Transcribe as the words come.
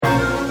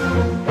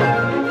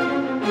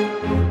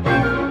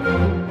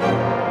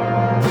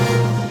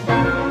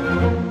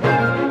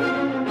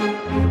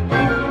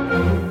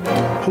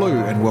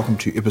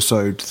to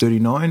episode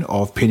 39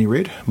 of Penny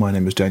Red. My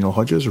name is Daniel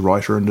Hodges,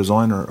 writer and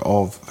designer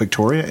of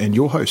Victoria, and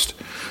your host.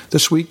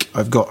 This week,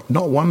 I've got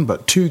not one,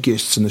 but two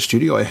guests in the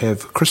studio. I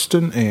have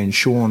Kristen and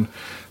Sean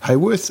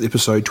Hayworth,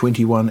 episode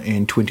 21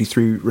 and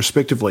 23,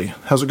 respectively.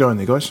 How's it going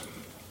there, guys?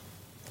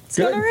 It's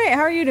going all right.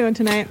 How are you doing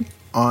tonight?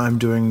 I'm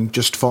doing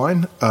just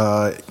fine.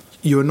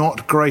 You are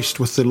not graced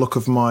with the look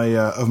of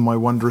my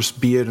wondrous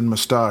beard and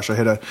moustache. I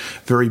had a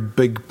very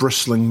big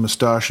bristling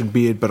moustache and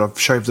beard, but I've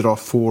shaved it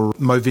off for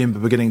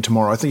Movember beginning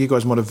tomorrow. I think you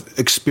guys might have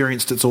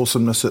experienced its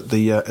awesomeness at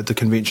the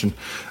convention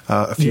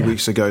a few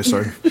weeks ago.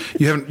 So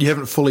you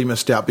haven't fully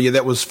missed out. But yeah,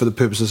 that was for the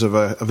purposes of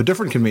a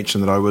different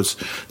convention that I was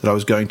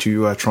going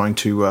to trying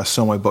to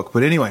sell my book.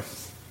 But anyway.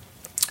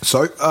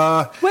 So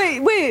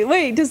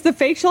wait. Does the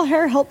facial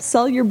hair help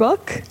sell your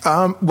book?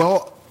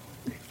 Well,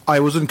 I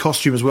was in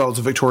costume as well as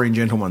a Victorian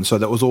gentleman, so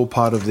that was all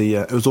part of the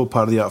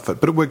outfit.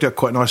 But it worked out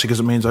quite nicely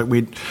because it means I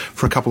went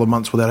for a couple of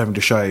months without having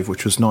to shave,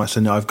 which was nice.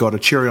 And now I've got a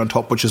cherry on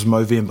top, which is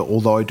Movember,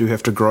 although I do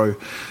have to grow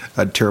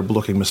a terrible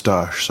looking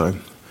moustache. So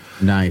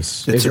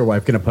nice. Is your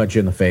wife going to punch you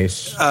in the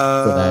face for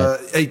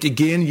that?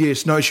 Again,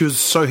 yes. No, she was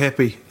so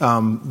happy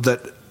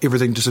that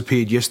everything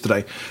disappeared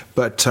yesterday,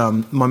 but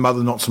my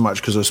mother not so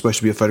much because there was supposed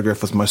to be a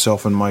photograph with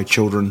myself and my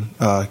children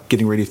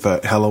getting ready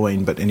for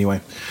Halloween. But anyway,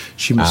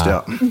 she missed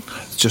out.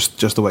 It's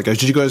just the way it goes.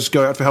 Did you guys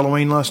go out for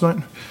Halloween last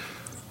night?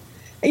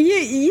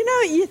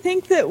 You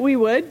think that we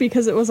would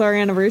because it was our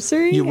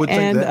anniversary. You would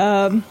think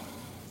that.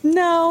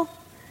 No.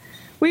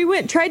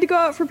 We tried to go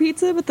out for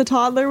pizza, but the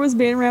toddler was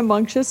being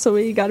rambunctious, so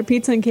we got a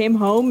pizza and came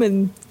home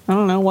and, I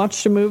don't know,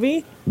 watched a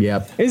movie.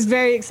 Yep. It was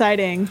very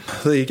exciting.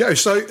 There you go.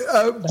 So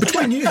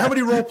between you, how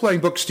many role-playing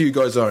books do you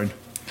guys own?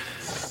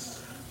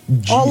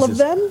 Jesus. All of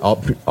them?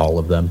 All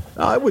of them.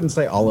 I wouldn't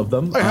say all of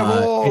them. I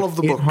have all of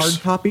the books. Hard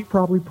copy,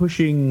 probably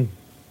pushing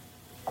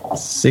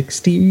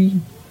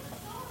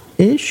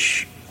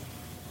 60-ish.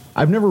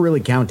 I've never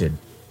really counted,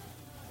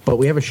 but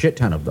we have a shit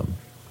ton of them.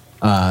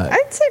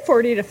 I'd say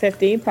 40 to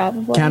 50,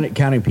 probably.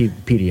 Counting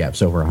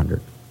PDFs, over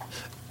 100.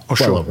 Oh,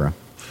 sure. Well over.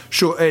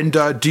 Sure. And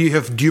do you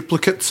have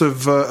duplicates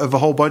of a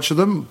whole bunch of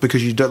them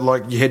because you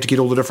had to get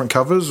all the different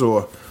covers,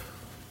 or?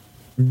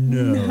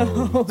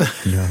 No.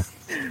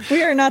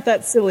 We are not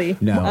that silly.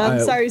 No. I'm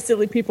sorry,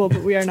 silly people,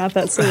 but we are not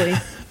that silly.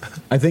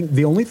 I think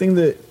the only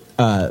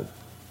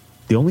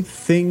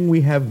thing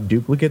we have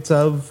duplicates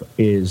of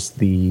is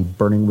the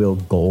Burning Wheel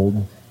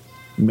Gold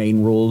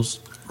main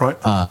rules.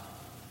 Right.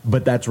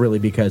 But that's really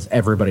because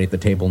everybody at the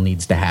table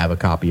needs to have a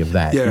copy of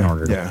that in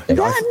order to. That and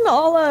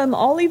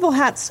all Evil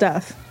Hat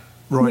stuff.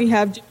 Right. We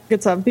have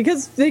duplicates of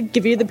because they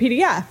give you the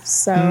PDF.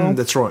 So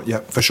that's right. Yeah,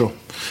 for sure.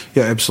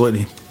 Yeah,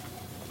 absolutely.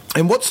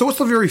 And what's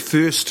the very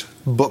first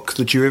book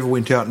that you ever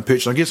went out and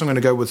purchased? I guess I'm going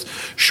to go with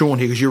Sean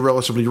here because you're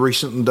relatively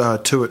recent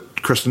to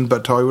it, Kristen.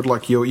 But I would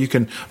like you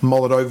can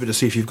mull it over to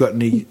see if you've got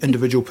any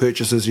individual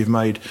purchases you've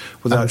made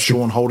without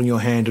Sean holding your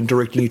hand and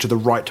directing you to the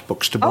right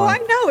books to buy. Oh, I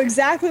know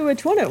exactly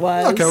which one it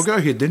was. Okay, I'll go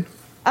ahead then.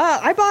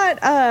 I bought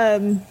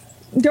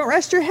Don't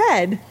Rest Your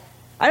Head.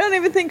 I don't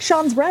even think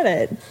Sean's read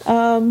it.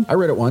 I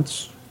read it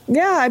once.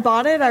 Yeah, I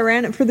bought it. I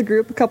ran it for the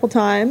group a couple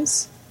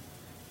times.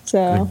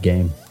 So good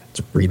game.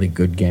 It's a really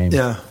good game.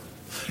 Yeah.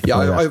 Yeah,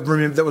 I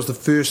remember that was the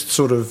first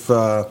sort of.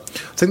 I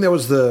think that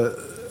was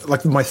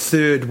my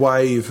third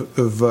wave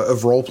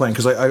of role playing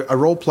because I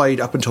role played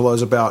up until I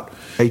was about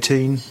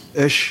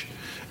 18-ish,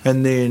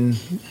 and then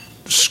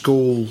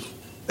school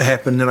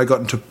happened. Then I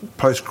got into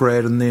post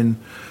grad, and then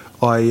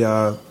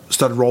I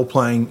started role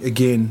playing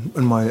again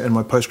in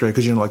my post grad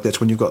because that's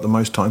when you've got the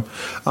most time.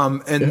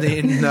 And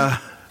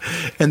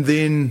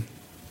then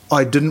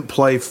I didn't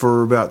play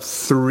for about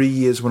 3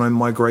 years when I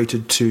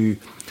migrated to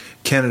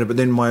Canada, but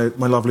then my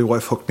lovely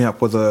wife hooked me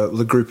up with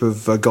a group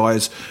of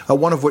guys,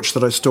 one of which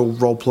that I still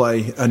role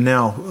play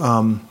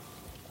now.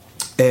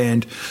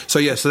 And so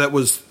that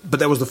was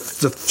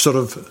the sort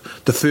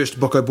of the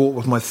first book I bought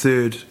with my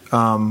third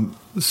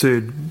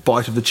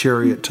bite of the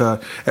cherry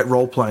at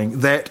role playing.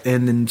 That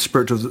and then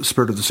Spirit of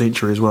the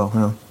Century as well.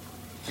 Yeah.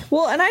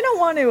 Well, and I don't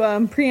want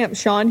to preempt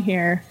Sean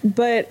here,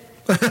 but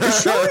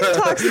Sean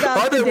talks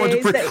about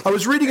I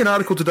was reading an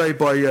article today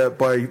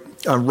by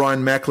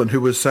Ryan Macklin,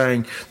 who was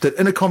saying that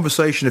in a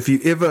conversation, if you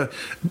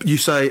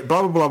say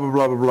blah blah blah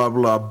blah blah blah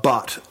blah,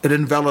 but it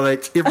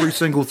invalidates every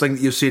single thing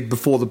that you said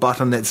before the but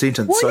in that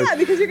sentence. Well, yeah,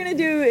 because you're going to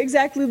do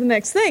exactly the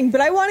next thing.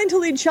 But I wanted to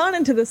lead Sean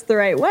into this the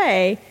right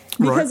way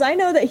because I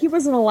know that he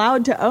wasn't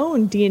allowed to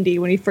own D&D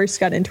when he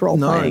first got into role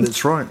playing. No,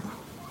 that's right.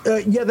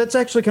 Yeah, that's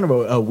actually kind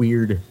of a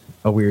weird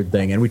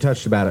thing, and we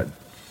touched about it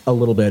a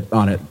little bit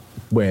on it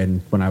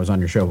when I was on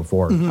your show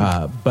before.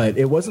 Mm-hmm. But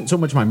it wasn't so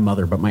much my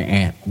mother, but my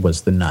aunt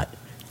was the nut.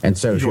 And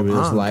so she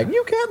was like,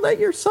 you can't let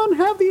your son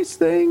have these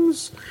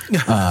things.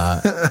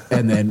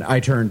 And then I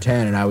turned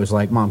 10 and I was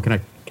like, Mom, can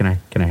I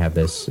have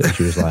this? And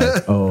she was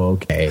like, oh,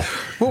 okay.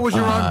 What was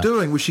your aunt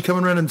doing? Was she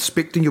coming around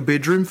inspecting your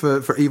bedroom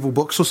for evil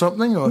books or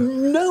something? Or?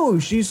 No,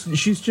 she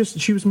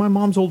was my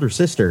mom's older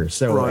sister.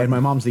 So, and my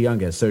mom's the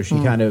youngest. So she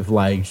kind of,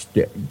 I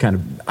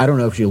don't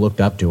know if she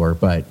looked up to her,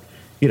 but,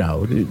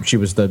 she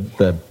was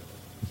the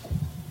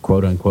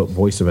quote unquote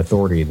voice of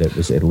authority that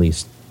was at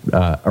least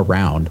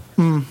around.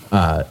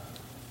 So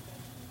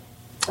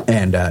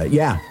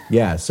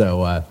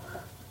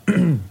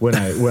when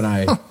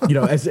I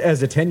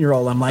as a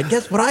 10-year-old, I'm like,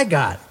 guess what I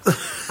got?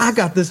 I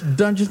got this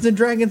Dungeons and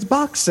Dragons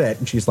box set,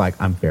 and she's like,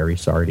 I'm very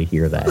sorry to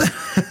hear that.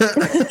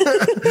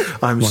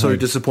 I'm so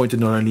disappointed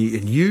not only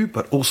in you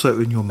but also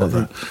in your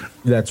mother.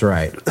 That's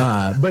right.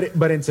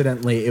 But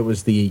incidentally, it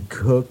was the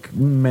Cook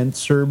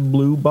Menser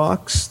Blue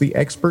Box, the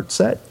expert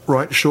set.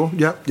 Right. Sure.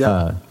 Yeah.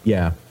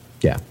 Yeah.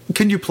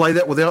 Can you play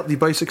that without the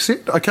basic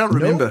set? I can't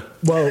remember.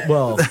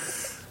 Nope.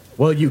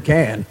 Well, you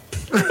can.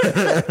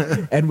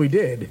 And we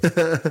did.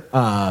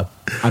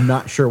 I'm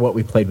not sure what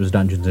we played was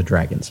Dungeons and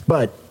Dragons,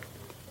 but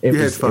it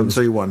was fun.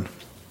 So you won.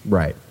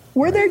 Right.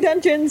 Were there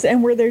dungeons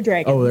and were there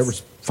dragons? Oh, there was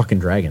fucking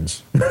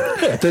dragons.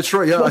 That's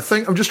right. Yeah, I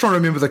think I'm just trying to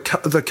remember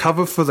the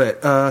cover for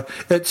that.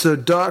 It's a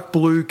dark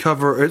blue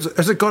cover.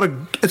 Has it got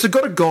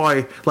a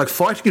guy like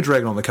fighting a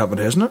dragon on the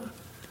cover, hasn't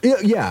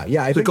it? Yeah.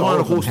 I think the guy on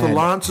a horse with a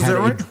lance. Is that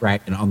right? A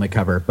dragon on the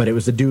cover, but it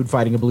was a dude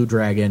fighting a blue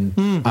dragon.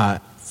 I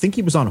think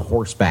he was on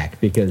horseback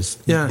because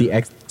the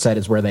X set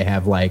is where they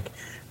have like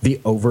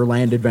the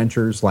overland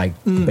adventures.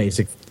 Like the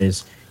basic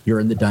is you're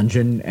in the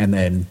dungeon and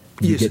then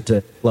you get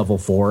to level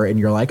 4 and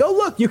you're like, oh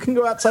look, you can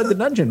go outside the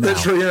dungeon now.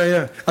 That's right.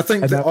 Yeah. I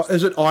think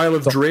is it Isle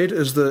of Dread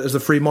is the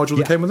free module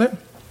that came with that.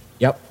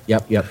 Yep.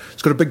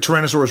 It's got a big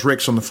Tyrannosaurus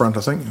Rex on the front,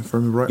 I think, if I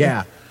remember right.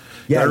 Yeah.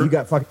 Yeah, you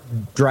got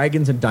fucking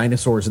dragons and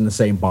dinosaurs in the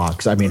same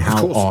box. I mean,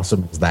 how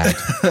awesome is that?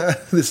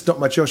 There's not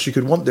much else you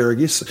could want there, I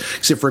guess,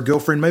 except for a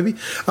girlfriend, maybe.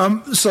 I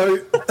was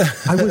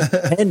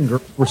 10.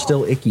 Girls were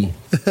still icky,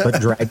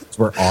 but dragons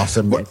were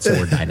awesome, and so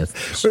were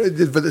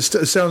dinosaurs. But it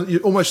sounds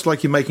almost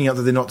like you're making out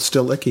that they're not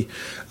still icky.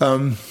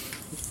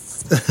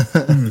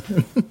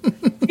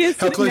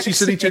 How close are you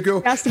sitting to your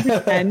girl? Has to be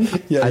 10.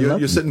 Yeah,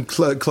 you're sitting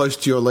close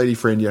to your lady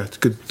friend. Yeah,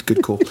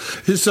 good call.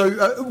 So,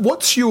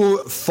 what's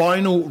your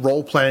final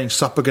role-playing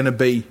supper going to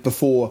be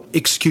before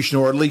execution,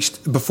 or at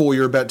least before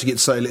you're about to get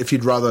sailed, if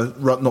you'd rather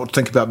not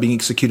think about being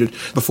executed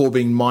before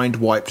being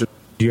mind-wiped?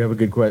 Do you have a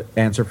good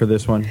answer for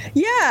this one?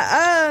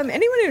 Yeah,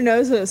 anyone who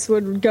knows us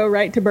would go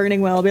right to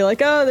Burning Well, be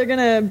like, oh, they're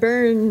going to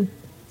burn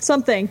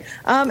something.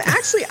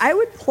 Actually, I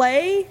would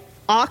play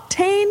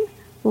Octane,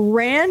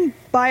 ran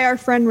by our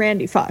friend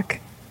Randy Fuck,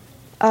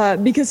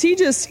 because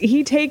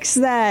he takes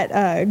that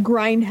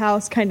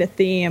grindhouse kind of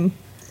theme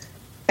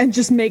and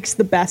just makes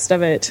the best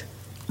of it.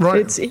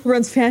 Right. He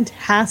runs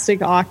fantastic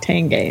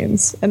Octane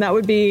games, and that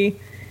would be,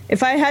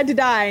 if I had to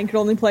die and could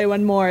only play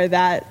one more,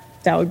 that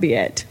would be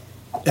it.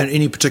 And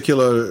any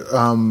particular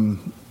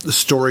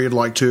story you'd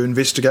like to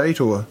investigate,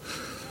 or?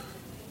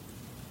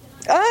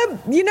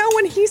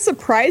 When he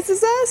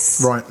surprises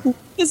us, right?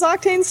 His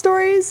Octane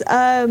stories.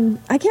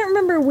 I can't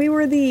remember. We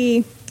were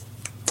the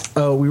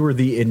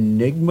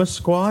Enigma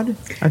Squad,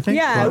 I think.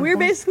 Yeah, we were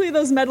basically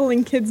those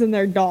meddling kids and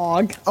their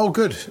dog. Oh,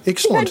 good,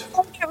 excellent.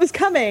 It was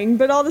coming,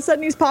 but all of a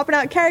sudden he's popping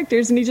out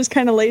characters, and he just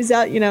kind of lays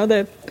out,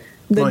 the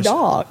nice.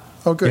 Dog.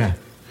 Oh, good,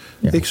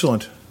 yeah.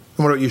 Excellent.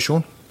 And what about you,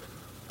 Sean?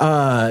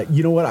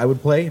 You know what I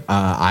would play?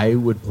 I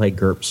would play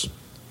GURPS.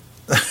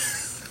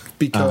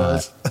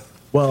 Because.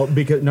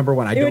 Because number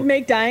one, it would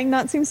make dying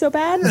not seem so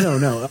bad.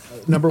 No.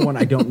 Number one,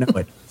 I don't know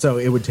it, so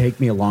it would take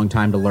me a long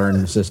time to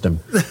learn the system.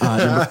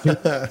 Number two,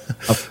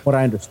 what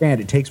I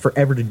understand, it takes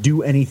forever to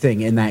do anything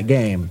in that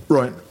game.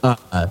 Right.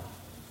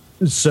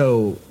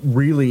 So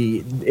really,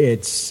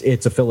 it's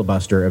a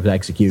filibuster of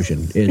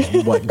execution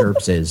is what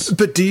GURPS is.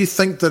 But do you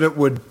think that it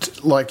would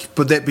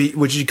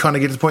would you kind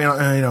of get to the point,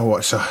 you know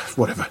what? So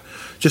whatever,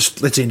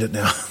 just let's end it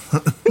now.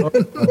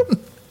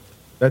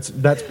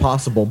 That's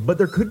possible, but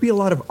there could be a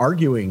lot of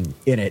arguing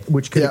in it,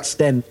 which could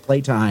extend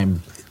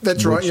playtime.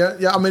 That's right.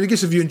 Yeah. I mean, I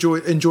guess if you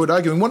enjoyed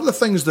arguing, one of the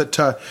things that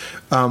I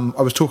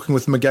was talking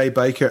with McGay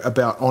Baker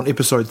about on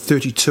episode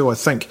 32, I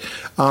think,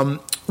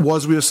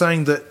 was we were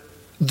saying that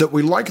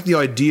we like the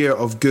idea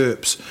of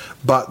GURPS,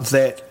 but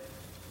that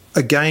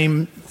a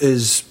game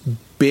is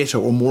better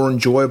or more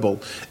enjoyable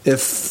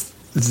if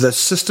the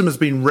system has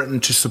been written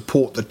to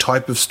support the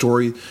type of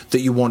story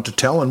that you want to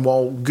tell. And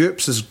while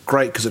GURPS is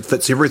great because it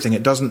fits everything,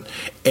 it doesn't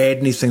add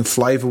anything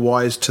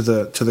flavor-wise to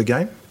the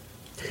game.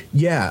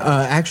 Yeah,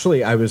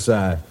 actually, I was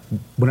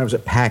when I was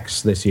at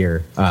PAX this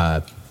year,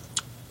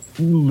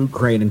 Luke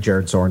Crane and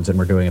Jared Sorensen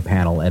were doing a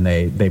panel, and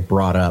they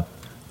brought up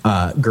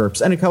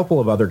GURPS and a couple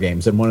of other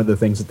games. And one of the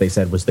things that they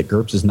said was that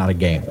GURPS is not a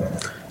game.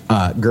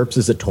 GURPS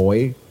is a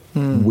toy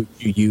which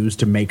you use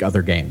to make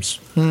other games.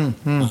 And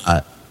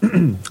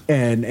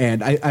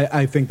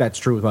I think that's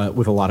true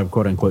with a lot of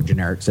quote unquote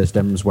generic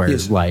systems where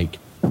like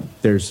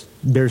there's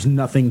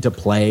nothing to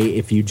play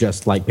if you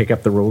just like pick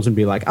up the rules and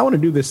be like, I want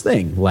to do this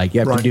thing. Like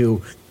you have to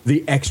do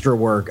the extra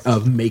work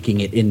of making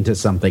it into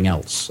something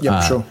else.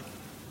 Yeah, sure.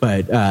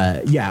 But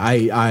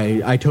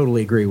I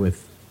totally agree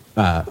with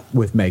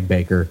Meg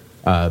Baker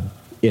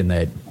in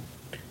that,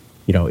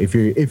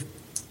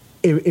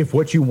 if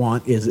what you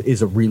want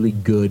is a really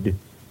good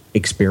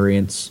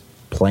experience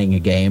playing a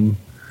game,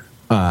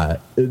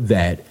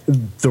 that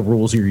the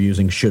rules you're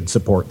using should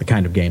support the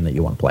kind of game that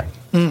you want to play.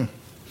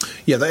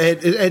 Yeah,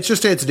 it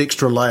just adds an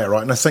extra layer,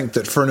 right? And I think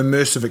that for an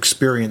immersive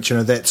experience,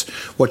 that's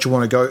what you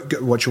want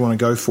to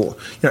go for.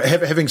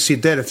 Having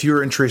said that, if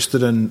you're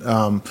interested in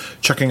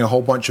chucking a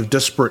whole bunch of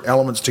disparate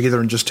elements together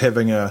and just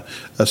having a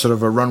sort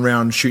of a run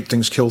round, shoot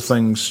things, kill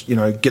things,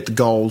 get the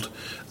gold,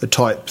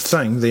 type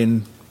thing,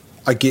 then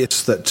I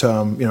guess that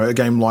a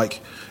game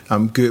like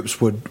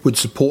GURPS would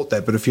support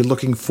that. But if you're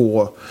looking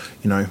for,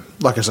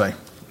 like I say,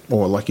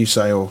 or like you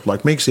say, or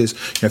like Meg says,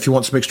 if you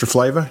want some extra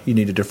flavour, you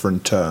need you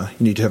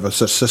need to have a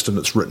system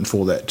that's written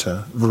for that,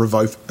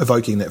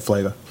 evoking that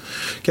flavour.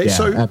 Okay, yeah,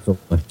 so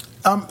absolutely.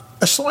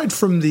 Aside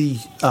from the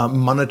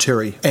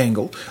monetary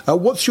angle,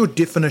 what's your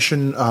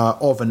definition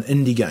of an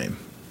indie game?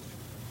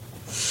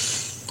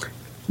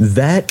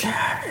 That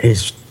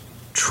is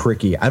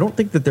tricky. I don't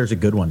think that there's a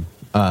good one.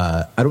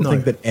 I don't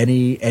think that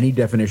any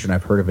definition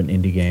I've heard of an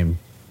indie game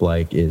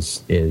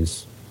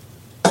is.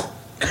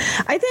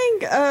 I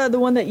think the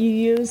one that you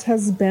use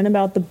has been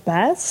about the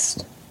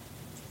best.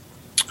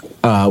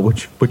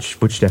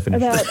 Which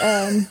definition? About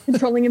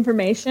controlling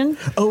information.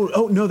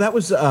 Oh no, that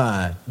was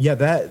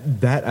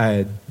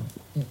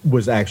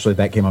was actually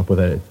that came up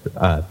with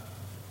out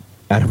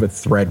of a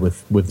thread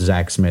with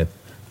Zach Smith,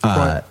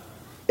 right.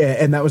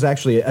 And that was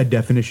actually a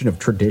definition of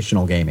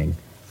traditional gaming.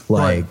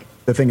 Like right.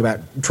 The thing about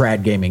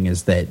trad gaming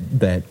is that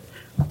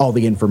all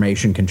the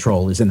information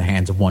control is in the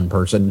hands of one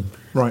person,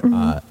 right?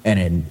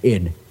 And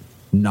in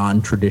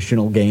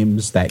non-traditional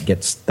games,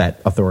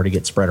 that authority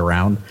gets spread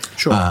around.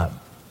 Sure.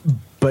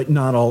 But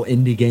not all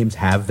indie games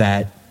have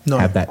that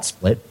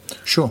split.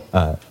 Sure.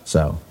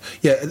 So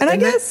yeah, and I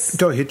guess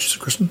go ahead,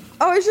 Kristen.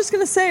 I was just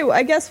going to say,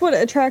 I guess what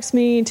attracts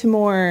me to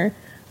more,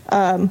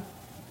 I'm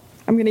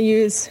going to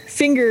use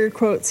finger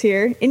quotes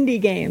here,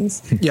 indie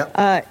games.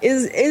 Yeah.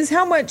 Is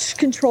how much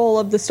control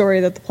of the story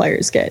that the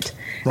players get.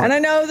 Right. And I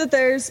know that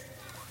there's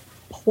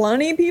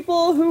plenty of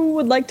people who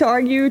would like to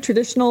argue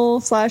traditional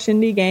 /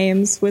 indie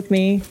games with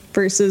me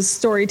versus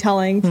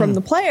storytelling from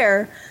the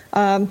player.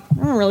 I don't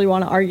really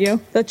want to argue.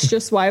 That's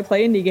just why I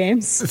play indie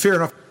games. Fair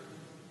enough.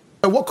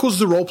 What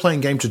causes a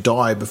role-playing game to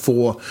die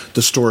before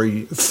the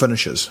story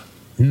finishes?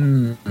 I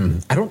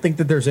don't think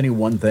that there's any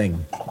one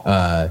thing,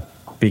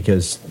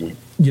 because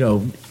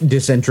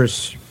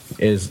disinterest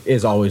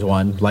is always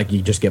one. Like,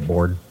 you just get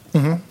bored.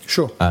 Mm-hmm.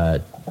 Sure.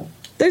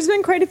 There's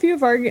been quite a few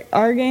of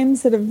our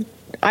games that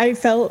I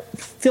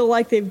feel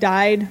like they've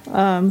died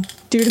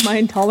due to my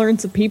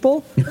intolerance of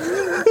people.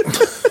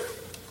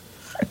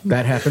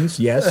 That happens.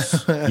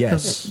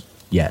 Yes.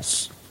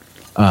 Yes.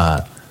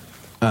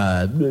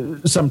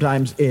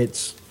 Sometimes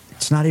it's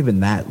not even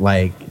that,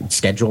 like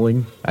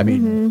scheduling. I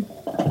mean,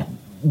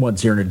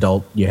 once you're an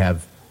adult, you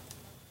have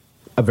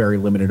a very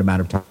limited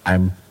amount of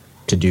time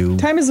to do.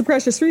 Time is a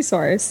precious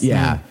resource.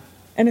 Yeah.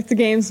 And if the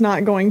game's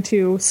not going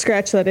to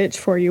scratch that itch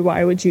for you,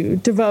 why would you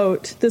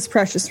devote this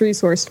precious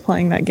resource to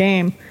playing that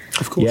game?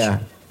 Of course. Yeah.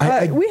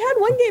 We had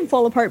one game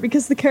fall apart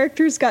because the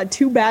characters got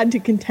too bad to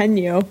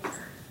continue.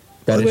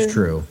 That is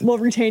true. While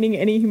retaining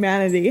any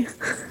humanity.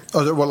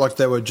 Oh, like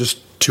they were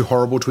just too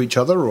horrible to each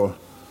other, or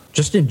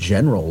just in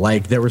general?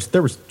 Like there was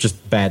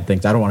just bad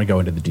things. I don't want to go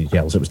into the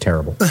details. It was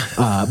terrible.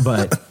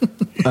 But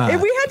we had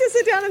to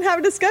sit down and have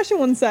a discussion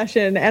one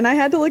session, and I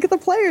had to look at the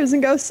players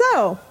and go,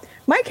 so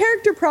my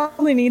character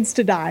probably needs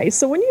to die.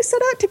 So when you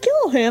set out to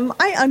kill him,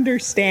 I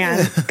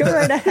understand. Go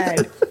right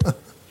ahead.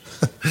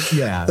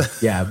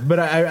 Yeah. But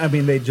I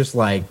mean, they just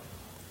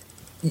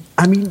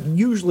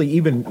usually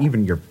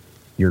even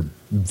your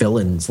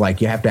villains, like,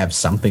 you have to have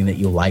something that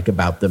you like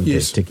about them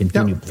to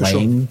continue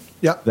playing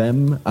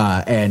them.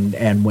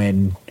 And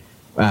when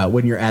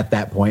you're at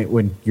that point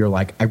when you're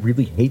like, I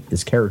really hate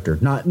this character,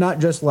 not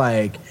just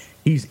like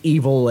he's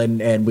evil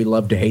and we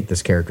love to hate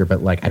this character,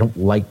 but like, I don't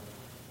like,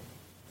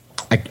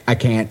 I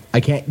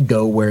can't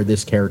go where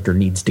this character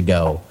needs to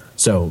go,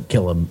 so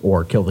kill him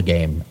or kill the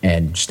game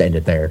and just end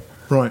it there.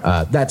 Right.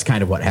 That's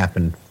kind of what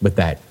happened with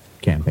that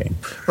campaign.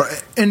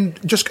 Right. And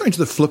just going to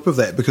the flip of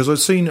that, because I've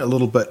seen a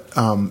little bit,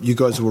 you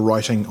guys were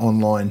writing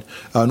online,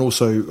 and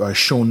also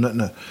Sean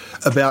Nittner,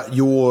 about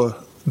your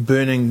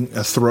Burning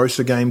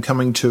Thoreausa game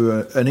coming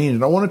to an end.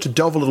 And I wanted to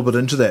delve a little bit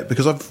into that,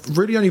 because I've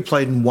really only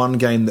played in one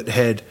game that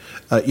had,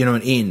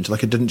 an end.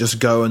 Like, it didn't just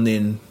go and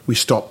then we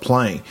stopped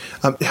playing.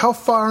 How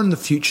far in the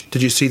future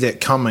did you see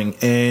that coming?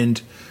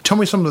 And tell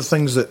me some of the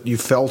things that you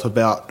felt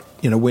about,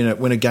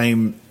 when a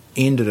game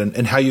ended,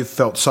 and how you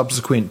felt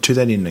subsequent to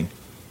that ending.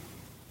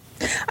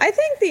 I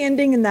think the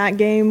ending in that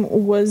game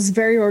was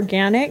very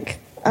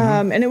organic,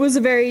 and it was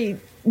a very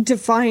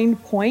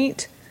defined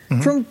point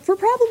for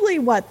probably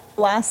the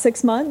last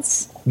 6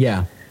 months.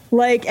 Yeah.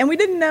 And we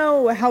didn't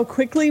know how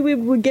quickly we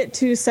would get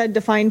to said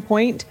defined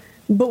point,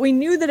 but we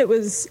knew that it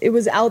was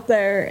out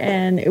there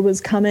and it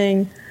was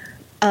coming.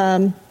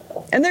 And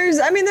there's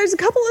a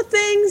couple of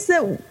things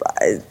that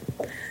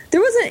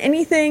there wasn't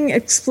anything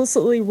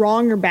explicitly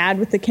wrong or bad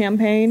with the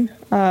campaign.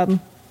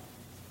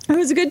 It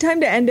was a good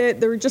time to end it.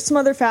 There were just some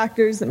other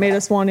factors that made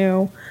us want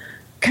to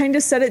kind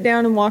of set it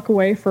down and walk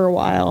away for a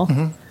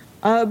while.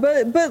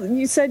 But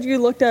you said you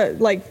looked at,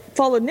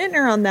 followed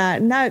Nittner on that,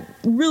 and that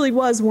really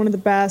was one of the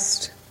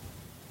best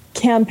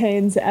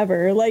campaigns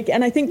ever. Like,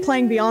 and I think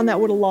playing Beyond that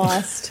would have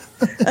lost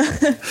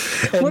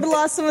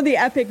some of the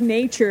epic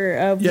nature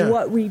of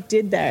what we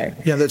did there.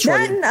 Yeah, that's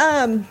right.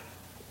 Then,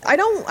 I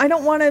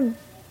don't want to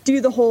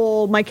do the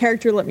whole my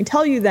character let me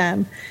tell you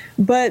them,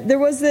 but there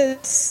was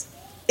this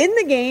in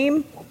the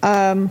game.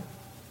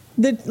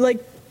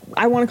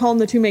 I want to call them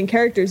the two main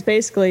characters.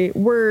 Basically,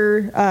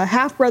 were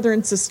half brother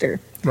and sister.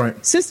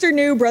 Right. Sister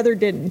knew, brother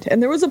didn't. And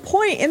there was a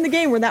point in the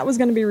game where that was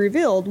going to be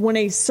revealed when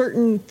a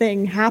certain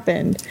thing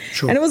happened.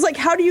 Sure. And it was like,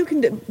 how do you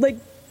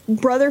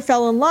brother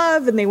fell in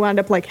love and they wound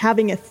up like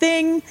having a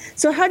thing.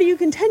 So how do you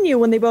continue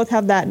when they both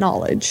have that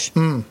knowledge?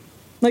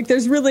 Like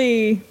there's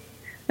really,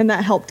 and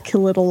that helped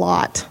kill it a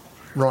lot.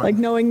 Right. Like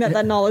knowing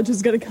that knowledge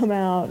is going to come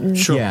out. And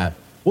Sure. Yeah.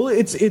 Well,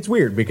 it's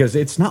weird because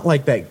it's not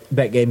like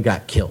that game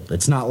got killed.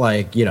 It's not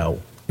like,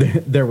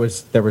 there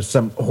was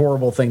some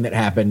horrible thing that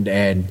happened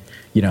and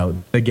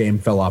the game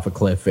fell off a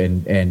cliff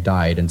and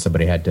died and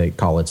somebody had to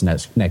call its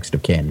next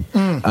of kin.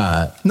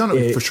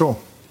 For sure.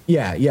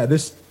 Yeah.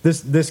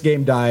 This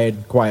game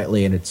died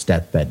quietly in its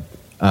deathbed.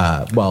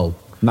 Well,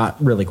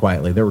 not really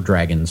quietly. There were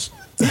dragons.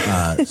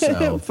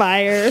 So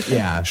fire.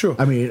 Yeah, sure.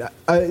 I mean,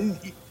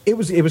 it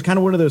was kind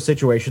of one of those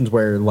situations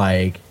where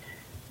like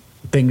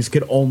things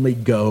could only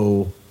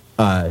go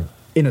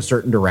in a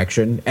certain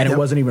direction, and it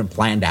wasn't even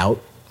planned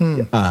out.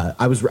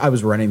 I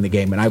was running the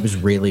game, and I was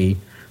really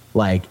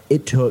like,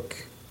 it took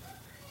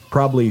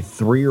probably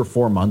 3 or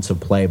 4 months of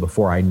play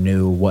before I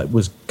knew what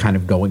was kind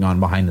of going on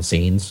behind the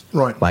scenes.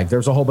 Right. Like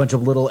there's a whole bunch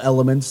of little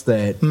elements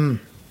that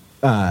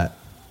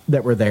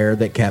that were there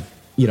that kept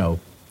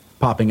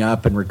popping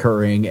up and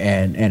recurring,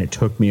 and it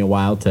took me a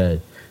while to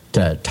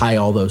tie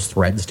all those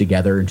threads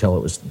together until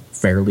it was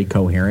fairly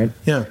coherent.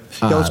 Yeah,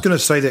 I was going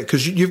to say that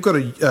because you've got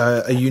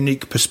a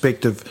unique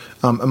perspective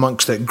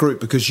amongst that group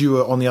because you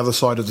were on the other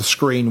side of the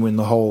screen when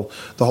the whole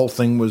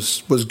thing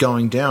was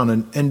going down.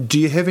 And do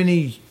you have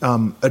any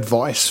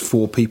advice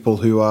for people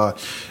who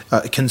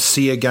can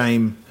see a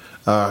game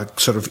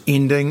sort of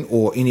ending,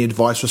 or any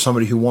advice for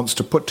somebody who wants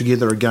to put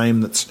together a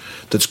game that's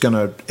going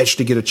to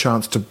actually get a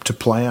chance to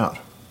play out?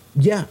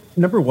 Yeah,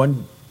 number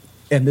one,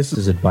 and this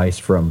is advice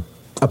from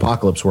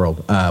Apocalypse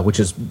World, which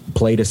is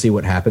play to see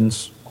what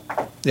happens.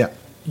 Yeah,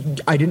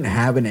 I didn't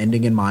have an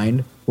ending in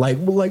mind. Like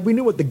we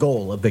knew what the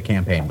goal of the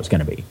campaign was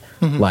going to be.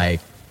 Mm-hmm.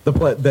 Like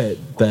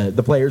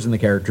the players and the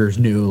characters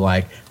knew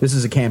like this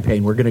is a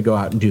campaign. We're going to go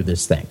out and do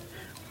this thing.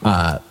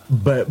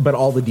 But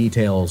all the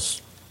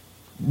details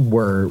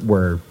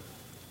were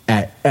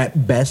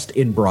at best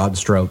in broad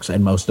strokes,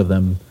 and most of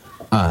them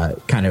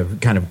kind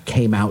of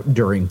came out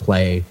during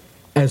play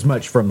as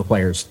much from the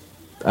players'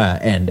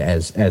 end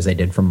as they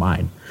did from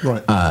mine.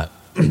 Right.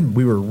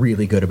 We were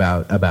really good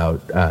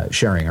about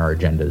sharing our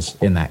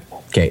agendas in that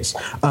case,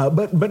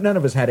 but none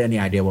of us had any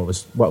idea what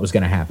was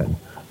going to happen.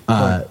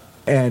 Right.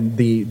 And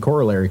the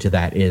corollary to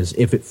that is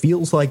if it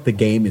feels like the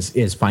game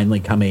is finally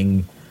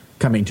coming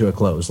to a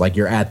close, like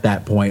you're at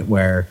that point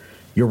where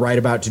you're right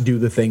about to do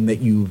the thing that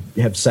you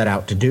have set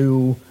out to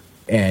do,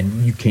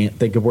 and you can't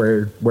think of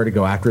where to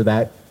go after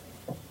that,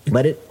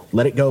 let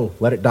it go,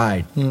 let it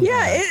die.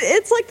 Yeah,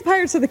 it's like the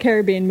Pirates of the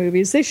Caribbean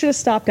movies. They should have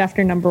stopped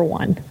after number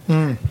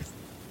 1.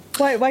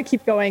 Why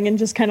keep going and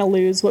just kind of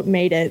lose what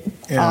made it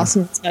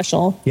awesome and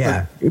special?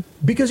 Yeah,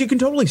 because you can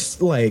totally,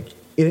 like,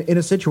 in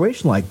a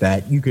situation like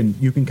that, you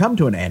can come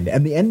to an end,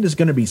 and the end is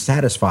going to be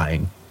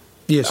satisfying.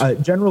 Yes.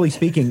 Generally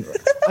speaking,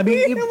 I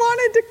mean, I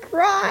wanted to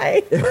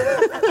cry.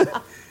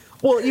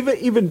 Well,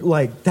 even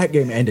like that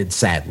game ended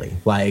sadly.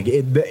 Like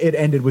it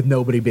ended with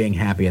nobody being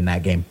happy in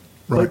that game.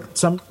 Right. But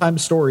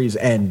sometimes stories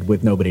end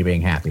with nobody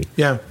being happy.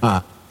 Yeah.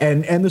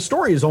 And the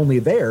story is only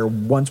there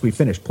once we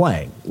finish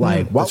playing.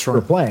 Like while we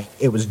were playing,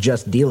 it was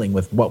just dealing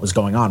with what was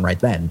going on right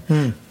then.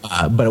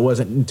 But it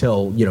wasn't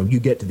until you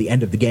get to the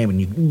end of the game and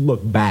you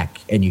look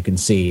back and you can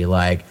see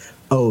like,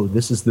 oh,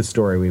 this is the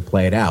story we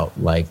played out.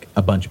 Like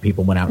a bunch of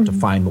people went out to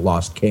find the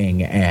lost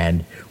king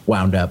and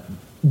wound up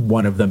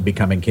one of them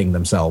becoming king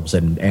themselves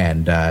and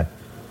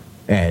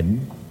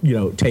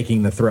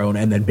taking the throne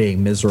and then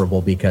being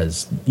miserable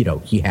because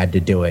he had to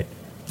do it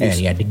and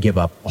he had to give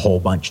up a whole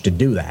bunch to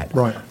do that.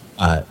 Right.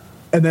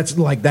 And that's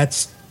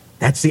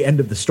the end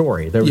of the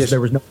story. There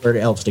was nowhere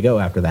else to go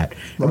after that.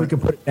 And we can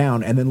put it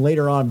down and then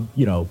later on,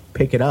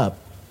 pick it up,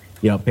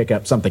 pick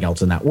up something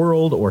else in that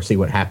world or see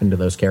what happened to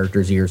those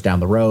characters years down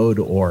the road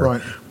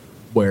or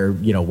where,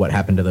 what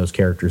happened to those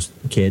characters'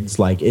 kids.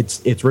 Like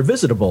it's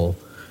revisitable,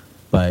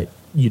 but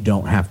you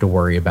don't have to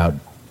worry about,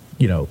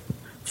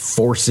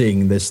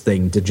 forcing this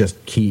thing to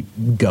just keep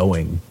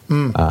going.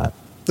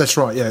 That's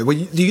right, yeah. Well,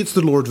 you get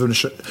to the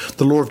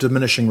law of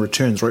diminishing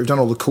returns, right? You've done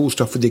all the cool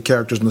stuff with your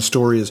characters and the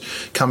story has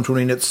come to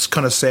an end. It's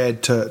kind of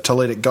sad to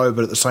let it go,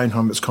 but at the same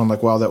time, it's kind of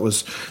like, wow, that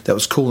was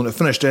cool and it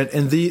finished.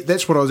 And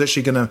that's what I was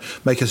actually going to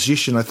make a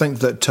suggestion. I think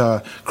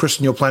that,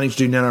 Kristen, you're planning to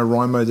do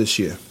NaNoWriMo this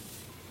year.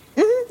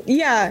 Mm-hmm.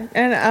 Yeah,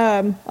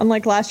 and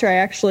unlike last year, I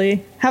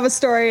actually have a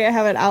story. I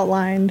have it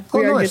outlined.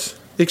 Oh, nice.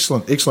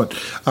 Excellent.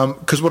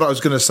 Because what I was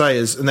going to say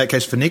is, in that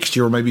case, for next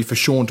year, or maybe for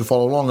Sean to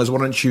follow along, is why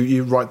don't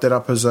you write that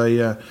up as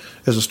a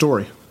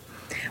story?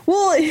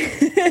 Well,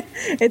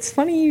 it's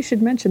funny you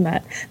should mention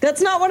that.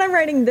 That's not what I'm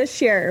writing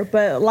this year,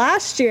 but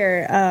last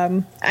year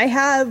I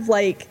have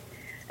like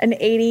an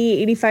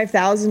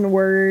 85,000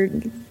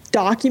 word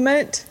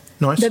document.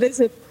 Nice. That is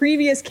a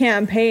previous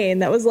campaign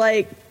that was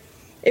like,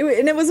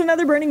 and it was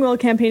another Burning Wheel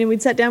campaign, and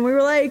we'd sat down, we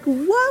were like,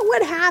 what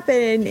would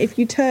happen if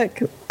you took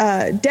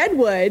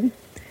Deadwood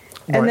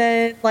and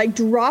then like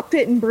dropped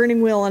it in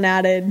Burning Wheel and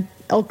added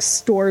orc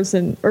stores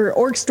and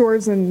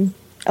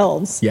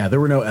elves? Yeah, there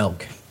were no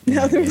elk.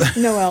 No, there was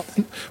no elk.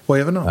 Well,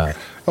 you ever know.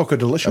 Elk are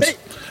delicious.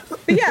 But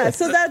yeah,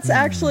 so that's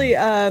actually,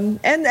 and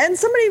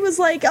somebody was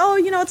like, oh,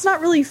 it's not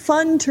really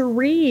fun to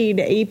read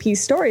AP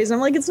stories. And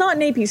I'm like, it's not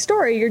an AP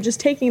story. You're just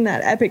taking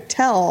that epic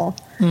tell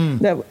and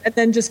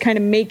then just kind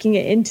of making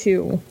it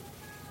into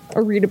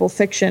a readable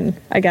fiction,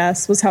 I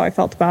guess, was how I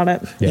felt about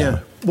it. Yeah.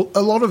 Well,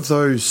 a lot of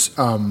those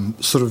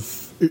sort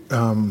of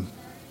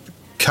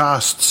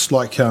casts,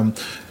 like,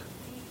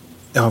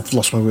 I've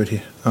lost my word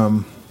here.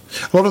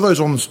 A lot of those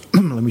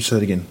let me say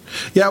it again.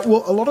 Yeah,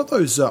 well, a lot of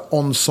those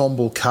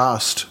ensemble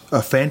cast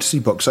fantasy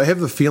books, I have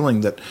the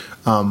feeling that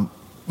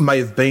may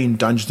have been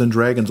Dungeons and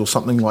Dragons or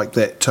something like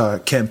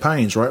that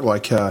campaigns, right?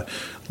 Like the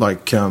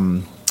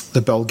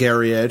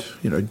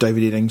Belgariad,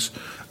 David Eddings,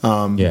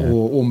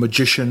 or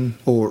Magician,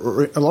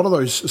 or a lot of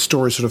those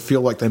stories sort of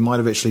feel like they might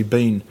have actually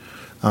been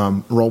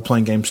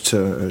role-playing games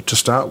to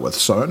start with.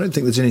 So I don't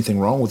think there's anything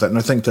wrong with that, and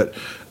I think that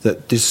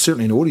there's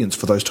certainly an audience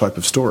for those type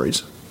of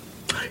stories.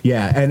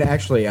 Yeah, and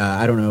actually,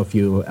 I don't know if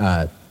you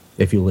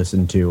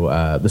listen to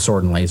the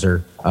Sword and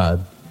Laser.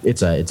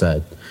 It's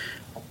a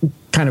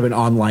kind of an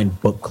online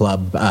book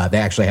club. They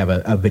actually have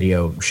a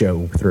video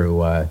show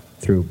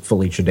through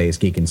Felicia Day's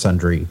Geek and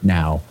Sundry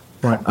now.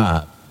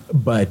 Right.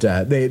 But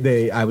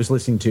I was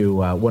listening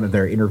to one of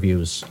their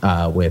interviews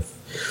with.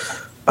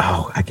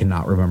 Oh, I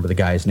cannot remember the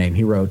guy's name.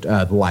 He wrote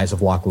The Lies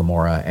of Locke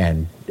Lamora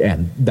and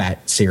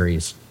that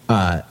series.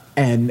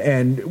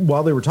 And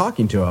while they were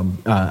talking to him,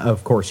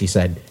 of course, he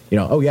said,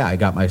 oh yeah, I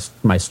got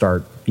my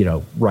start,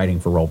 writing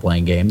for role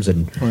playing games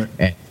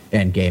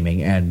and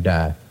gaming,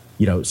 and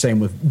same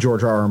with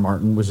George R.R.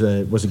 Martin was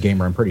a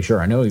gamer. I'm pretty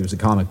sure. I know he was a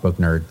comic book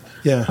nerd.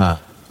 Yeah,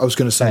 I was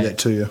going to say that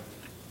to you.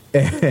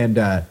 And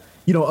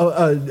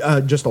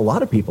just a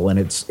lot of people, and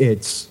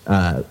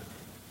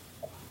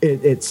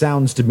it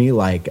sounds to me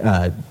like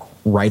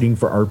writing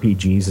for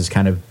RPGs is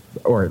kind of,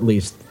 or at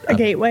least a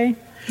gateway.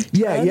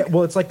 Yeah.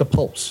 Well, it's like the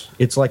pulps.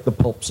 It's like the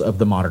pulps of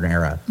the modern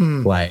era.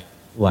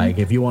 Like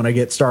if you want to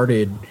get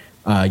started,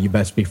 you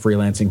best be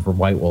freelancing for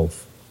White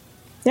Wolf.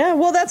 Yeah,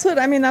 well, that's what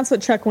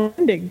Chuck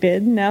Wendig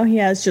did. Now he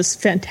has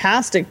just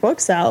fantastic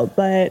books out,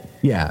 but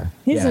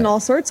he's in all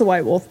sorts of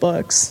White Wolf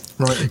books.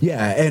 Right.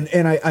 Yeah,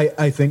 and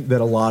I think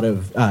that a lot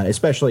of,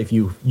 especially if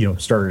you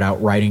started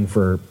out writing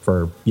for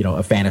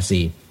a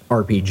fantasy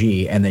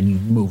RPG and then you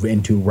move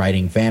into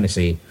writing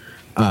fantasy.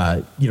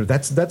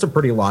 That's a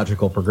pretty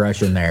logical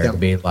progression there to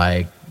be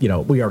like,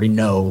 we already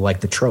know like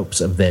the tropes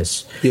of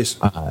this. Yes.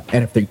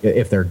 And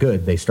if they're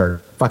good, they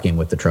start fucking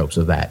with the tropes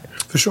of that.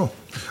 For sure.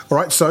 All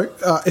right. So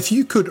if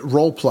you could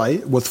role play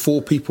with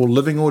 4 people,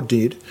 living or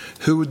dead,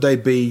 who would they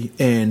be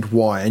and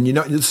why? And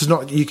this is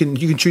not, you can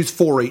choose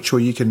 4 each, or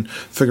you can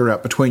figure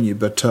out between you,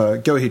 but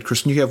go ahead,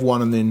 Kristen, you have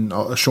one, and then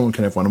Sean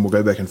can have one, and we'll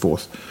go back and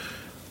forth.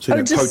 So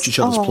you don't poach each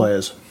other's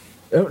players.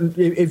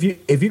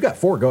 If you got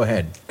 4, go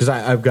ahead, because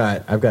I've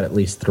got at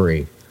least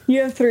 3.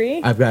 You have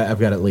 3? I've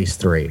got at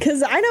least 3.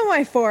 Because I know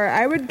my 4.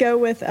 I would go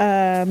with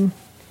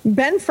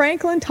Ben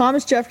Franklin,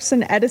 Thomas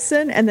Jefferson,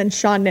 Edison, and then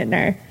Sean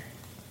Nittner.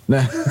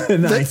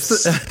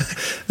 Nice.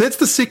 That's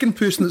the second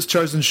person that's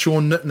chosen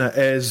Sean Nittner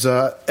as.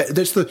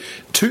 That's the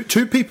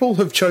two people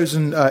have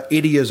chosen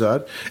Eddie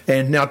Izzard,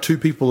 and now 2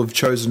 people have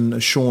chosen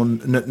Sean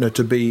Nittner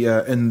to be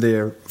in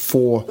their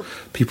 4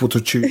 people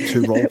to choose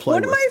to role play.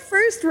 One of my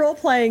first role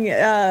playing,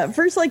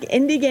 like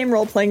indie game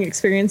role playing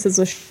experiences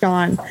with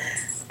Sean,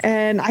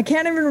 and I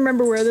can't even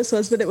remember where this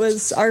was, but it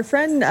was our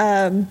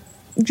friend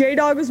J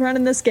Dog was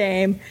running this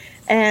game.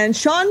 And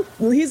Sean,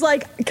 he's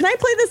like, can I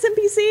play this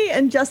NPC?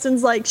 And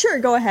Justin's like, sure,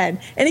 go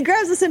ahead. And he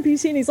grabs this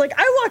NPC and he's like,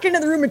 I walk into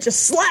the room and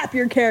just slap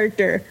your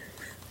character.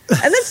 And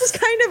that's just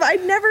kind of,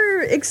 I'd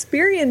never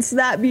experienced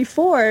that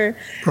before.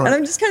 Right. And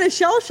I'm just kind of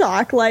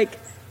shell-shocked, like,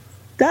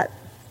 that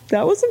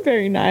wasn't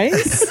very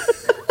nice.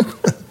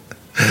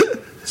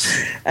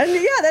 And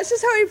yeah, that's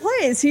just how he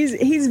plays.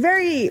 He's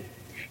very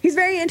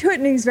into it,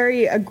 and he's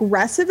very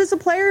aggressive as a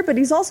player, but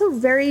he's also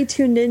very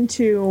tuned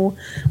into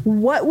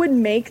what would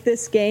make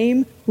this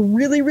game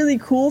really, really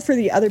cool for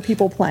the other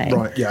people playing.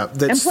 Right, yeah.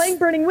 And playing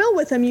Burning Wheel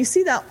with him, you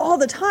see that all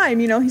the time.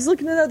 He's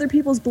looking at other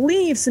people's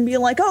beliefs and being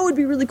like, oh, it would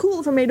be really cool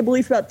if I made a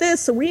belief about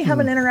this, so we have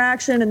an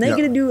interaction, and they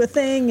get to do a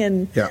thing,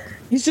 and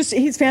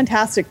he's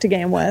fantastic to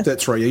game with.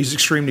 That's right. He's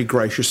extremely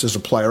gracious as a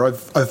player.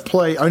 I've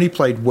only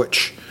played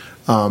Witch,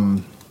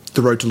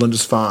 The Road to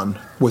Lindisfarne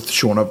with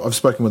Sean. I've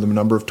spoken with him a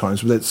number of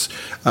times, but that's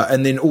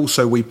and then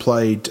also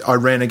I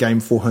ran a game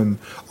for him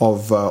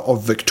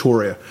of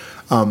Victoria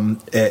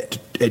at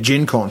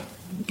Gen Con,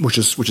 which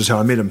is how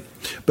I met him.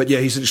 But yeah,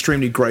 he's an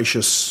extremely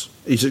gracious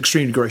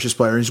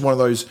player. He's one of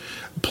those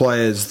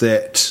players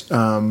that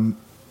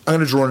I'm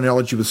going to draw an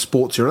analogy with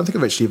sports here. I don't think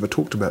I've actually ever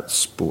talked about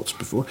sports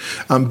before.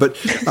 But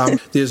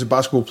there's a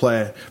basketball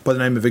player by the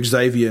name of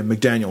Xavier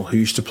McDaniel who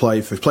used to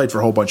played for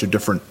a whole bunch of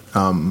different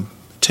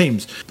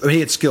teams. I mean, he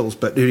had skills,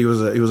 but he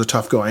was a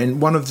tough guy.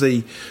 And one of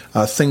the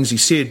things he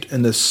said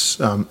in this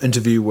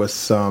interview with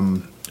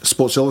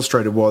Sports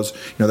Illustrated was,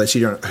 they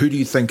said, who do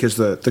you think is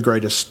the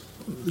greatest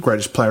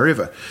player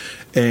ever?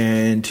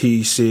 And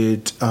he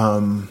said,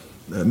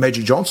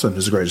 Magic Johnson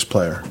is the greatest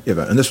player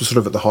ever, and this was sort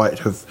of at the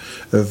height of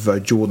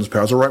Jordan's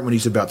powers, or right when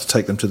he's about to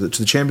take them to the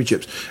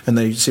championships. And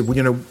they said,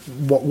 well,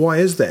 why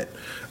is that?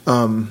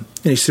 And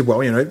he said,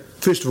 well,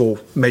 first of all,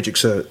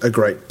 Magic's a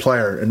great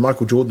player, and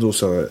Michael Jordan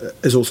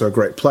is also a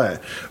great player.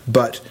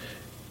 But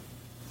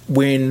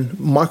when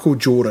Michael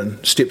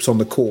Jordan steps on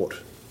the court,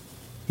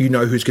 you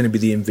know who's going to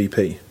be the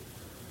MVP.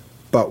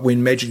 But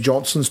when Magic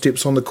Johnson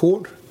steps on the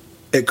court,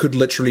 it could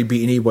literally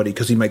be anybody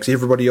because he makes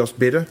everybody else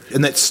better.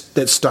 And that's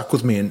stuck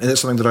with me, and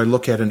that's something that I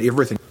look at in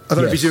everything. I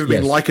don't know if he's ever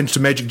been likened to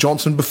Magic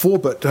Johnson before,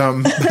 but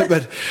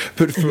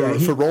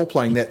for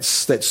role-playing, that's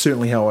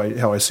certainly how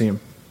I see him.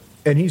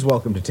 And he's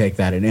welcome to take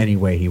that in any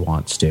way he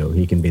wants to.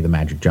 He can be the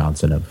Magic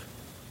Johnson of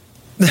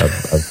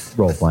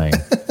role-playing.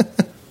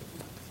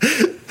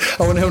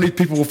 I wonder how many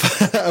people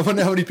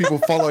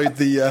followed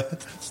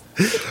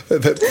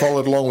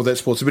followed along with that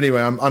sport. So, but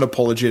anyway, I'm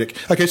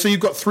unapologetic. Okay, so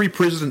you've got 3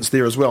 presidents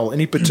there as well.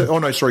 2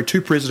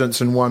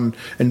 presidents and 1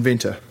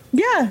 inventor.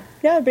 Yeah,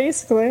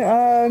 basically.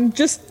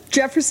 Just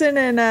Jefferson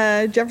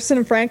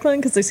and Franklin,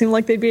 because they seem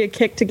like they'd be a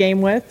kick to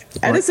game with.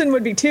 Right. Edison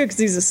would be too, because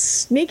he's a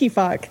sneaky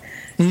fuck.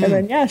 And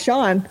then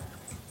Sean.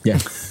 Yeah.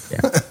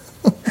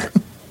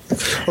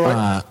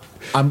 Right.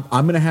 I'm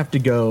gonna have to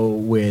go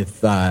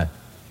with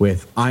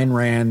Ayn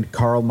Rand,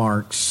 Karl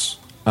Marx,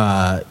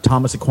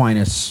 Thomas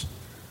Aquinas,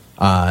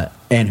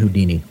 and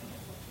Houdini.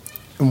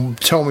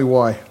 Tell me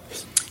why.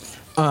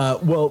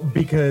 Well,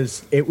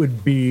 because it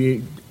would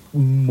be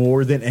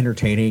more than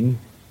entertaining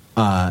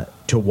to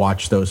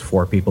watch those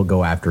 4 people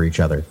go after each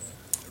other.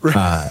 All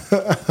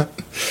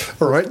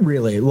right.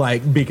 Really,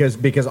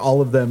 because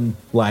all of them,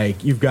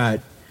 you've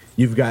got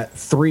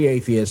 3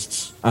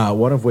 atheists,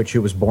 one of which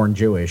who was born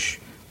Jewish.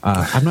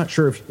 I'm not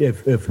sure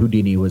if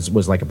Houdini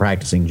was like a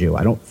practicing Jew.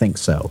 I don't think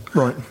so.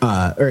 Right.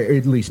 Or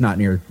at least not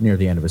near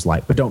the end of his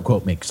life. But don't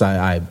quote me because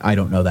I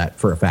don't know that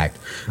for a fact.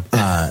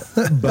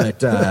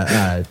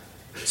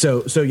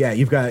 So yeah,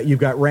 you've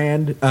got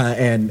Rand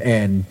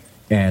and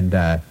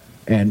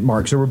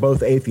Marx, who were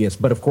both atheists,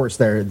 but of course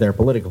their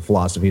political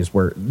philosophies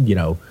were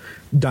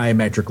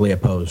diametrically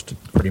opposed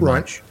pretty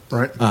much.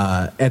 Right.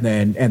 And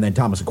then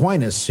Thomas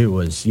Aquinas, who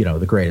was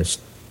the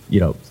greatest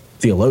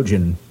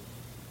theologian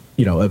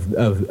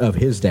of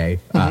his day.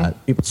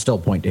 People still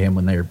point to him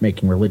when they're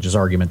making religious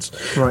arguments.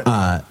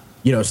 Right.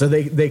 So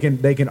they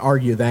can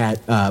argue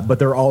that, but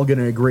they're all going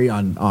to agree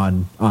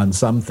on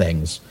some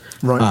things.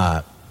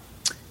 Right.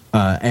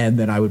 And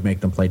then I would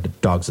make them play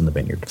Dogs in the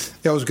Vineyard.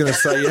 Yeah, I was going to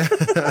say. Yeah.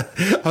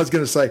 I was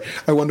going to say.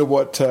 I wonder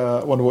what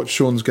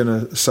Sean's going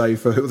to say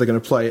for who they're going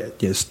to play.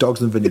 Yes,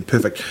 Dogs in the Vineyard.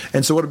 Perfect.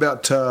 And so, what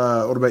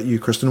about you,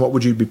 Kristen? What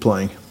would you be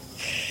playing?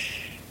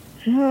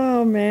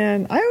 Oh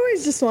man, I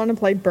always just want to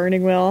play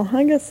Burning Wheel.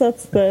 I guess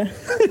that's the.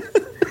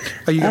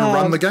 Are you going to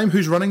run the game?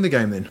 Who's running the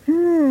game then?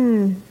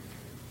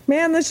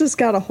 Man, this just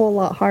got a whole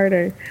lot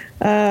harder.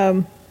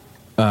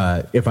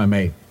 If I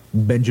may,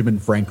 Benjamin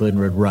Franklin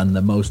would run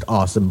the most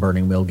awesome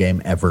Burning Wheel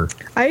game ever.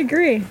 I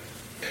agree.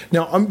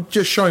 Now, I'm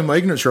just showing my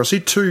ignorance here. I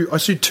see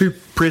two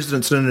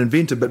presidents and an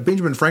inventor, but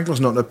Benjamin Franklin's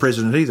not a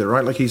president either,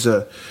 right? Like he's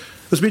a...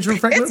 Was Benjamin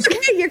Franklin? It's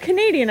okay. You're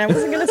Canadian. I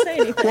wasn't going to say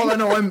anything. Well, I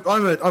know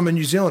I'm a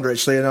New Zealander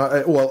actually, and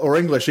or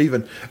English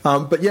even.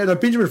 But yeah, no,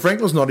 Benjamin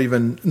Franklin's not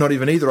even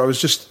either. I was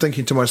just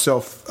thinking to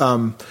myself,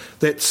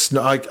 that's you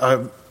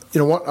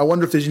know what? I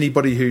wonder if there's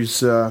anybody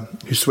who's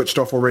switched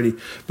off already.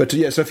 But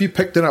yeah, so if you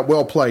picked it up,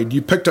 well played.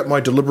 You picked up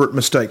my deliberate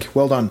mistake.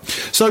 Well done.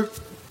 So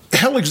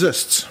hell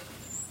exists.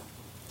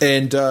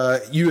 And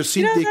you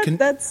ascend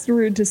that's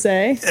rude to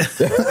say.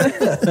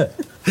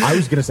 I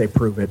was going to say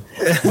prove it.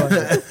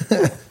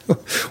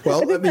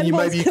 Well,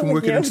 maybe you can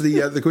work it into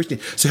the question.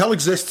 So hell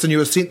exists and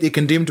you are sent there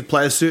condemned to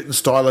play a certain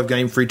style of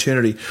game for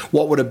eternity.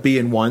 What would it be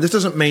and why? And this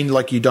doesn't mean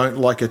like you don't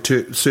like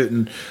a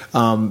certain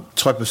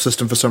type of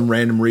system for some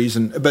random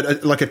reason,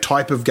 but like a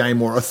type of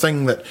game or a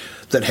thing that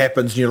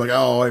happens and you're like,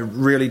 oh, I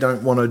really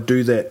don't want to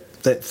do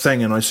that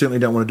thing and I certainly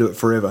don't want to do it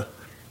forever.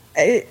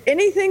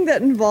 Anything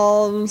that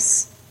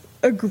involves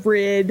a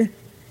grid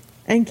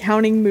and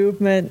counting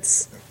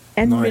movements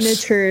and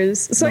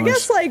miniatures. So I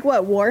guess like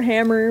what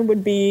Warhammer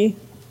would be.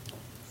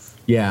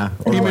 Yeah.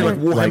 Do you mean like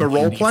Warhammer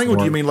role-playing or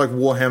do you mean like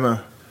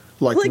Warhammer?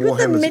 Like with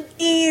the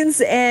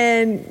minis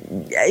and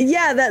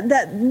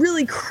that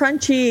really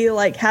crunchy,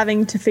 like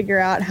having to figure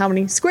out how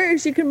many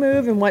squares you can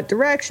move and what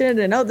direction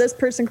and this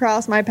person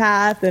crossed my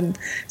path and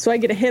so I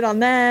get a hit on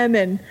them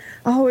and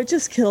it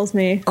just kills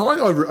me.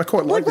 I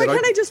quite like that. Why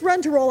can't I just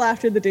run to roll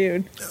after the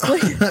dude? I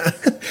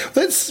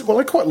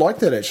quite like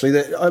that actually.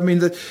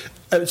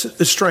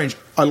 It's strange.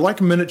 I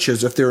like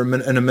miniatures if they're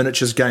in a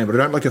miniatures game, but I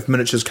don't like if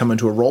miniatures come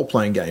into a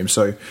role-playing game.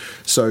 So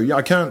yeah,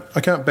 I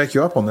can't back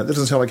you up on that. That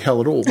doesn't sound like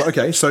Hell at all. But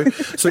okay, so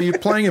you're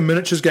playing a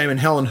miniatures game in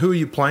Hell, and who are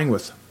you playing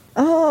with?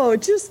 Oh,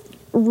 just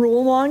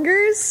rule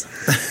mongers.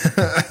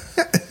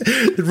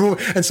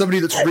 And somebody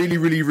that's really,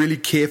 really, really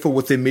careful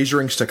with their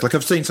measuring stick. Like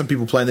I've seen some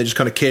people play and they just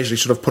kind of casually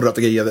sort of put it up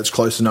to go, yeah, that's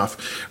close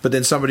enough. But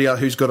then somebody else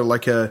who's got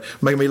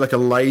maybe like a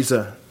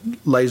laser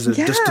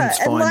distance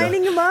finder, and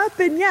lining them up,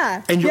 and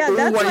and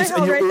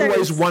you're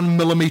always 1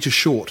 millimeter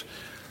short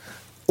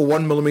or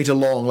 1 millimeter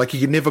long. Like you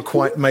can never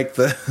quite make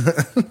the.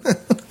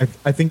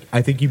 I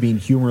think you mean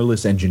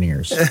humorless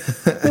engineers.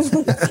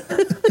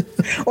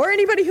 Or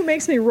anybody who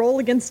makes me roll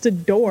against a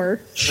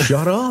door.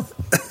 Shut up.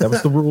 That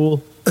was the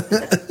rule.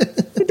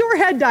 The door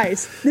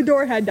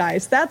had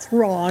dice. That's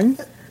wrong.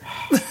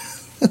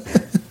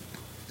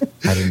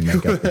 I didn't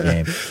make up the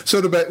game.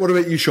 So what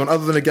about you, Sean?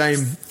 Other than a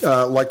game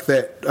like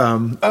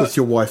that with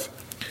your wife?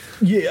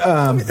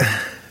 Yeah,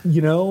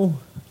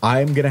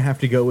 I'm going to have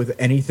to go with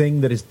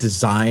anything that is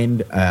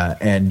designed,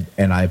 and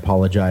I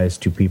apologize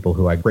to people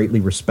who I greatly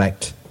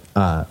respect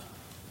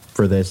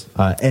for this.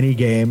 Any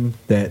game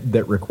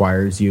that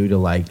requires you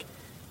to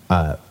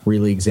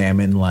really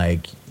examine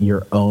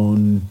your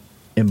own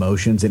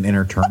emotions and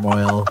inner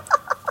turmoil.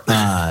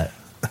 I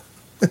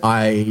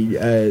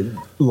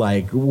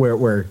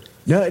where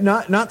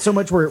not so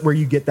much where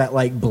you get that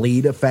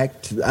bleed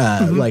effect,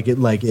 like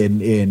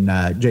in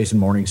Jason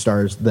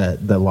Morningstar's the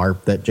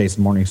LARP that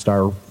Jason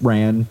Morningstar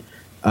ran,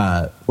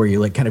 where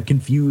you kind of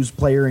confuse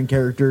player and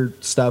character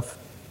stuff.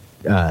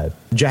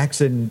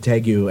 Jackson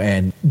Tegu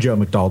and Joe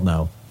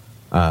McDonald,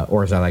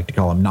 or as I like to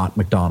call him, not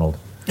McDonald.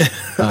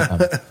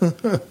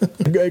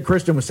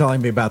 Kristen was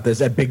telling me about this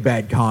at Big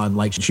Bad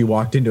Con. She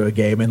walked into a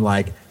game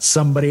and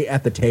somebody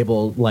at the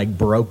table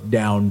broke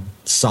down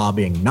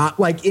sobbing, not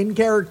in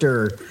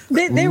character.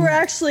 They were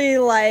actually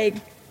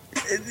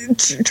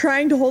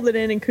trying to hold it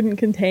in and couldn't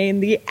contain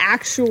the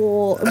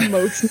actual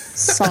emotional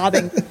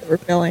sobbing they were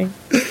feeling.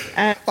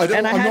 I'm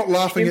not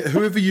laughing at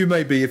whoever you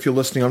may be if you're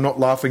listening. I'm not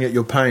laughing at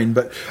your pain,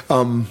 but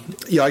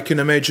I can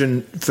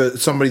imagine for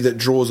somebody that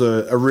draws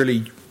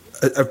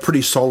a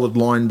pretty solid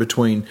line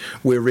between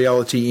where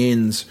reality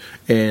ends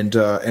and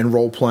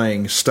role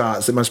playing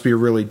starts. It must be a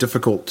really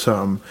difficult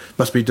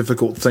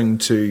thing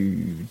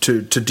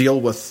to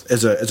deal with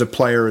as a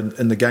player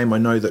in the game. I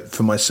know that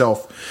for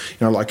myself,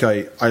 I like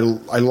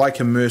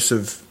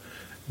immersive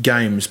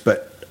games,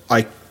 but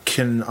I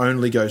can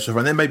only go so far,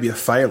 and that may be a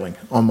failing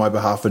on my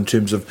behalf in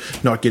terms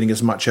of not getting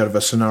as much out of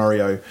a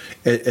scenario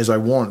as I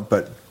want.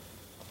 But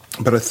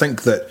I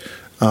think that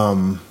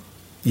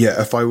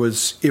if I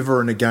was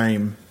ever in a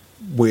game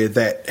where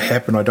that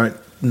happened, I don't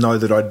know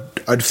that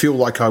I'd feel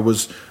like I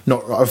was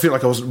not. I feel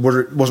like I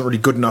wasn't really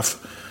good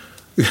enough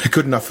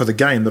for the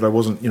game, that I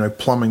wasn't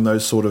plumbing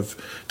those sort of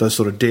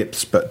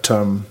depths. But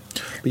yes.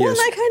 Well,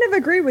 I kind of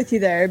agree with you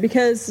there,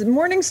 because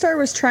Morningstar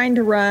was trying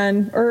to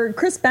run, or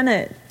Chris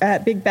Bennett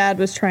at Big Bad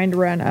was trying to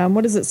run,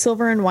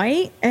 Silver and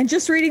White? And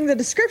just reading the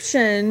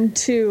description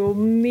to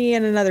me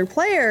and another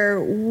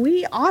player,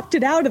 we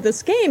opted out of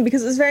this game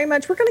because it was very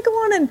much, we're going to go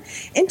on an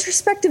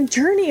introspective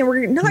journey, and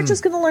we're not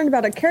just going to learn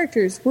about our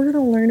characters, we're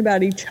going to learn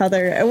about each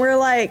other. And we're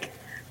like,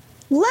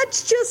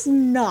 let's just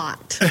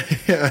not.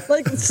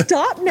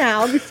 Stop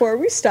now before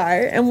we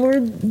start,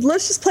 and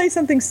let's just play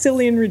something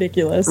silly and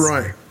ridiculous.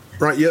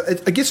 Right, yeah.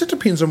 I guess it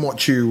depends on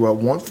what you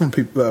want from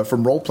people,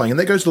 from role playing, and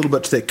that goes a little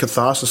bit to that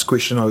catharsis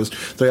question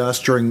they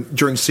asked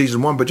during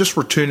season 1. But just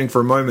returning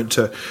for a moment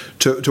to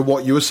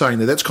what you were saying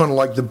there, that's kind of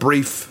like the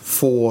brief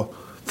for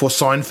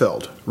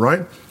Seinfeld,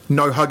 right?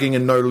 No hugging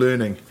and no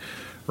learning,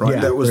 right?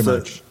 Yeah, that was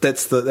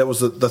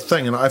the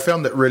thing, and I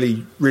found that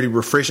really, really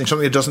refreshing.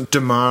 Something that doesn't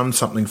demand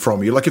something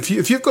from you. Like if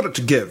you've got it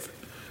to give,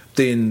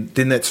 then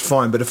that's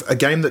fine. But if a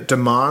game that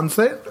demands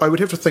that, I would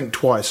have to think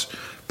twice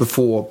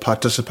before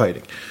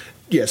participating.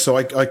 Yeah, so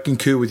I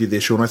concur with you there,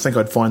 Sean. I think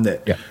I'd find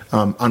that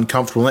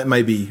uncomfortable. That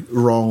may be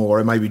wrong, or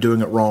I may be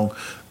doing it wrong.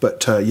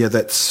 But I'm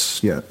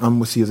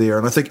with you there.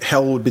 And I think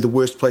hell would be the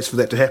worst place for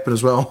that to happen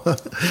as well.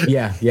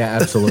 yeah,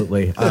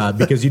 absolutely.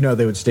 Because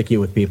they would stick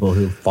you with people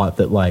who thought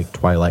that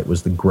Twilight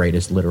was the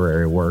greatest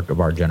literary work of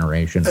our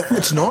generation.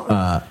 It's not.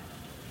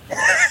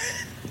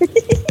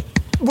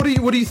 What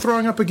are you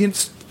throwing up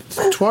against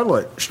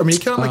Twilight? I mean, you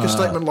can't make a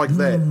statement like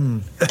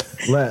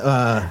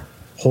that.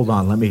 Hold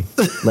on, let me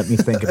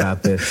think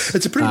about this.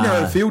 It's a pretty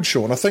narrow field,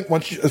 Sean. I think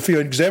if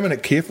you examine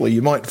it carefully,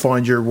 you might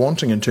find you're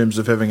wanting in terms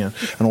of having an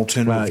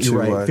alternative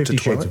you're to right. 50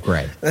 to Shades of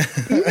Grey.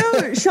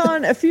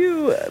 Sean, a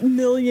few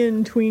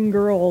million tween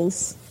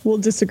girls will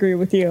disagree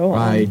with you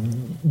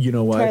on you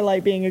know what?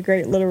 Twilight being a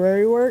great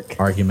literary work.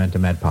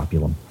 Argumentum ad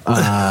populum.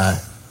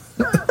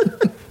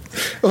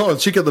 Oh,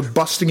 check out the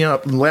busting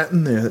out in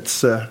Latin there.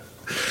 It's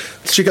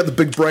check out the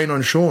big brain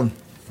on Sean.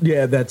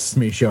 Yeah, that's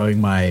me showing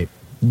my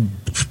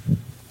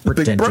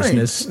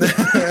pretentiousness.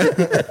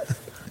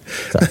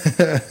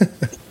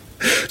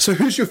 So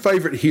who's your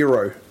favourite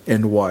hero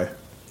and why?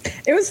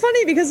 It was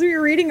funny because we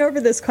were reading over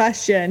this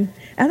question,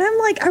 and I'm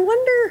like, I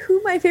wonder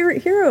who my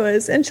favorite hero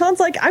is. And Sean's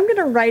like, I'm going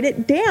to write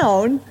it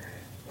down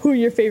who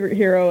your favorite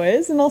hero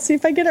is, and I'll see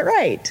if I get it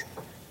right.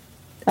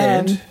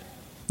 And?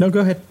 No,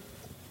 go ahead.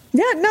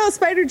 Yeah, no,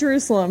 Spider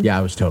Jerusalem. Yeah,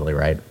 I was totally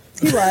right.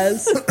 He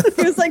was.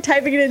 He was like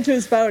typing it into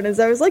his phone as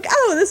I was like,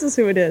 oh, this is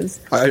who it is.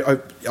 I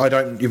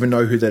don't even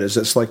know who that is.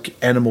 It's like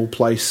animal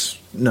place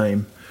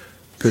name.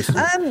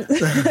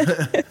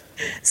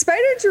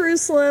 Spider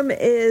Jerusalem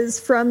is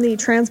from the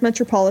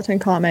Transmetropolitan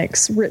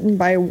comics written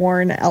by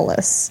Warren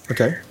Ellis.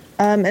 Okay.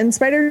 And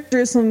Spider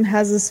Jerusalem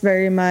has this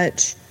very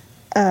much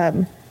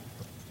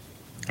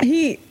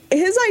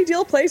his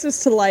ideal place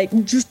is to like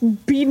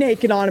just be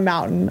naked on a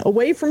mountain,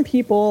 away from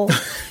people,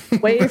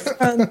 away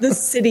from the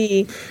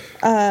city.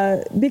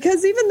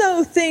 Because even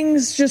though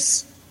things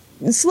just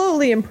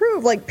slowly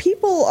improve, like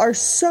people are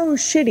so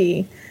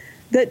shitty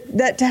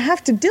that to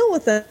have to deal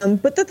with them.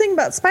 But the thing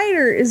about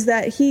Spider is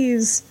that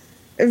he's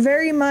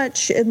very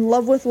much in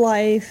love with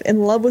life,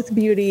 in love with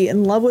beauty,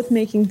 in love with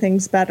making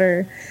things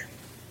better.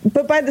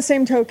 But by the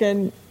same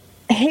token,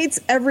 hates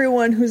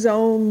everyone whose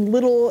own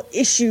little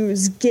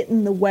issues get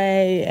in the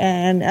way,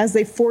 and as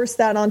they force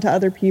that onto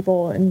other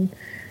people. And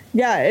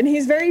yeah, and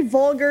he's very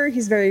vulgar,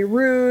 he's very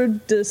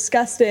rude,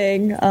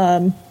 disgusting,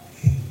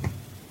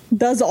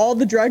 does all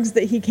the drugs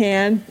that he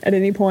can at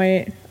any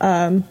point.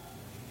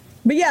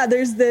 But yeah,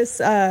 there's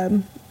this,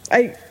 I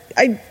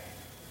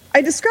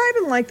describe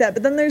him like that,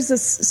 but then there's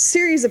this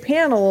series of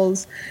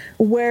panels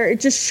where it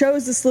just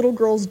shows this little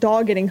girl's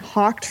dog getting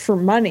hawked for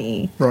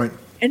money. Right.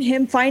 And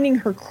him finding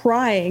her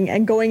crying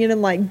and going in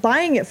and like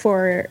buying it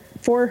for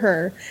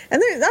her.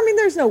 And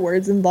there's no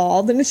words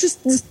involved. And it's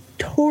just this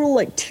total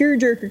like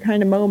tearjerker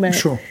kind of moment.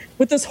 Sure.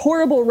 With this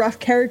horrible rough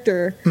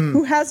character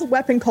who has a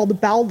weapon called a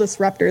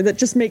Baldisruptor that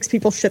just makes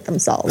people shit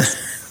themselves.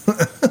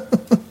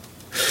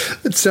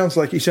 It sounds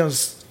like he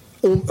sounds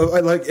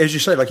like, as you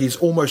say, like he's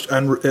almost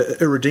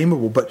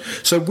irredeemable. But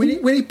so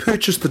when he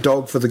purchased the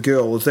dog for the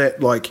girl, is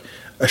that like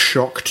a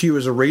shock to you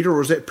as a reader,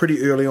 or is that pretty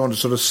early on to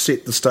sort of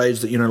set the stage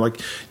that, you know, like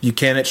you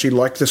can actually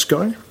like this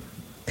guy?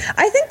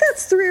 I think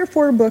that's 3 or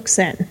 4 books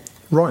in.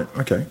 Right.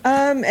 Okay.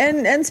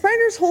 And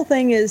Spider's whole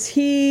thing is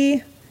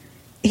he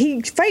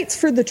fights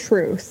for the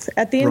truth.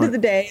 At the end of the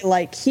day,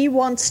 like he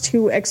wants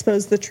to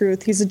expose the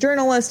truth. He's a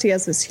journalist. He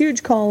has this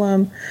huge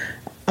column.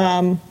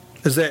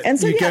 Is that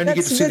you're going to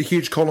get to see the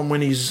huge column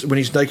when he's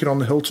naked on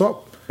the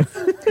hilltop?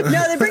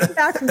 No, they bring him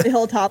back from the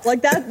hilltop.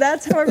 Like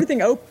that's how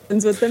everything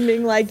opens, with them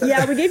being like,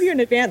 yeah, we gave you an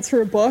advance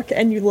for a book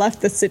and you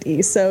left the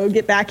city, so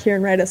get back here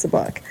and write us a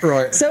book.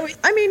 Right. So,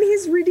 I mean,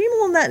 he's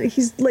redeemable in that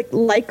he's like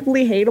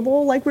likably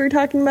hateable, like we were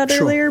talking about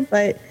earlier,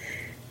 but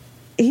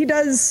he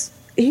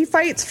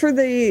fights for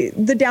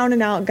the down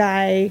and out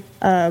guy.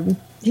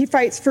 He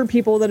fights for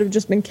people that have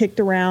just been kicked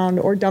around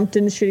or dumped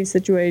in a shitty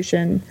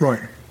situation.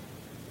 Right.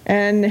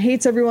 And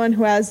hates everyone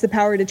who has the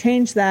power to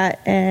change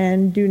that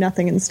and do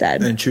nothing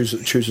instead. And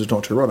chooses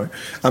not to, right?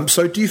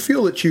 So do you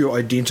feel that you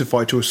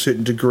identify to a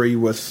certain degree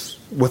with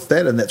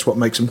that, and that's what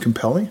makes him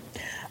compelling?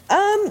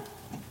 Kind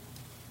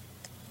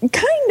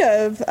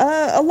of.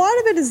 A lot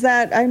of it is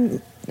that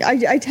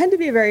I tend to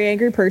be a very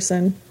angry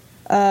person.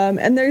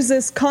 And there's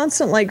this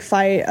constant like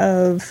fight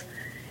of,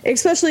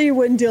 especially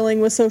when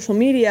dealing with social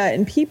media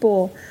and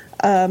people,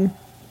 I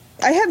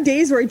have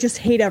days where I just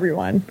hate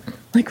everyone.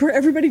 Like where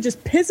everybody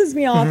just pisses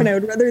me off, and I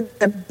would rather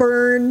them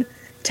burn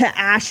to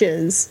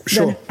ashes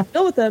than have to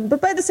deal with them.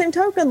 But by the same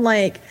token,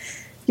 like,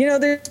 you know,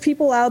 there's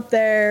people out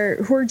there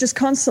who are just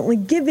constantly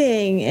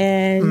giving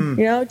and,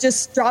 you know,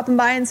 just dropping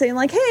by and saying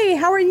like, hey,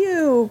 how are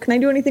you? Can I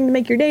do anything to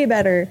make your day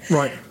better?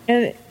 Right.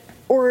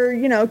 Or,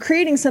 you know,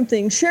 creating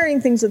something, sharing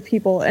things with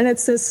people. And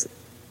it's this,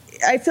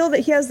 I feel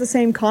that he has the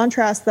same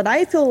contrast that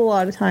I feel a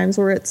lot of times,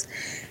 where it's,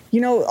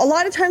 you know, a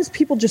lot of times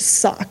people just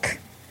suck.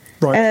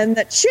 Right. And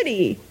that's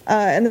shitty,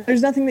 and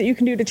there's nothing that you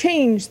can do to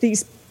change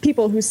these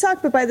people who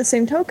suck. But by the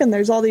same token,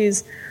 there's all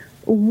these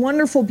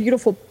wonderful,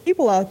 beautiful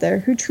people out there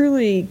who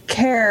truly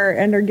care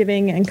and are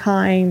giving and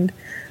kind,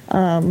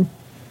 and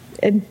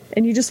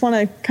you just want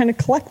to kind of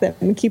collect them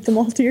and keep them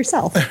all to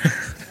yourself.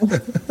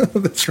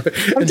 That's right.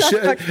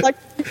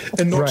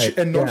 And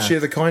not share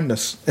the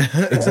kindness.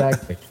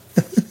 Exactly.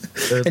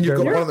 And you've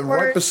got one of them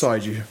right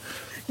beside you.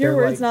 Your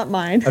words, like, not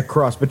mine. A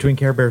cross between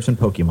Care Bears and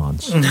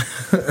Pokemons.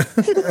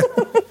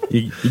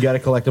 You got to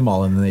collect them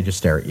all, and then they just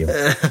stare at you.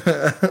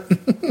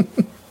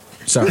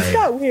 Sorry. This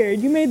got weird.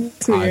 You made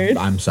this weird.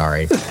 I'm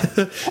sorry.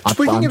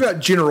 Speaking about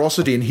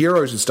generosity and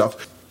heroes and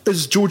stuff,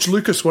 is George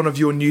Lucas one of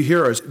your new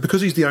heroes?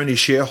 Because he's the only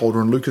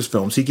shareholder in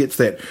Lucasfilms, he gets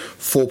that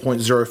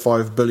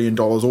 $4.05 billion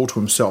all to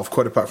himself,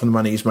 quite apart from the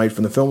money he's made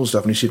from the film and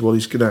stuff. And he said, well,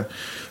 he's going to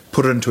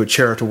put it into a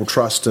charitable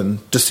trust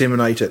and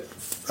disseminate it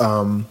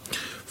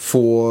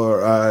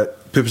for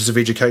purposes of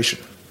education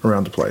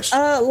around the place.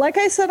 Like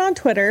I said on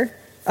Twitter,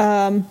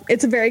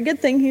 it's a very good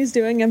thing he's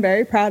doing. I'm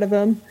very proud of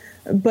him.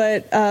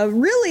 But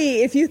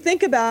really, if you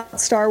think about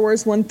Star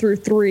Wars 1 through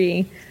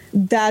 3,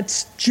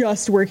 that's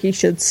just where he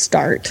should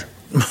start.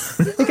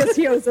 Because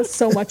he owes us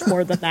so much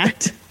more than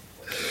that.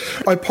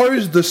 I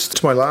posed this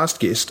to my last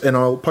guest, and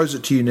I'll pose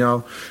it to you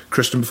now,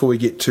 Kristen, before we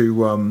get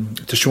to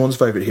Sean's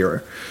favourite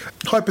hero.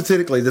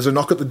 Hypothetically, there's a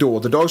knock at the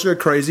door. The dogs go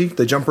crazy.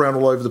 They jump around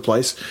all over the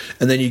place.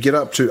 And then you get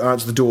up to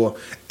answer the door,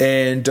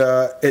 and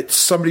it's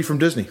somebody from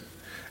Disney.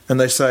 And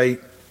they say,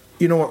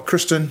 you know what,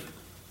 Kristen,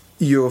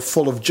 you're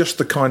full of just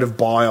the kind of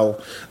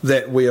bile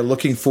that we are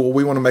looking for.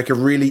 We want to make a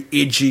really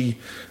edgy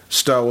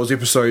Star Wars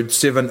episode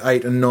 7,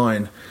 8, and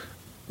 9.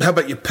 How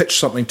about you pitch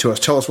something to us?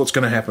 Tell us what's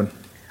going to happen.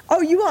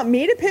 Oh, you want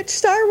me to pitch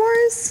Star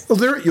Wars? Well,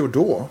 they're at your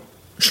door.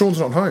 Sean's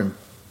not home.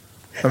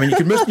 I mean, you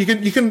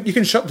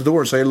can shut the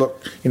door and say,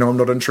 look, I'm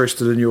not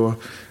interested in your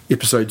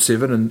episode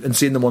 7 and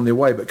send them on their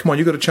way. But come on,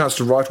 you've got a chance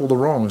to right all the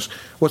wrongs.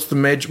 What's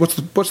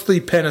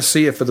the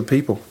panacea for the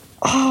people?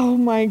 Oh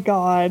my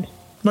God.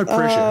 No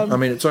pressure. I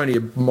mean, it's only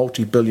a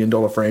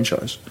multi-billion-dollar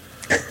franchise.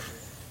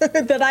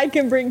 That I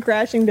can bring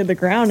crashing to the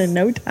ground in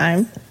no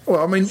time.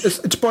 Well, I mean,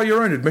 it's by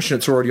your own admission,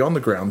 it's already on the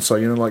ground. So,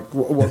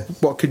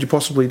 what could you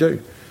possibly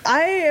do?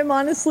 I am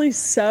honestly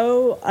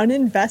so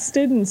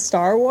uninvested in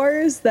Star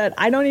Wars that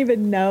I don't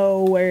even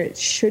know where it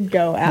should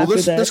go after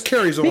this. This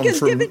carries on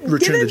from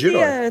Return of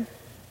the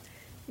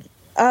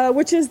Jedi.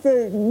 Which is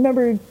the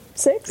number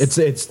 6?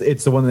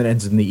 It's the one that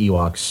ends in the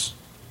Ewoks.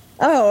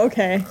 Oh,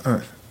 okay.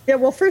 Yeah,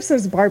 well, first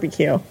there's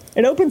barbecue.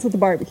 It opens with the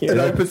barbecue. It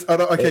opens.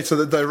 Okay, so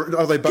are they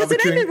barbecuing? Because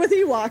it ended with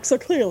Ewoks, so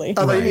clearly.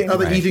 Are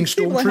they eating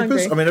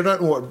stormtroopers? I mean, I don't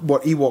know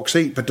what Ewoks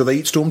eat, but do they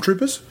eat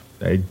stormtroopers?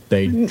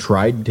 They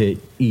tried to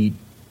eat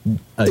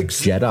a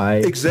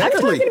Jedi. Exactly.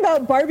 I'm talking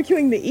about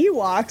barbecuing the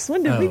Ewoks.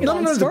 When did we get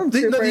on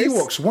stormtroopers? The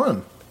Ewoks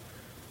won.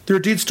 There are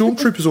dead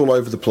stormtroopers all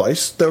over the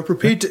place. They were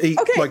prepared to eat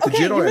the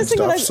Jedi and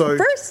stuff. So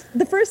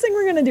the first thing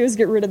we're going to do is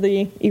get rid of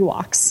the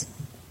Ewoks.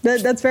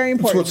 That's very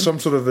important. So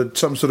it's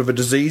some sort of a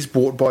disease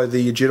brought by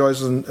the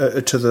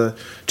Jedis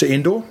to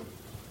Endor,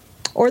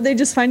 or they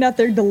just find out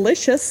they're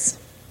delicious.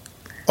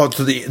 Oh,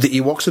 so the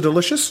Ewoks are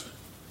delicious?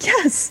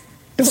 Yes.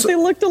 Don't they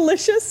look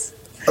delicious?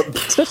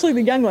 Especially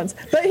the young ones.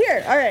 But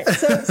here, all right.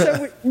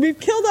 So we've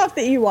killed off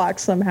the Ewoks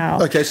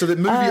somehow. Okay, so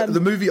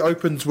the movie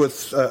opens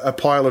with a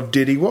pile of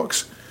dead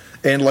Ewoks.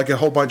 And like a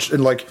whole bunch,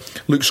 and like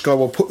Luke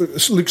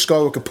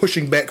Skywalker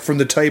pushing back from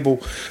the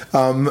table,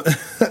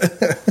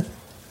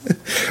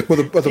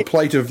 with a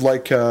plate of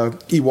like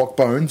Ewok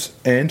bones,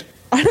 and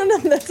I don't know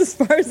if that's as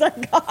far as I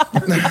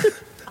got.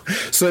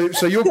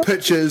 so your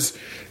pitch is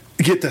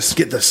get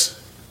this.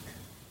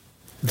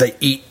 They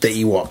eat the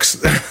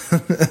Ewoks. No,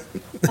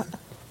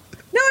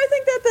 I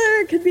think that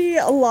there could be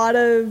a lot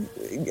of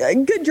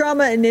good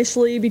drama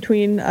initially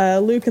between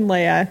Luke and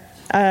Leia.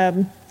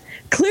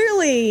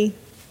 Clearly.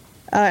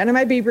 And I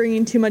might be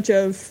bringing too much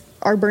of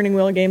our Burning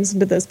Wheel games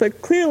into this,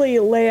 but clearly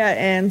Leia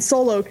and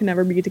Solo can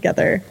never be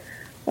together.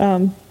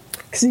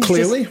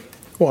 Clearly?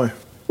 Why?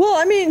 Well,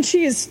 I mean,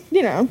 she's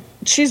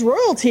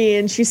royalty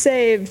and she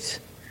saved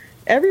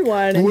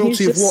everyone. Royalty and he's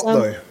just of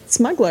what, though?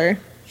 Smuggler.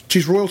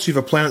 She's royalty of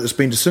a planet that's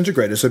been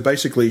disintegrated, so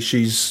basically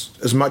she's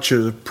as much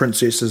a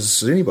princess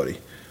as anybody.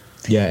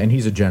 Yeah, and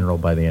he's a general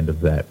by the end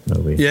of that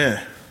movie.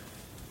 Yeah.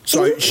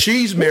 So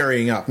she's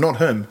marrying up, not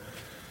him.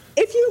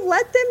 If you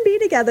let them be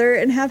together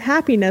and have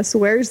happiness,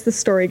 where's the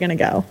story going to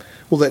go?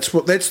 Well,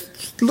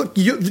 look,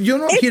 you're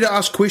not here to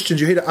ask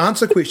questions, you're here to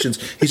answer questions.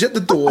 He's at the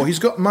door, he's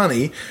got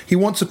money, he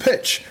wants a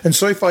pitch, and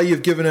so far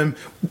you've given him,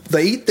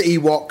 they eat the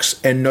Ewoks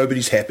and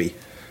nobody's happy.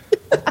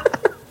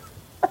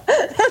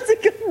 That's a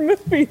good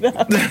movie, though.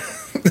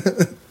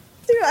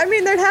 Dude, I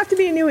mean, there'd have to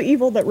be a new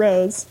evil that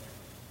rose.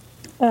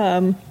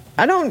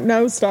 I don't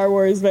know Star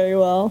Wars very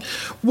well.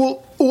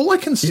 Well, all I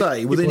can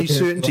say with any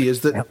certainty is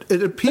that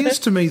it appears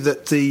to me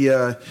that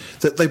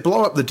that they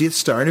blow up the Death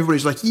Star and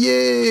everybody's like,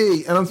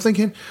 yay! And I'm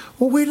thinking,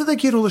 well, where do they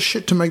get all the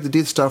shit to make the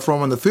Death Star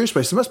from in the first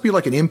place? There must be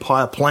like an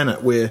Empire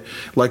planet where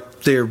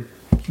like they're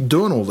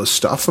doing all this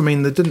stuff. I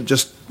mean, they didn't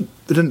just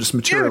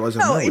materialize.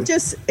 No, it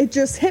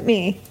just hit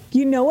me.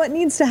 You know what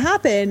needs to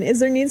happen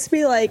is there needs to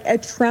be like a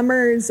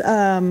Tremors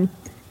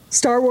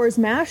Star Wars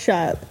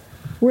mashup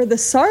where the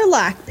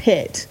Sarlacc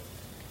pit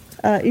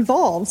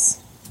evolves.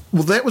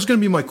 Well, that was going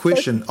to be my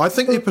question. I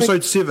think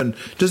episode 7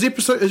 is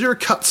there a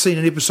cut scene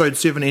in episode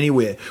 7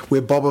 anywhere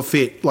where Boba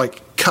Fett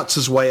like cuts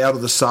his way out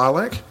of the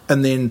Sarlacc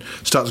and then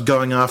starts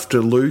going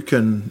after Luke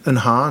and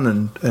Han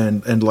and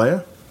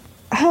Leia?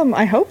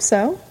 I hope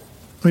so.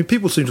 I mean,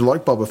 people seem to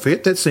like Boba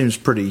Fett. That seems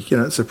pretty,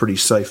 it's a pretty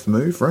safe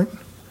move, right?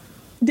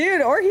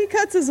 Dude, or he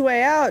cuts his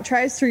way out,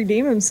 tries to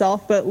redeem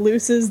himself, but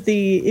looses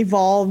the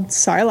evolved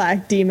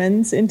Sarlacc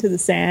demons into the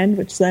sand,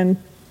 which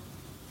then...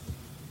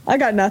 I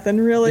got nothing,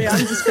 really. I'm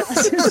just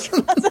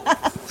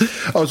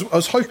I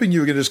was hoping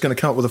you were just going to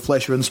come up with a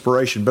flash of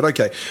inspiration, but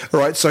okay.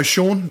 All right, so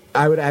Sean?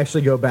 I would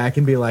actually go back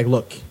and be like,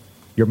 look,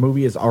 your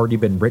movie has already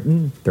been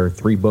written. There are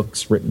 3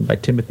 books written by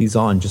Timothy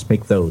Zahn. Just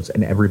make those,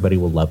 and everybody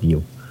will love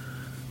you.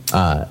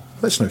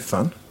 That's no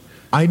fun.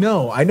 I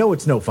know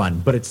it's no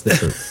fun, but it's the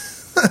truth.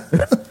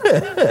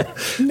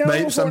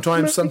 Maybe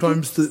sometimes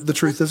the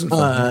truth isn't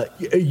fun.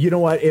 You know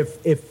what?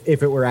 If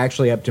it were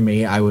actually up to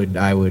me, I would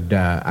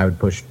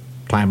push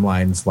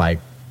timelines like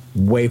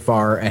way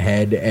far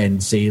ahead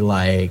and see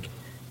like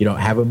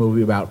have a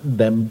movie about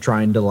them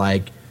trying to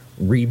like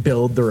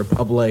rebuild the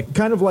Republic,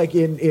 kind of like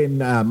in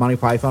Monty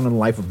Python and the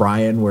Life of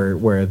Brian,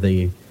 where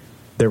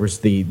there was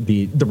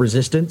the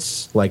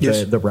resistance, like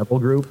the rebel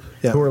group,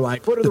 who were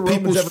like, what are the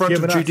Romans ever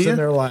given us? And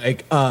they're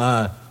like,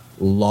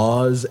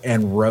 laws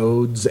and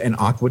roads and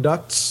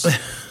aqueducts.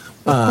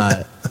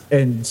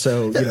 And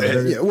so, you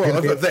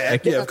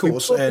know, of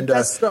course.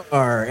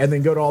 And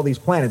then go to all these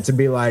planets and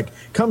be like,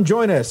 come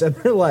join us. And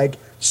they're like,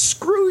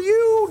 screw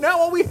you. Now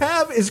all we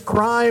have is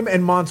crime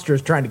and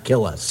monsters trying to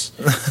kill us.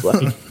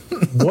 Like,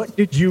 what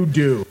did you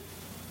do?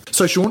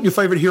 So, Sean, your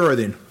favorite hero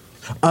then?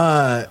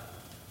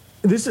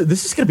 This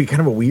is going to be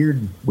kind of a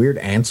weird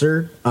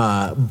answer,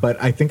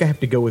 but I think I have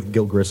to go with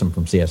Gil Grissom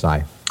from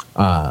CSI.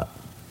 All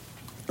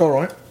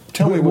right.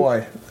 Tell me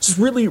why. It's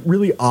really,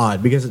 really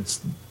odd because it's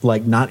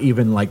like not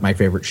even like my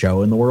favorite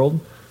show in the world.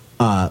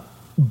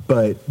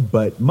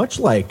 But much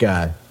like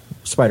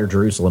Spider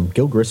Jerusalem,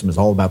 Gil Grissom is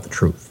all about the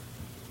truth.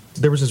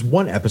 There was this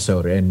one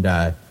episode, and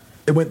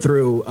they went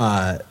through,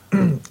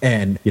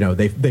 and you know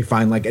they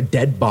find like a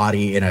dead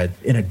body in a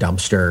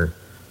dumpster,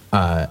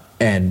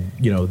 and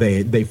you know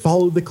they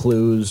follow the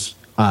clues.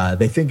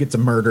 They think it's a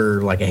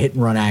murder, like a hit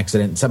and run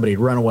accident. Somebody had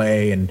run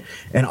away, and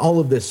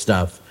all of this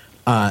stuff.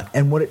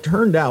 And what it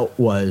turned out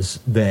was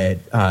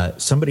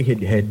that somebody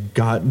had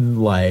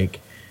gotten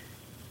like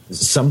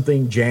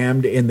something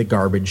jammed in the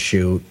garbage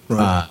chute,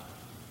 right.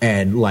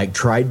 And like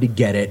tried to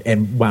get it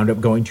and wound up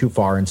going too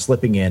far and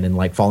slipping in and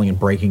like falling and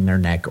breaking their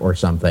neck or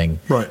something.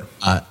 Right.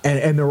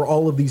 And there were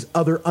all of these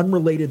other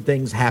unrelated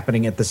things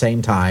happening at the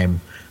same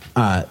time.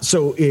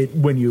 So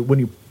when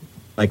you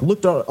like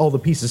looked at all the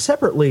pieces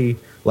separately,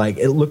 like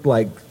it looked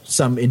like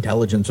some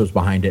intelligence was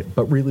behind it,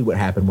 but really what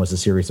happened was a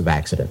series of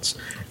accidents.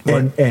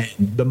 Right. And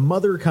the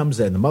mother comes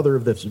in, the mother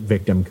of this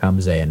victim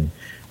comes in,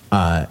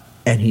 and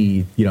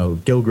he, you know,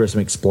 Gil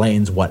Grissom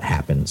explains what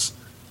happens.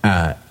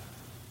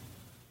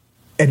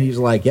 And he's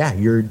like, yeah,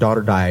 your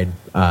daughter died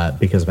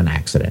because of an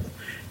accident.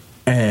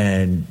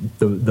 And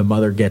the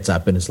mother gets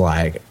up and is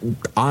like,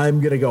 I'm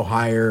going to go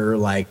hire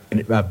like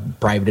a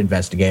private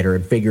investigator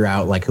and figure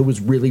out like who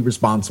was really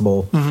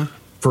responsible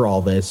for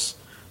all this.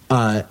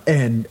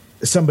 And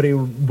somebody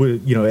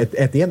would, you know,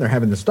 at the end they're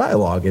having this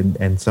dialogue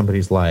and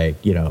somebody's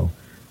like, you know,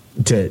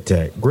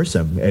 to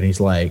Grissom, and he's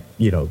like,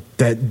 you know,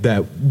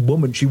 that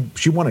woman,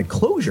 she wanted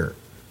closure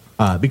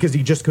because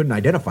he just couldn't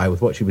identify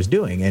with what she was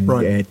doing. And,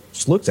 right. and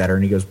just looks at her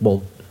and he goes,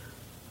 well,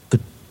 the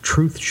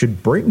truth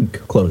should bring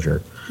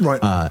closure.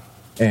 Right.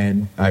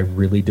 And I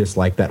really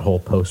dislike that whole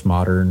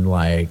postmodern,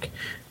 like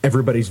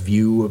everybody's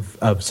view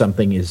of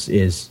something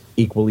is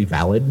equally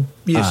valid.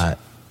 Yes.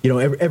 You know,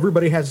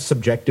 everybody has a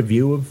subjective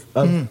view of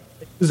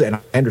things, and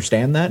I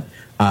understand that.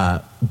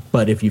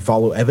 But if you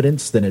follow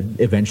evidence, then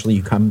eventually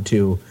you come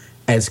to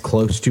as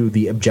close to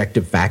the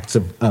objective facts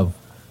of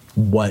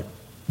what,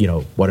 you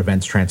know, what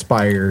events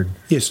transpired.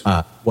 Yes.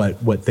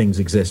 What things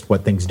exist,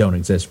 what things don't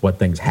exist, what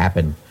things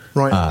happen.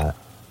 Right.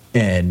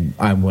 And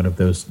I'm one of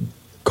those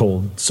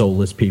cold,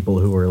 soulless people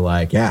who are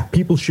like, yeah,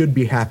 people should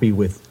be happy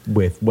with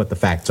what the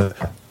facts are.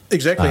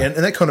 Exactly, and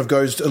that kind of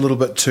goes a little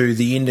bit to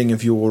the ending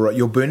of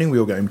your Burning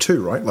Wheel game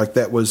too, right? Like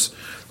that was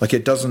like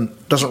it doesn't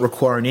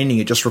require an ending;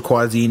 it just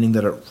requires the ending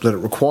that it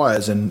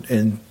requires,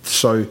 and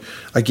so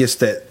I guess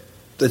that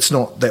it's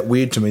not that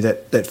weird to me.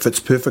 That fits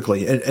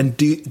perfectly. And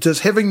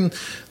does having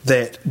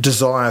that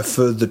desire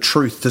for the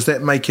truth, does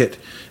that make it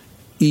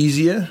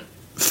easier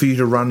for you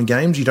to run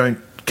games? You don't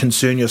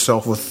concern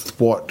yourself with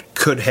what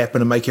could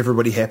happen and make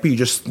everybody happy. You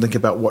just think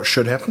about what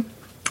should happen.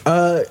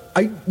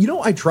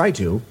 I try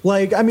to.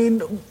 Like, I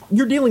mean,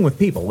 you're dealing with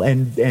people,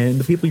 and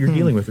the people you're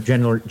dealing with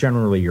are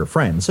generally your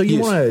friends. So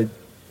you want to,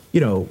 you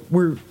know,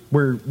 we're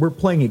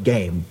playing a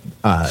game.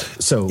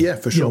 So yeah,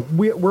 for sure.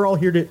 You know, we're all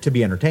here to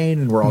be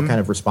entertained, and we're all kind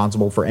of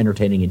responsible for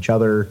entertaining each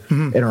other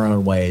in our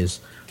own ways.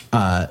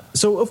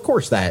 So of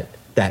course that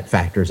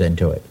factors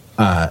into it.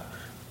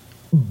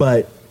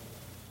 But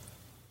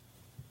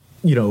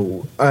you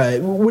know,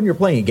 when you're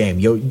playing a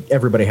game,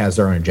 everybody has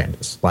their own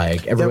agendas.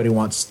 Like everybody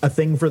wants a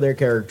thing for their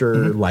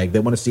character. Like they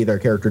want to see their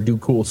character do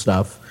cool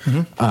stuff.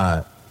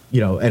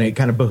 You know, and it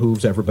kind of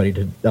behooves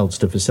everybody else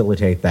to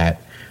facilitate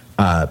that.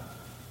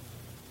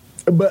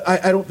 But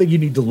I don't think you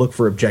need to look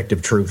for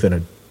objective truth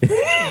in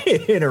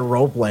a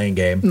role playing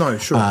game. No,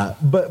 sure.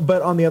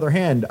 But on the other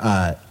hand,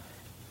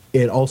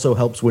 it also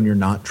helps when you're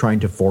not trying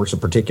to force a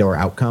particular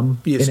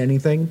outcome in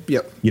anything.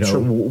 Yep. You know, sure.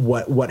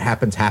 what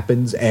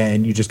happens,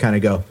 and you just kind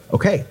of go,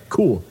 okay,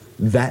 cool,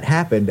 that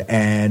happened,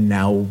 and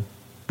now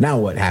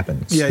what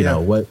happens? Yeah, you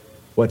know,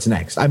 what's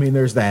next? I mean,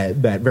 there's that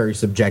very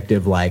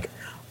subjective, like,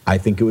 I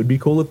think it would be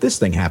cool if this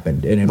thing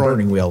happened. And in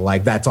Burning Wheel,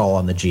 like, that's all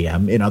on the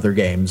GM. In other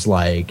games,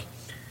 like,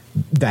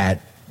 that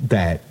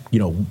you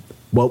know,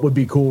 what would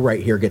be cool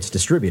right here gets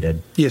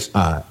distributed. Yes.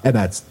 And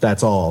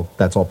that's all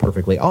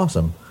perfectly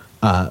awesome.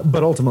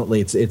 But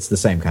ultimately, it's the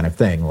same kind of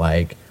thing.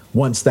 Like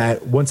once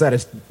that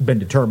has been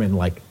determined,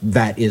 like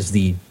that is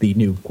the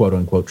new quote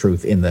unquote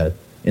truth in the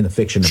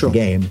fiction of the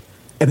game,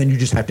 and then you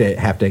just have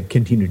to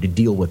continue to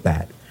deal with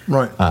that.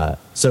 Right.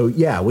 So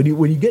yeah, when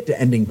you get to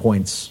ending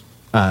points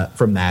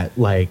from that,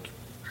 like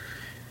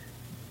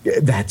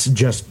that's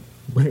just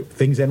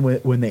things end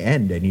when they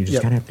end, and you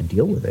just kind of have to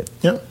deal with it.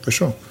 Yeah, for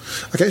sure.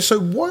 Okay, so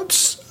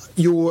what's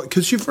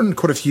because you've run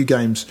quite a few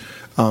games,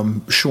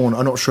 Sean.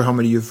 I'm not sure how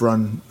many you've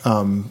run,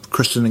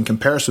 Kristen, in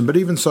comparison, but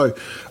even so,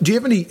 do you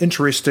have any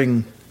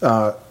interesting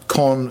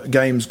con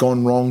games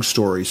gone wrong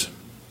stories?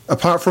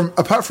 Apart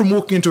from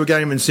walking into a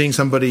game and seeing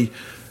somebody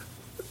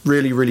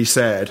really, really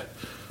sad.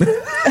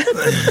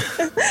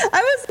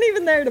 I wasn't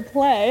even there to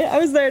play. I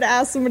was there to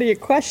ask somebody a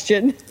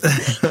question.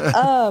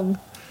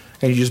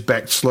 And you just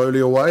backed slowly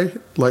away,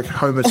 like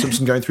Homer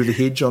Simpson going through the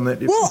hedge on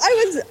that. Well,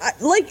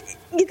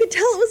 you could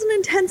tell it was an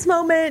intense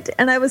moment,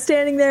 and I was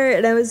standing there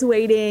and I was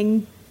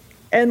waiting,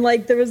 and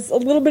there was a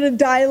little bit of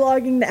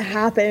dialoguing that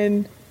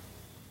happened.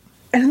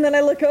 And then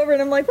I look over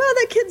and I'm like, wow,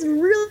 that kid's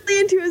really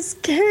into his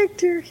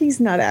character.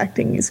 He's not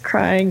acting, he's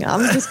crying.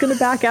 I'm just going to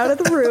back out of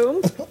the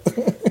room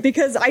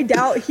because I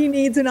doubt he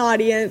needs an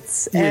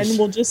audience. Yes. And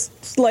we'll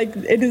just,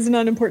 it is an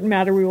unimportant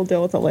matter. We will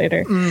deal with it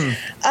later.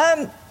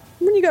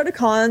 When you go to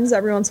cons,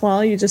 every once in a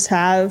while, you just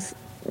have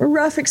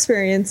rough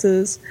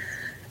experiences.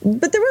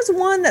 But there was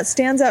one that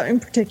stands out in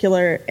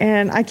particular,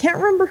 and I can't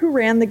remember who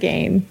ran the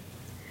game.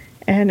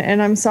 And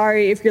I'm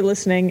sorry if you're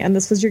listening and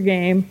this was your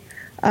game.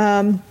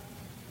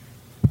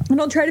 And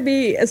I'll try to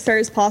be as fair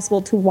as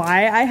possible to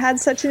why I had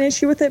such an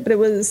issue with it, but it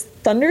was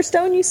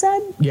Thunderstone, you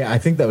said? Yeah, I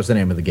think that was the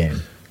name of the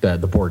game, the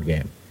board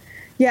game.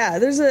 Yeah,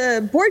 there's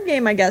a board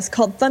game, I guess,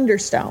 called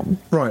Thunderstone.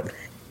 Right.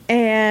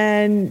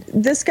 And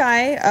this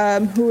guy,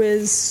 who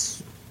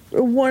is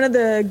one of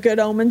the Good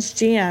Omens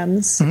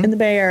GMs in the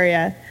Bay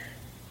Area,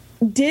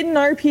 did an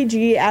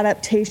RPG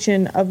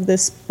adaptation of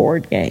this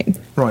board game.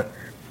 Right.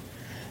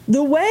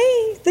 The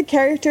way the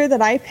character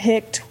that I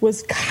picked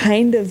was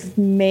kind of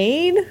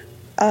made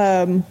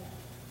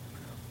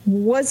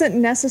wasn't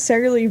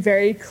necessarily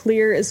very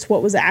clear as to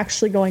what was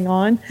actually going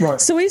on. Right.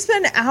 So we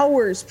spent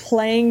hours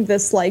playing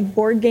this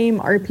board game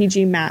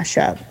RPG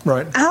mashup.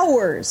 Right.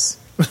 Hours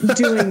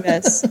doing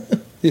this.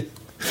 Yeah.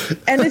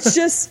 And it's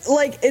just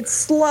it's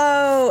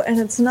slow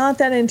and it's not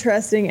that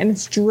interesting and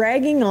it's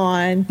dragging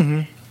on.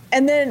 Mm-hmm.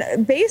 And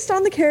then based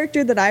on the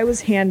character that I was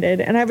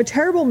handed, and I have a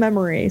terrible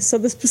memory, so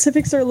the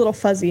specifics are a little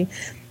fuzzy,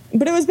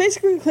 but it was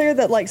basically clear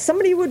that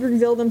somebody would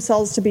reveal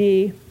themselves to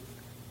be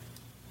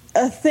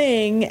a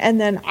thing,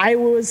 and then I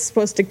was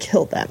supposed to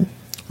kill them.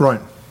 Right.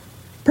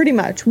 Pretty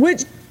much.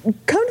 Which,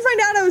 come to find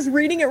out, I was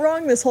reading it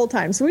wrong this whole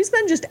time. So we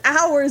spent just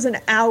hours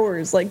and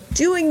hours,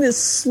 doing this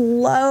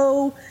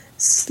slow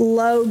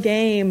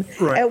game.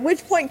 Right. At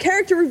which point,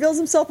 character reveals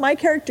himself, my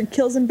character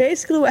kills him.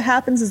 Basically, what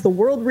happens is the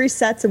world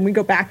resets and we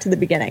go back to the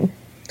beginning.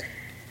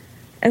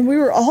 And we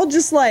were all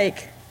just we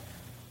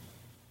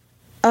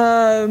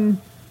don't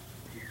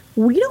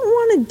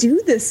want to do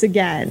this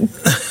again.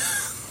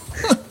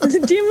 The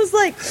GM was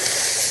like,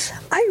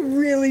 I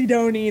really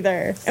don't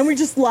either. And we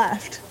just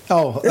left.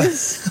 Oh,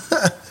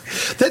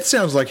 that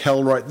sounds like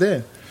hell right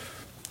there.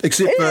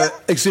 Except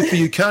for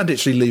you can't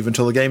actually leave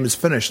until the game is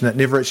finished, and it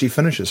never actually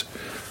finishes.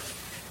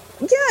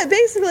 Yeah,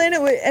 basically,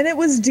 and it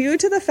was due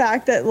to the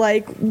fact that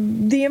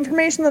the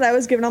information that I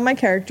was given on my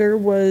character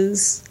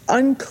was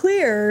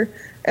unclear,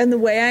 and the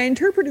way I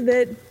interpreted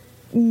it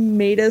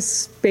made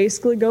us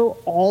basically go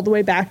all the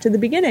way back to the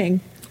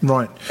beginning.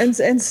 Right.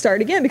 And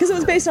start again, because it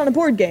was based on a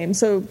board game.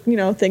 So,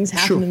 things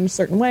happen in a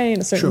certain way,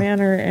 in a certain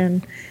manner.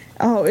 And,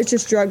 it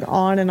just drug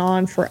on and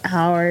on for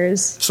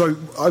hours. So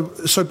by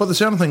the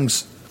sound of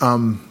things,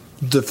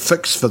 the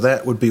fix for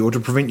that would be, or to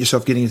prevent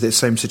yourself getting into that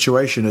same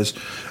situation is,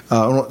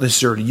 not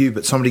necessarily you,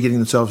 but somebody getting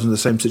themselves in the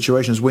same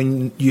situation, is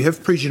when you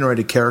have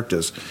pre-generated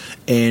characters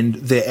and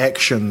their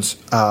actions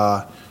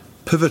are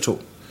pivotal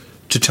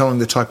to telling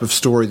the type of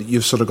story that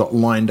you've sort of got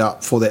lined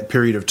up for that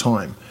period of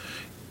time.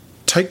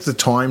 Take the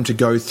time to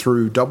go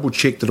through, double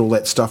check that all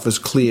that stuff is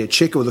clear,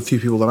 check it with a few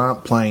people that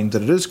aren't playing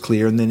that it is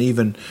clear, and then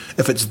even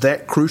if it's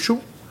that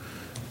crucial,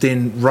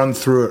 then run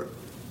through it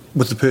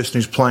with the person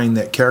who's playing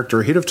that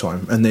character ahead of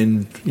time, and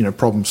then,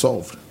 problem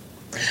solved.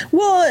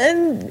 Well,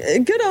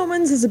 and Good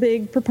Omens is a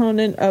big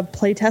proponent of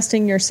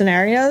playtesting your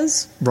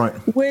scenarios. Right.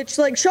 Which,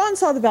 Sean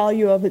saw the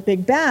value of it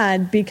big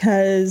bad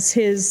because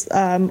his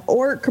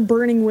Orc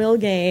Burning Wheel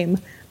game,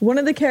 one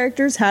of the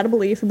characters had a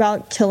belief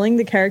about killing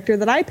the character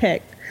that I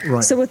picked.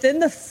 Right. So within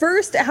the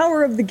first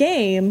hour of the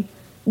game,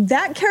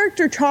 that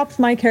character chopped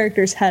my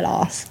character's head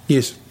off.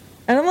 Yes.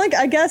 And I'm like,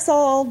 I guess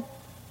I'll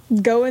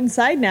go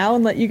inside now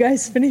and let you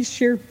guys finish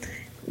your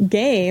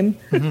game.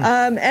 Mm-hmm.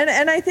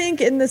 And I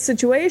think in this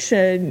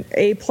situation,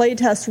 a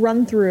playtest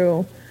run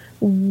through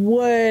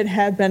would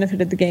have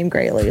benefited the game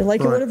greatly. It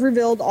would have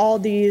revealed all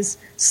these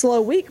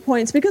slow weak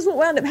points, because what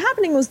wound up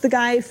happening was the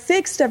guy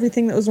fixed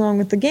everything that was wrong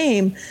with the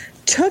game,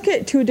 took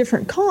it to a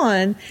different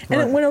con,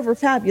 and it went over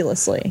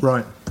fabulously.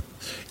 Right.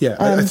 Yeah,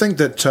 I think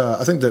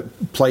that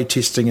play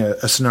testing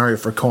a scenario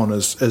for a con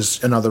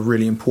is another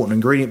really important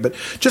ingredient. But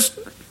just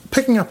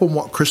picking up on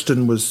what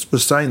Kristen was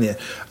saying there,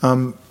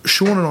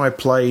 Sean and I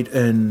played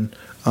in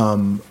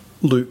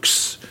Luke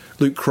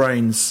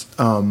Crane's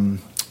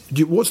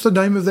what's the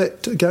name of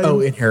that game? Oh,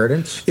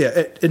 Inheritance.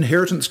 Yeah,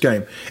 Inheritance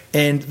game,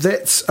 and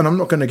I'm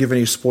not going to give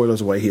any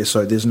spoilers away here,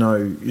 so there's no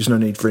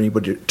need for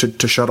anybody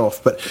to shut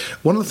off. But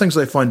one of the things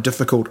I find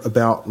difficult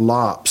about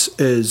LARPs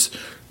is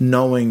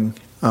knowing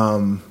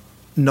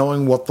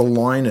what the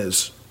line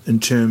is in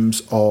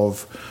terms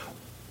of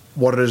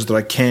what it is that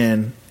I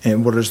can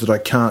and what it is that I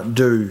can't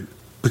do,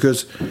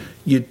 because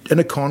in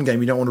a con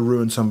game you don't want to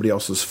ruin somebody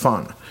else's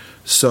fun.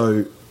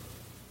 So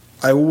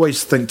I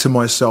always think to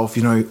myself,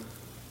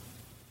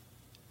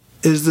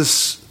 is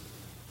this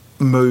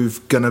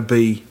move going to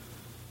be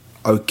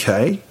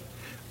okay,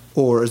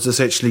 or is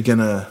it going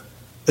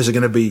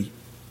to be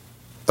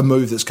a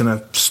move that's going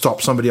to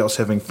stop somebody else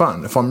having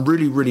fun? If I'm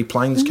really, really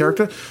playing this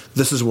character,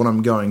 this is what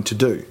I'm going to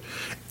do.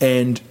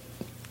 And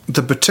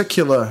the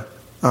particular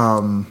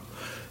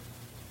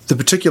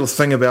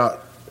thing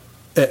about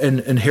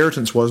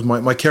Inheritance was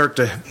my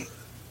character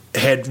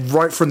had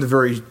right from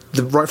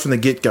the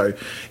get-go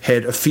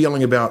had a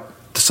feeling about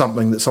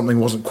something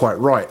wasn't quite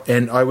right,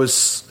 and I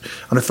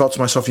felt to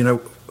myself,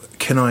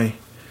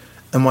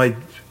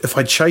 if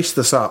I chase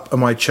this up,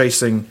 am I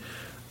chasing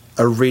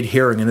a red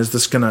herring, and is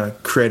this going to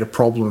create a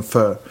problem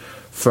for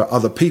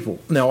other people?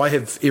 Now, I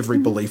have every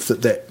belief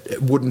that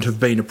it wouldn't have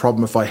been a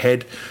problem if I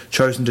had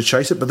chosen to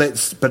chase it, but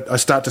I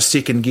start to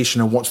second guess,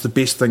 what's the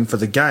best thing for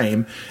the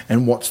game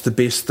and what's the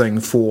best thing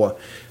for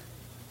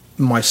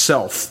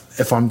myself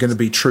if I'm going to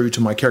be true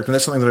to my character. And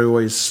that's something that I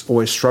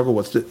always struggle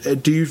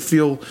with. Do you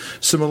feel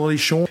similarly,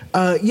 Sean?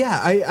 Yeah,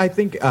 I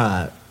think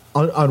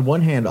on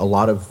one hand, a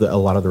lot of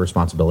the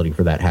responsibility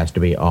for that has to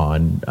be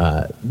on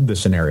the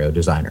scenario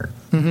designer.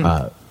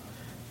 Mm-hmm.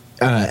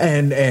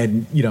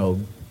 And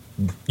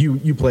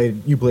you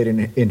played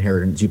in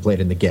Inheritance, you played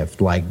in The Gift,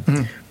 like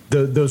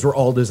those were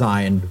all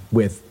designed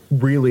with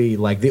really,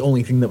 like, the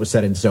only thing that was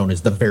set in stone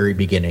is the very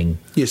beginning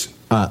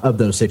of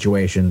those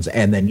situations,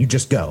 and then you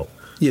just go.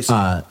 Yes.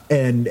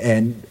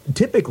 And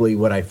typically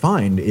what I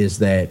find is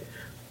that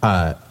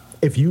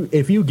if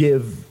you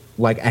give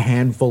like a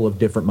handful of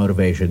different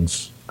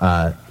motivations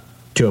to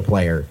a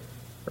player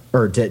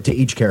or to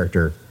each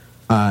character,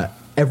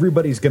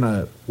 everybody's going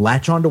to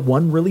latch onto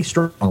one really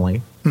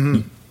strongly.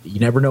 Mm-hmm. You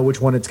never know which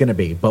one it's going to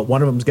be, but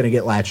one of them is going to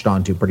get latched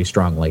onto pretty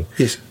strongly.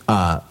 Yes.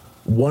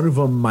 One of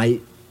them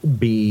might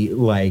be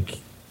like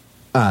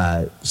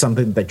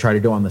something that they try to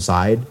do on the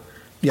side.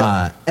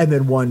 Yeah. And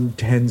then one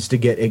tends to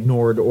get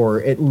ignored,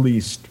 or at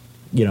least,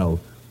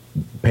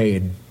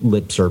 paid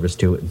lip service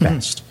to at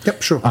best.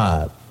 Yep, sure.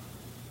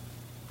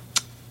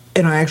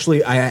 And I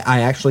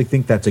actually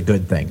think that's a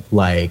good thing.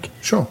 Like,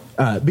 sure,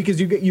 because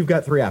you've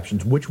got three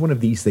options. Which one of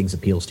these things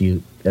appeals to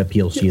you the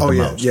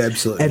most? Yeah,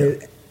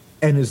 absolutely.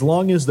 And as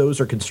long as those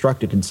are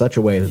constructed in such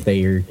a way that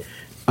they are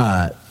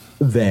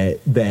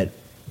that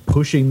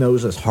pushing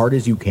those as hard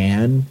as you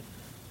can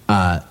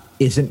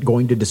isn't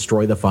going to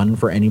destroy the fun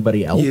for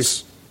anybody else.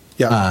 Yes.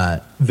 Yeah.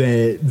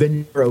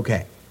 Then you're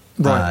okay.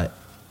 Right.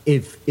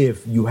 If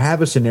you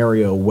have a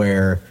scenario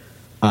where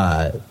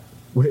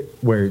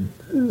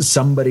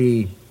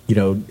somebody,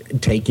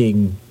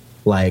 taking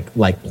like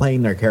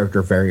playing their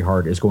character very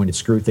hard is going to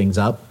screw things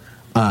up,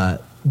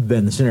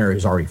 then the scenario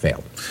has already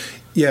failed.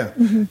 Yeah.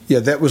 Mm-hmm. Yeah.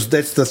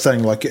 That's the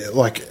thing. Like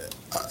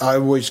I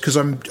always, because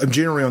I'm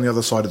generally on the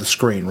other side of the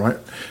screen, right?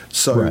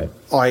 So right.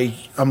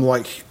 I'm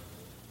like,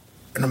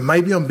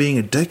 maybe I'm being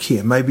a dick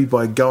here. Maybe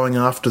by going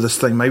after this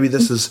thing, maybe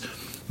this is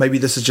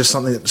just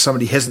something that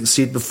somebody hasn't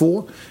said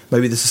before.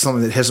 Maybe this is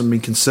something that hasn't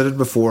been considered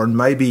before, and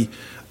maybe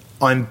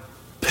I'm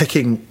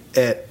picking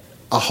at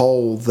a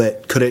hole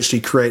that could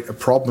actually create a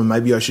problem.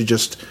 Maybe I should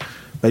just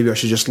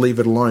leave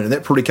it alone. And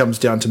that probably comes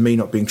down to me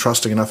not being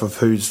trusting enough of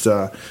who's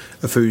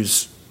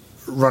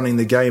running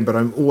the game. But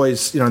I'm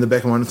always, in the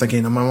back of my mind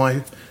thinking, am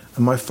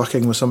I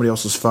fucking with somebody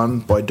else's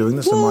fun by doing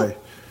this? Well,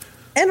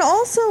 and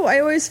also, I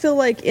always feel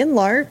like in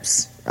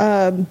LARPs,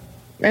 and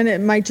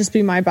it might just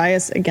be my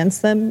bias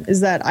against them,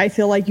 is that I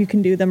feel like you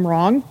can do them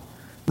wrong.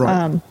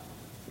 Right.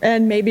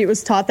 And maybe it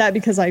was taught that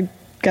because I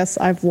guess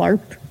I've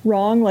LARPed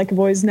wrong. Like, I've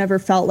always never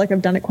felt like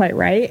I've done it quite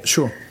right.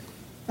 Sure.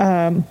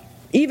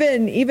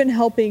 Even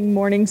helping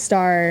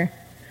Morningstar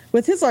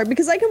with his LARP,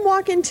 because I can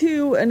walk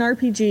into an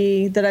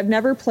RPG that I've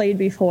never played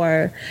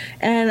before,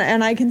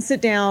 and I can sit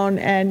down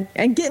and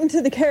get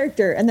into the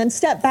character and then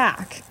step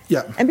back.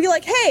 Yeah. And be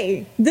like,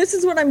 hey, this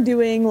is what I'm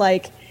doing.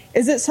 Like,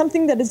 is it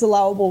something that is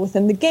allowable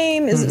within the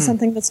game? Is it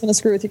something that's going to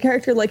screw with your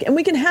character? Like, and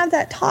we can have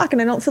that talk,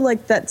 and I don't feel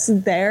like that's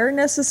there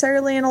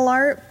necessarily in a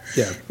LARP.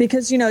 Yeah.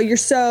 Because, you're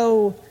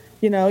so,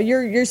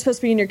 you're supposed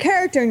to be in your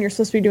character, and you're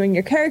supposed to be doing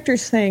your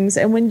character's things.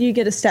 And when you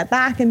get to step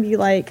back and be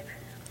like,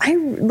 I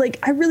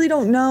really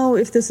don't know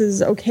if this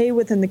is okay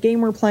within the game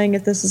we're playing,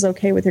 if this is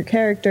okay with your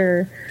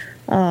character.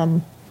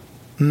 And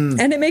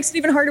it makes it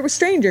even harder with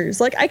strangers.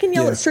 Like, I can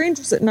yell at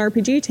strangers at an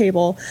RPG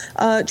table.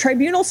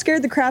 Tribunal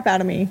scared the crap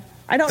out of me.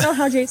 I don't know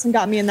how Jason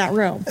got me in that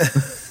room.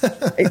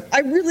 I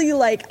really,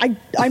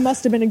 I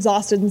must have been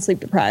exhausted and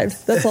sleep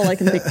deprived. That's all I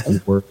can think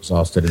of. We're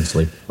exhausted and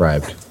sleep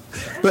deprived.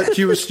 But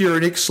you're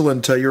an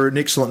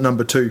excellent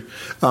number two.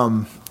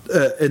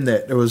 in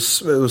that. It was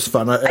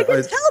fun. I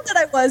could tell that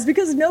I was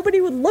because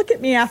nobody would look at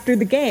me after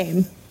the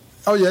game.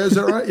 Oh yeah, is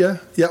that right? Yeah.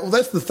 Well,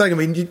 that's the thing. I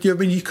mean,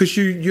 because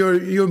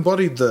you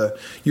embodied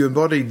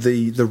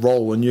the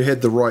role, and you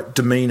had the right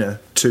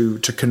demeanour to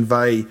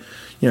convey,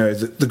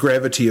 the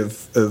gravity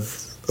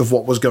of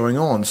what was going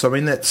on. So I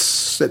mean,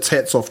 that's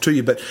hats off to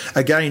you. But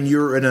again,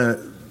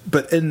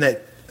 in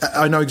that.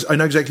 I know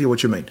exactly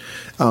what you mean,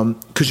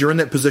 because you're in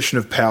that position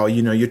of power.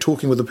 You're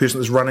talking with the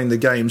person that's running the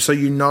game, so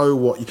you know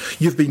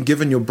what you've been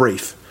given your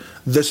brief.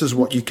 This is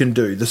what you can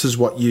do. This is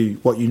what you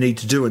need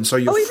to do, and so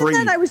you're free.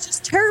 Even then, I was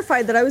just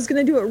terrified that I was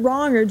going to do it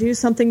wrong or do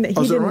something that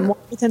he didn't want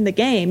within the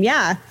game.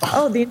 Yeah.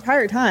 The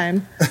entire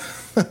time.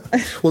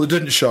 Well, it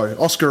didn't show.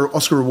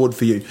 Oscar award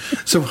for you.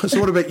 So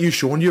what about you,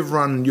 Sean? You've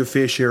run your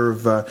fair share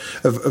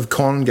of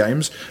con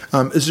games.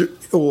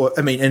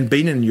 And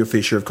been in your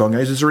fair share of con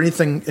games. Is there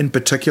anything in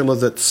particular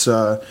that's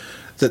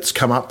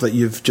come up that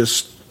you've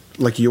just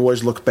you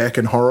always look back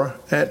in horror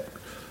at?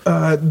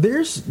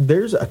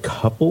 There's a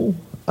couple.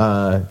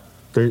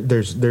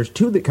 There's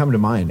two that come to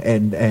mind,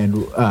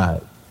 and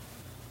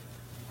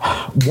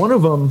one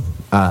of them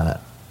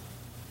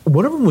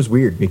was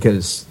weird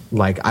because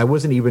I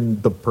wasn't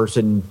even the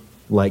person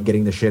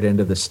getting the shit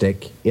into the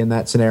stick in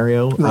that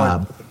scenario.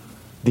 Right.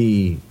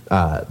 The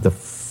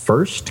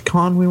first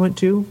con we went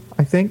to,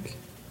 I think,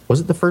 was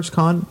it the first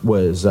con?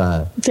 Was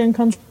Gen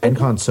Con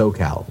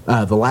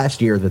SoCal. The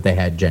last year that they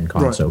had Gen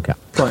Con SoCal.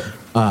 Right.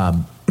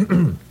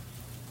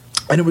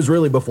 And it was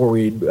really before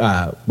we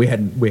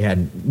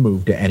hadn't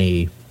moved to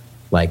any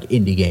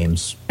indie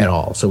games at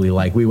all. So we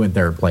went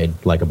there and played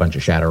a bunch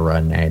of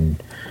Shadowrun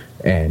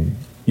and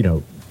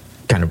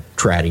kind of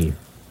tratty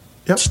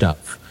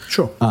stuff.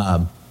 Sure.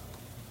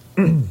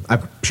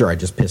 I'm sure I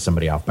just pissed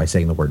somebody off by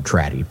saying the word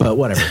tratty, but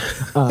whatever.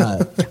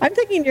 I'm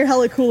thinking you're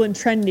hella cool and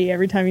trendy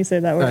every time you say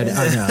that word.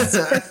 I know.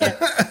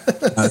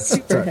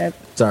 Super hip.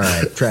 It's all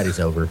right. Tratty's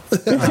over.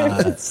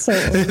 So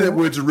that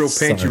word's a real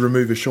panty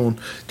remover, Sean.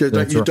 Don't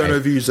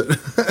overuse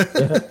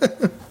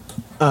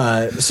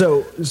it.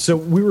 So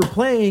we were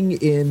playing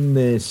in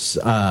this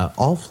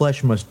All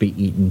Flesh Must Be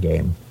Eaten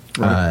game,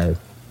 where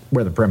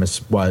the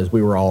premise was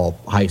we were all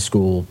high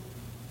school.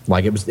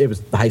 It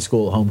was high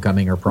school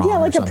homecoming or prom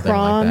or something a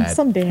prom, like that.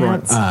 some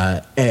dance.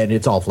 And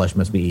it's all flesh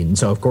must be eaten.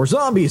 So, of course,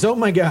 zombies. Oh,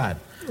 my God.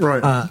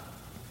 Right.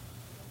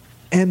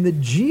 And the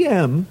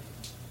GM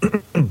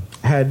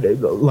had,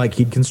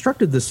 he'd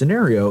constructed the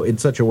scenario in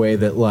such a way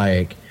that,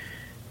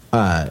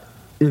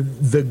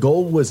 the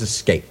goal was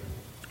escape.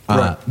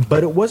 Right.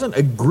 But it wasn't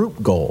a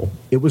group goal.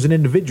 It was an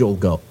individual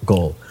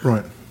goal.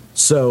 Right.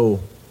 So,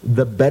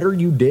 the better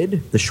you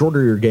did, the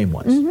shorter your game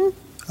was. Mm-hmm.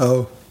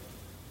 Oh.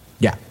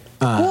 Yeah.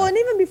 And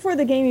even before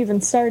the game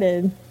even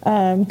started,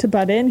 to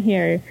butt in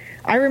here,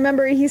 I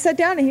remember he sat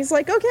down and he's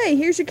like, okay,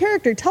 here's your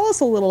character. Tell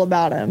us a little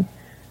about him.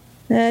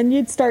 And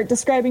you'd start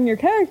describing your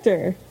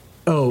character.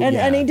 Oh,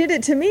 and he did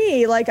it to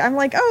me. I'm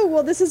like, oh,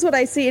 well, this is what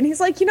I see. And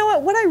he's like, you know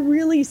what I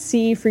really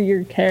see for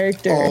your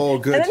character. Oh,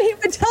 good. And then he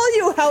would tell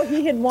you how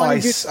he had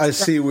wanted to. I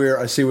see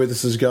where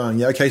this is going.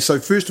 Yeah. Okay. So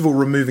first of all,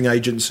 removing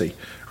agency,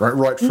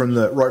 right from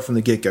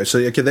the get go. So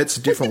okay, that's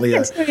definitely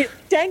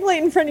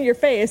dangling in front of your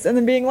face and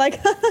then being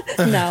like,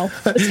 no.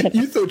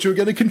 You thought you were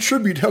going to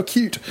contribute. How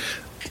cute.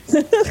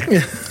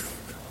 Yeah,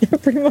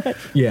 pretty much.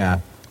 Yeah.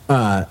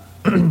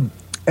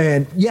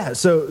 And yeah,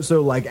 so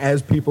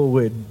as people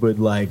would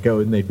go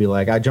and they'd be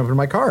like, I jump in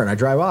my car and I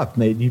drive off,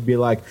 and you'd be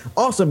like,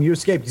 awesome, you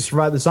escaped, you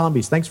survived the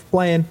zombies, thanks for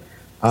playing.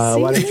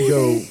 Why don't you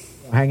go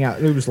hang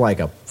out? It was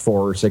a 4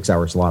 or 6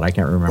 hour slot. I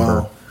can't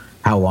remember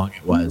how long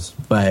it was,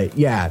 but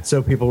yeah.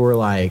 So people were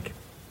like,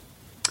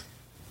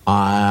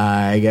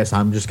 I guess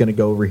I'm just gonna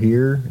go over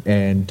here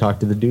and talk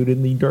to the dude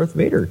in the Darth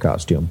Vader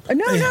costume.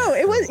 No,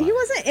 he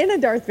wasn't in a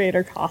Darth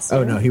Vader costume.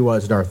 Oh no, he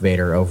was Darth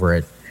Vader over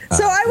it.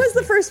 So I was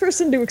the first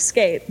person to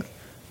escape.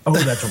 Oh,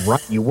 that's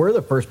right. You were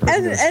the first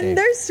person to escape. And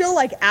there's still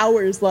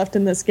hours left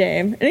in this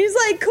game. And he's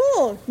like,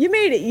 cool, you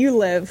made it, you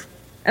live.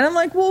 And I'm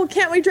like, well,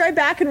 can't we drive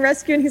back and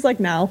rescue? And he's like,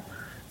 no.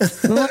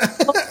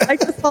 I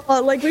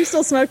guess we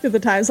still smoked at the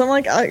time. So I'm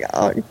like,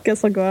 I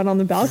guess I'll go out on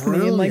the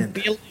balcony and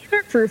be a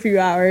loner for a few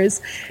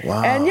hours.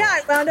 Wow. And yeah,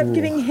 I wound up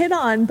getting hit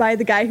on by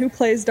the guy who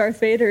plays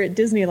Darth Vader at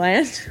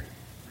Disneyland.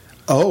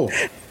 Oh.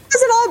 It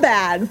wasn't all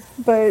bad,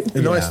 but...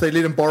 Nice. They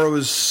let him borrow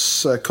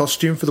his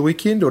costume for the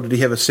weekend, or did he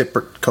have a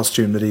separate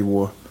costume that he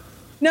wore?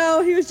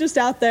 No, he was just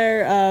out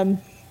there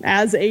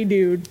as a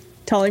dude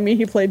telling me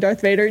he played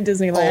Darth Vader at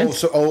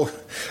Disneyland.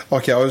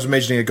 Okay. I was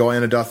imagining a guy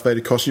in a Darth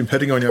Vader costume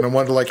hitting on you, and I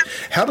wonder,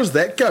 how does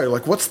that go?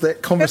 What's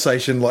that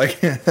conversation like?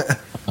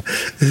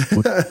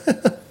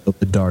 The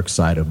dark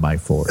side of my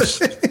force.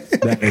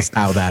 That is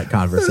how that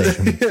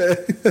conversation.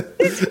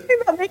 He's talking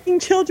about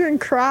making children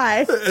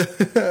cry.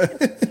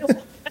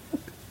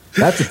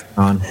 That's a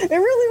con. It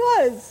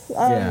really was.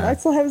 I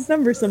still have his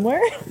number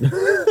somewhere.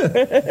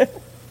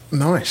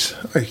 Nice.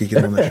 I could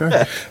get on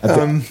that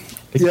show.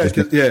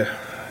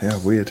 Yeah,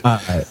 weird.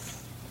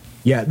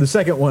 Yeah, the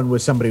second one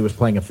was somebody was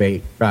playing a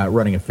Fate,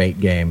 running a Fate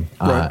game.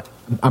 Right.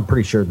 I'm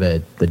pretty sure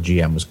that the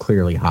GM was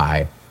clearly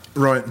high.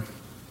 Right.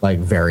 like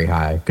very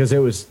high, because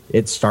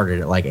it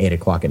started at like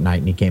 8:00 at night,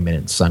 and he came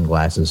in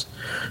sunglasses,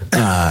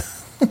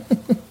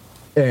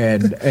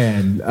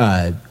 and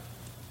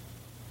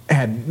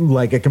had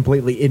like a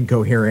completely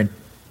incoherent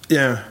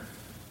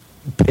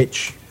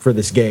pitch for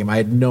this game.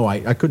 I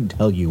couldn't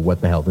tell you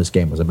what the hell this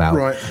game was about.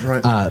 Right.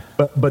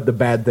 But the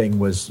bad thing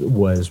was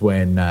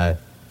when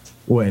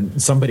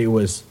somebody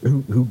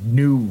who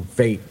knew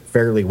Fate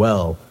fairly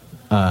well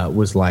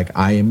was like,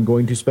 I am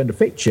going to spend a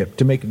Fate chip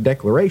to make a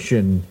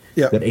declaration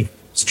that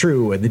it's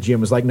true, and the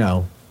GM was like,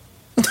 no.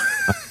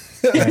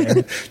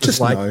 Just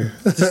like, no.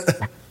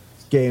 This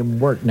game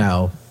worked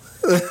now.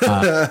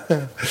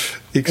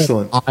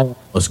 Excellent. I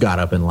almost got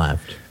up and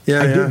left.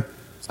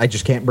 I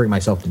just can't bring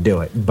myself to do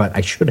it, but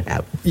I should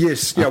have.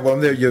 Yes, well,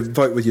 there you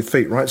vote with your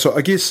feet, right? So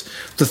I guess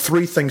the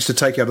three things to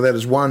take out of that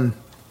is, one,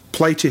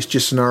 playtest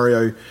your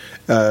scenario,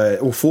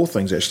 or four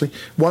things actually.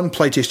 One,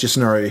 playtest your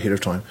scenario ahead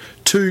of time.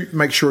 Two,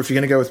 make sure if you're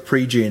going to go with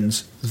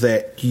pre-gens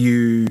that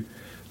you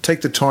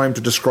take the time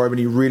to describe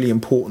any really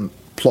important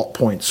plot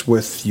points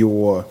with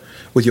your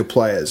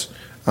players.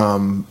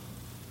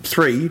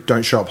 Three,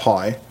 don't show up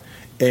high,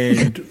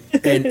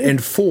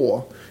 and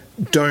four,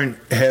 don't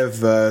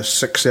have a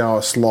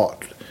 6-hour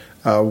slot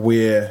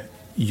where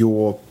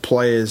your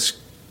players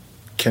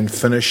can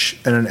finish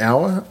in an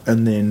hour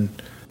and then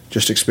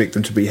just expect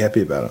them to be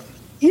happy about it.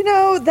 You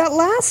know, that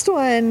last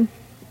one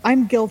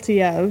I'm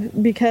guilty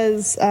of,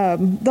 because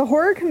the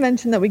horror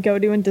convention that we go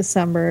to in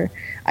December,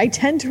 I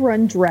tend to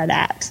run Dread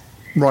at.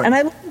 Right. And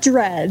I love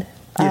Dread.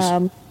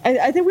 Yes.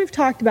 I think we've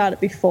talked about it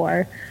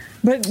before.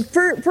 But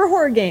for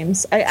horror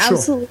games, I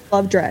absolutely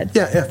love Dread.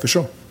 Yeah, for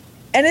sure.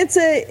 And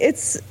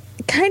it's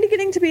kind of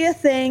getting to be a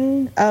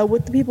thing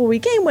with the people we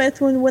game with.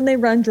 When they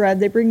run Dread,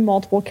 they bring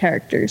multiple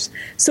characters.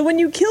 So when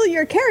you kill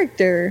your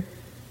character,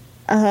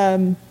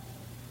 you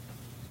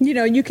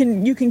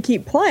can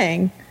keep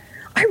playing.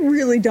 I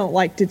really don't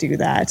like to do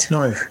that.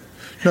 No,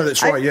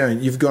 that's right.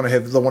 You've got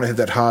to want to have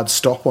that hard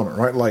stop on it,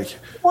 right? Like,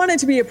 I want it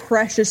to be a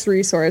precious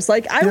resource.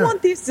 Like, I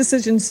want these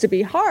decisions to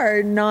be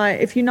hard. Not,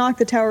 if you knock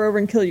the tower over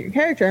and kill your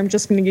character, I'm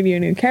just going to give you a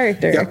new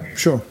character. Yeah,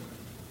 sure.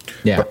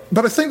 Yeah,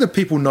 but I think that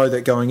people know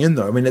that going in,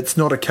 though. I mean, it's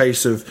not a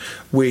case of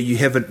where you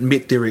haven't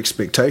met their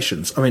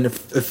expectations. I mean,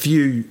 if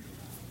you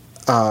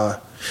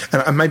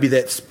and maybe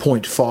that's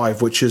point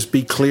 5, which is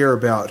be clear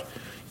about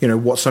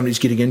what somebody's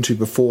getting into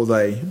before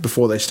they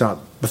start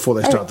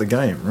the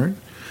game, right?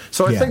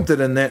 So I think that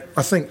in that,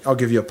 I think I'll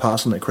give you a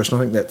pass on that, Chris. I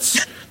think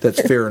that's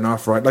fair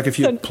enough, right? Like if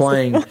you're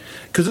playing,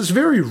 because it's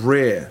very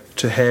rare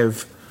to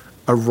have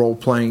a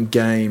role-playing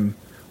game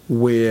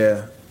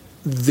where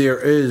there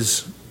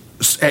is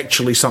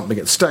actually something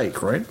at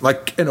stake, right?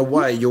 Like in a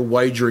way, you're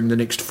wagering the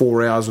next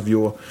 4 hours of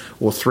your,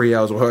 or 3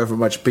 hours, or however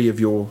much be of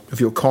your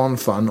con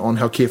fun on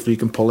how carefully you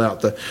can pull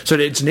out so that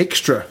it's an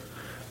extra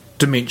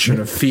dimension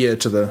of fear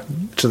to the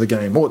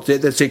game. Oh,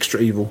 that's extra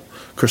evil,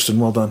 Kristen.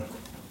 Well done.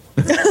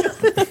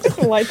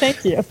 Why,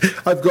 thank you.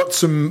 I've got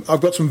some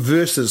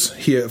verses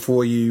here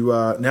for you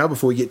now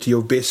before we get to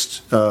your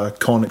best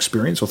con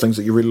experience or things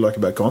that you really like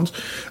about cons.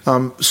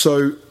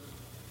 So,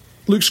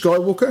 Luke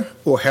Skywalker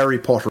or Harry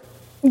Potter?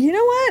 You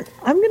know what?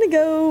 I'm going to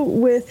go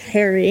with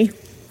Harry.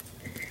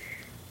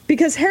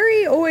 Because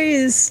Harry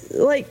always,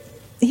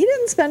 he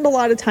didn't spend a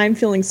lot of time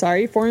feeling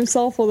sorry for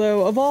himself,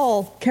 although of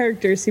all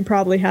characters, he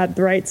probably had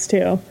the rights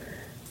to.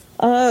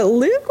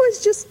 Luke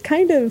was just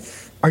kind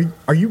of...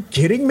 Are you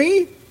kidding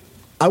me?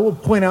 I will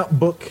point out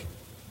book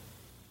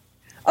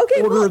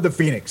Order of the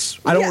Phoenix.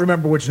 I don't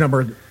remember which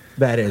number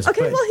that is.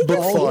 Okay, well, he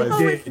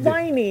gets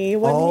whiny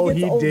when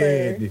he gets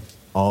older.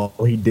 All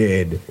he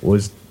did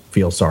was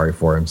feel sorry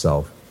for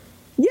himself.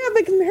 Yeah,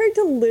 but compared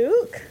to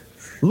Luke,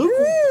 I don't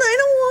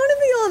want to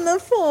be on the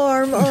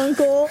farm,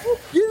 Uncle.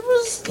 It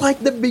was like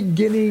the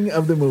beginning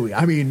of the movie.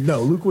 I mean,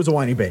 no, Luke was a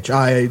whiny bitch.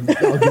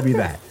 I'll give you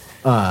that.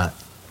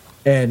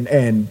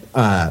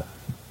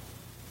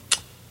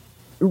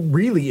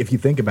 Really, if you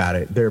think about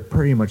it, they're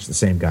pretty much the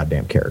same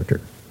goddamn character.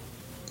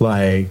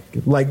 Like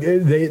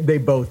they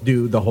both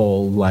do the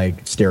whole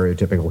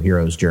stereotypical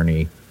hero's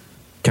journey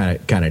kind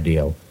of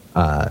deal.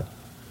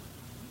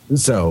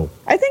 So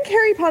I think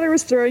Harry Potter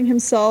was throwing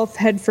himself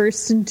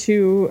headfirst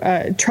into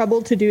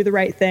trouble to do the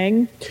right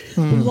thing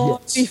long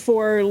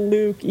before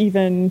Luke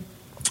even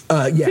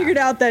figured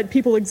out that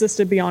people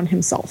existed beyond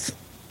himself.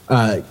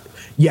 I'll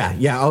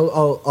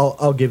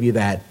give you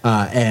that.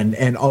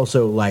 And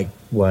also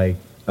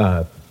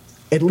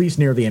at least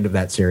near the end of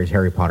that series,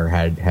 Harry Potter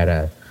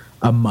had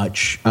a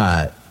much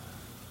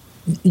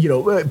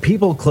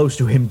people close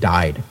to him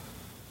died.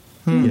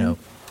 And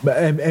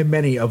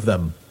many of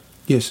them.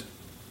 Yes.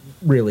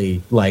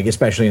 Really,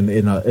 especially in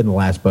the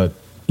last book,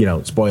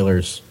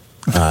 spoilers.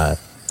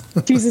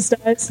 Jesus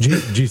dies.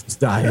 Jesus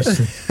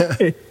dies.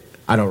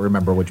 I don't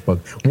remember which book.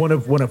 One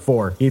of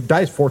 4. He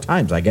dies 4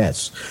 times, I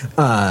guess.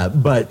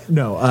 But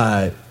no.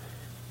 A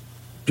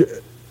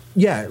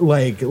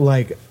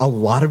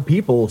lot of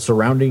people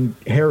surrounding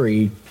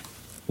Harry,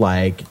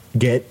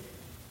 get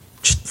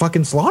just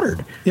fucking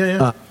slaughtered.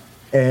 Yeah.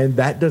 And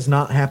that does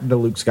not happen to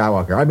Luke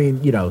Skywalker. I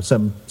mean,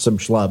 some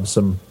schlubs,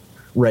 some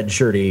red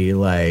shirty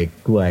like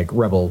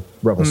rebel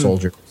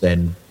soldiers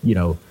and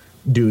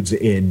dudes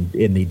in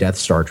the Death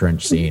Star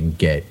trench scene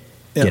get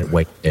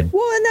wasted.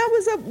 Well, and that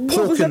was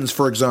Porkins,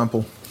 for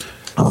example.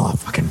 Oh,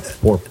 fucking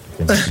poor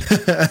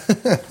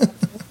Porkins.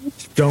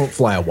 Don't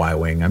fly a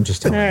Y-wing. I'm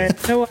just telling you. All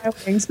right, no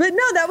Y-wings. But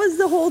no, that was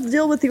the whole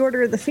deal with the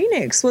Order of the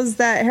Phoenix, was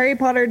that Harry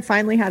Potter had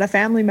finally had a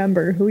family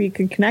member who he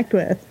could connect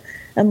with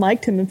and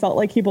liked him and felt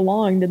like he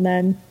belonged, and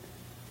then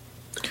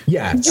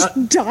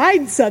just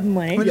died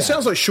suddenly. I mean, it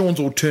sounds like Sean's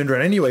all turned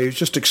around anyway. He was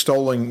just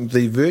extolling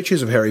the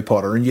virtues of Harry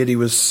Potter, and yet he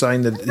was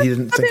saying that he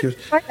didn't think he was...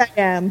 I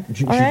am.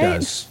 She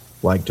does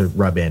like to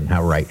rub in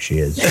how right she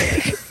is.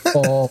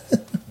 All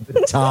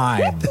the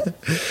time.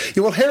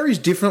 Yeah, well, Harry's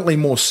definitely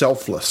more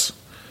selfless.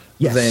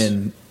 Yes.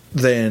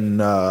 Than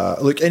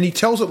look, and he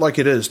tells it like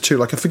it is too.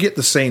 Like, I forget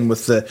the scene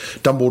with the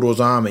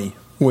Dumbledore's army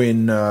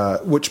when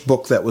which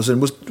book that was in.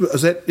 Was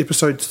that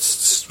episode?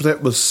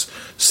 That was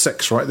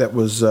 6, right? That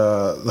was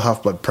the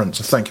Half-Blood Prince,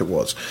 I think it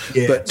was.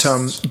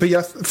 Yes. But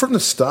yeah, from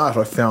the start,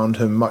 I found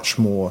him much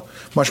more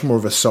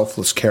of a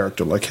selfless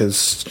character. Like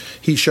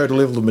he showed a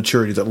level of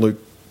maturity that Luke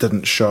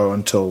didn't show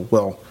until,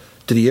 well,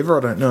 did he ever?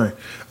 I don't know.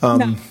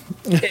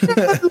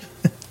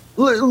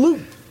 No.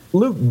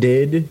 Luke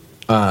did.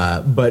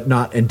 But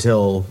not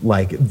until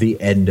like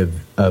the end of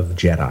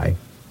Jedi, right?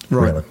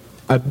 Really.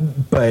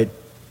 But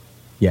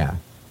yeah,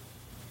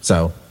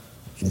 so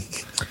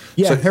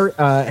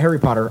Harry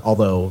Potter.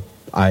 Although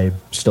I'm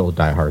still a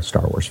diehard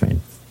Star Wars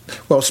fan.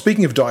 Well,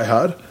 speaking of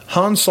diehard,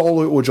 Han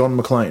Solo or John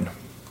McClane?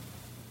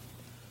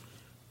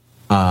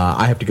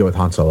 I have to go with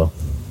Han Solo.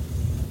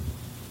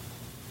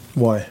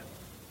 Why?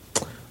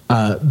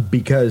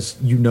 Because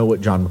you know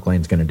what John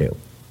McClane's going to do.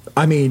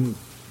 I mean.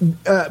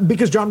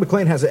 Because John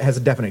McClane has a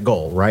definite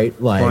goal, right?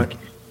 Like,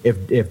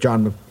 if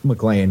John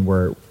McClane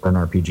were an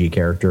RPG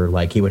character,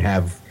 like he would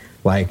have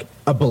like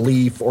a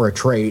belief or a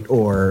trait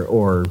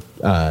or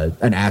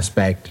an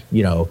aspect,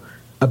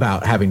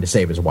 about having to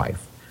save his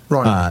wife.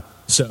 Right.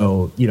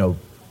 So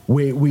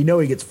we know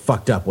he gets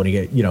fucked up when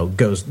he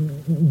goes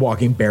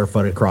walking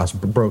barefoot across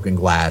broken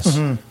glass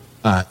in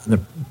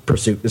the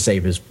pursuit to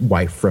save his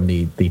wife from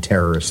the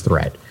terrorist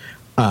threat.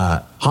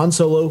 Han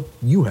Solo,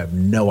 you have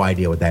no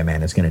idea what that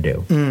man is going to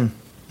do.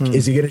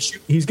 Is he going to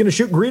shoot? He's going to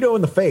shoot Greedo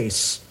in the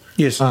face.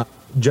 Yes.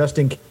 Just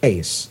in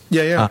case.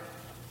 Yeah.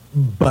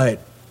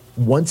 But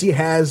once he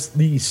has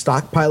the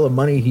stockpile of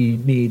money he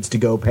needs to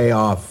go pay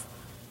off,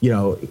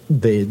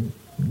 the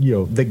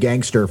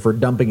gangster for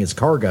dumping his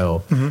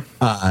cargo,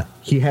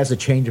 he has a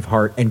change of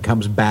heart and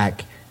comes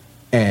back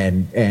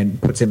and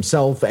puts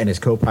himself and his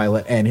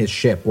co-pilot and his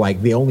ship,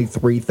 like the only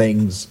 3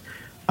 things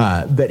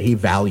that he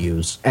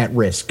values, at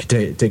risk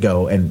to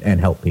go and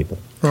help people.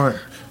 Right.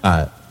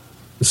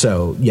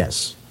 So,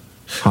 yes,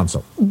 Han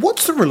Solo.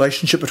 What's the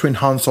relationship between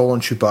Han Solo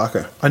and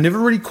Chewbacca? I never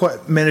really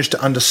quite managed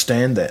to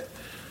understand that.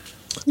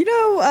 We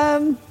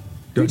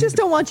just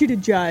don't want you to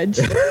judge.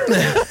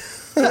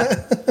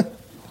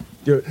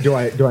 Do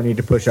I need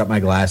to push up my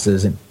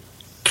glasses? And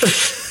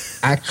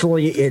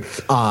actually,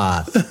 it's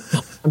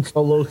Han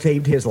Solo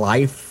saved his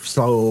life,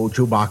 so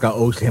Chewbacca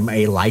owes him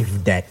a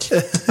life debt.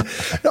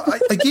 No,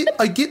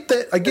 I get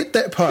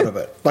that part of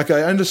it. Like,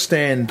 I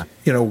understand,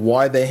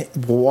 why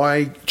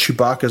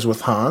Chewbacca's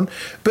with Han,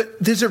 but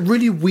there's a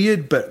really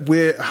weird bit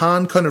where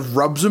Han kind of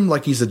rubs him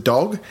like he's a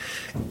dog,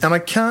 and I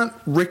can't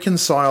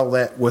reconcile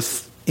that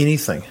with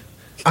anything.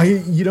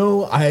 I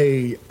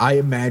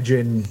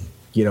imagine,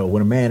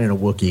 when a man and a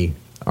Wookiee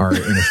are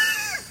in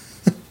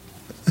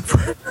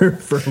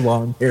for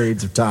long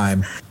periods of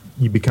time,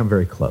 you become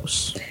very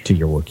close to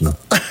your Wookiee.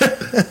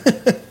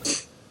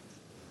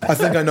 I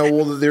think I know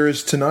all that there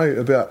is to know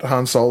about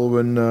Han Solo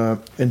and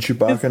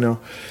Chewbacca now.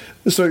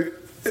 So,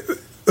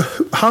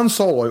 Han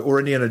Solo or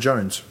Indiana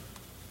Jones?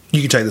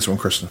 You can take this one,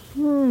 Kristen.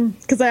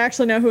 Because I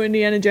actually know who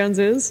Indiana Jones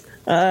is.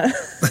 I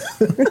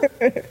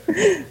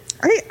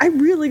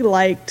really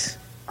liked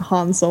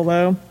Han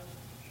Solo.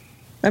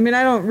 I mean,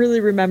 I don't really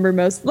remember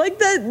most. Like,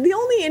 the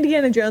only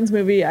Indiana Jones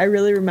movie I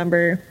really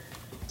remember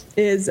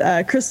is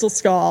Crystal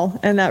Skull,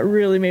 and that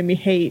really made me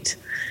hate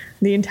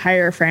the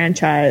entire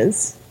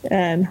franchise.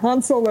 And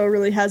Han Solo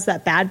really has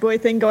that bad boy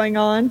thing going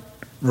on.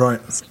 Right.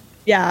 So,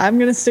 yeah, I'm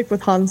going to stick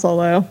with Han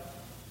Solo.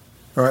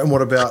 All right, and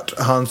what about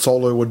Han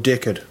Solo or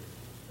Deckard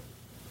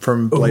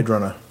from Blade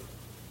Runner?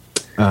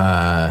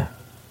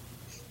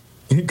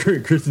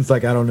 Kristen's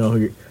like, I don't know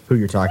who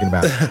you're talking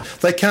about.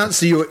 They can't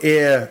see your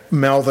air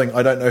mouthing,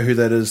 I don't know who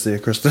that is there,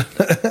 Kristen.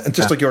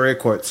 Just like your air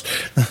quotes.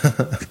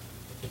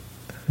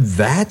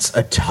 That's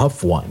a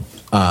tough one.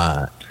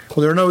 Well,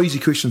 there are no easy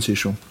questions here,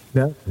 Sean.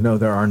 No,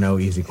 there are no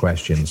easy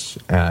questions.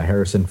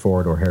 Harrison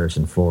Ford or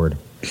Harrison Ford?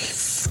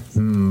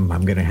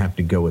 I'm going to have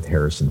to go with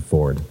Harrison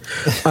Ford.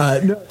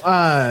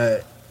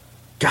 God,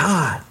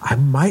 I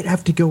might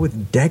have to go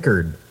with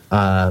Deckard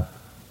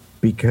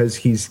because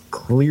he's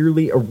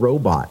clearly a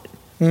robot.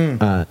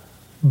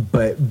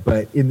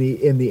 But in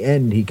the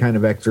end, he kind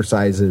of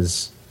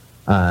exercises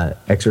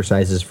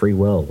free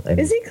will. And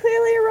is he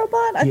clearly a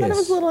robot? robot? I thought it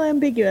was a little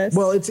ambiguous.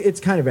 Well, it's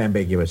kind of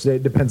ambiguous.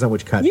 It depends on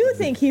which cut. You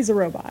think he's a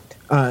robot?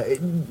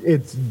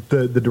 It's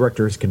the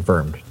director has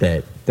confirmed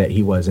that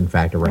he was in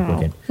fact a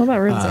replicant. Well, that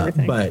ruins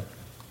everything.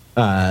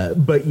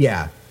 But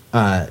yeah,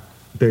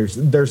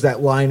 there's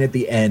that line at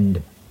the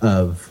end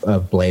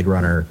of Blade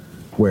Runner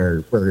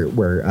where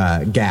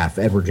Gaff,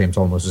 Edward James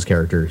Olmos's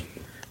character,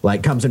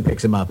 like comes and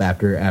picks him up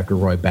after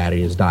Roy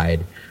Batty has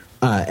died,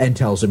 and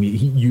tells him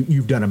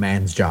you've done a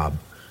man's job,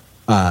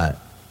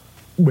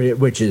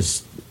 which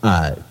is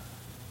that's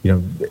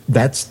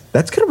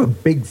kind of a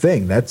big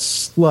thing.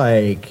 That's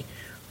like,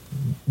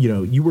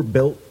 you were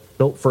built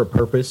for a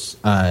purpose.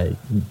 The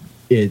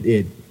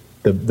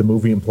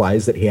movie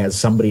implies that he has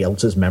somebody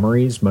else's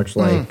memories, much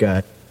like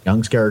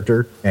Young's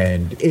character,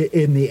 and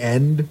in the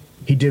end,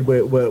 he did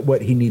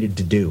what he needed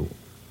to do.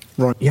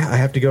 Right. Yeah, I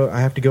have to go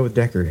with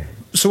Deckard.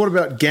 So what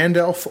about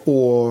Gandalf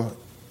or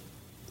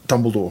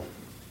Dumbledore?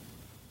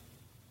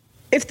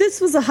 If this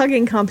was a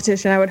hugging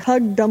competition, I would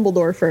hug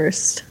Dumbledore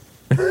first.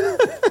 I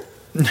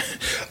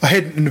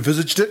hadn't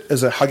envisaged it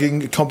as a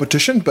hugging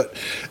competition, but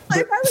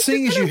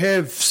seeing as you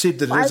have said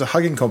that it is a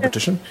hugging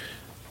competition...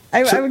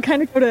 I would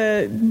kind of go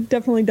to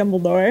definitely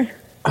Dumbledore.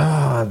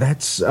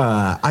 That's...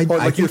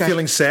 you're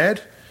feeling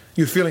sad?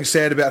 You're feeling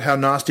sad about how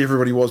nasty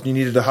everybody was and you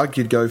needed a hug,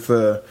 you'd go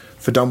for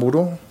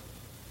Dumbledore?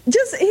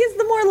 Just, he's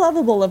the more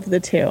lovable of the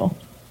two.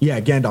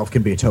 Yeah, Gandalf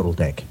can be a total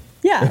dick.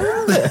 Yeah.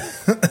 But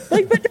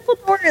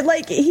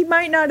Dumbledore, he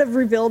might not have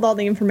revealed all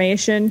the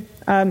information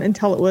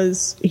until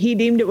he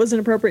deemed it was an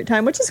appropriate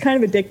time, which is kind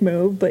of a dick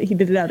move, but he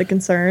did it out of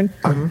concern.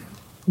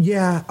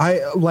 Yeah, I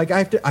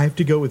have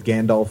to go with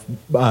Gandalf,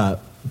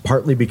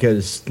 partly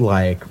because,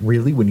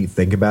 really, when you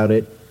think about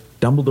it,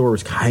 Dumbledore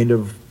was kind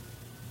of,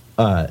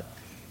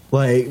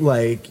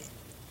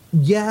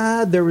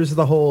 yeah, there was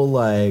the whole,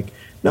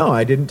 no,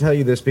 I didn't tell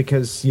you this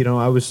because,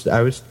 I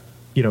was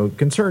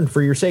concerned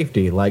for your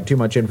safety, too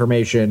much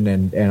information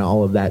and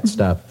all of that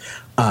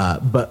stuff.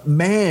 But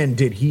man,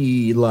 did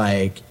he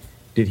manipulate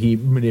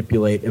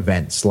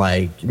events?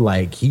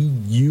 He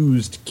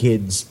used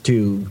kids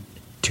to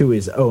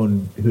his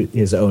own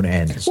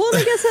ends. Well,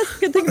 I guess that's the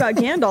good thing about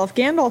Gandalf.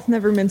 Gandalf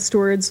never minced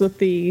words with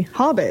the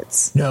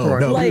hobbits. No,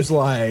 he was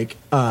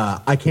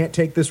I can't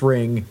take this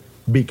ring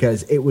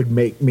because it would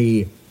make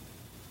me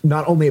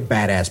not only a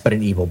badass, but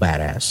an evil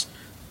badass.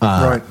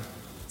 Right.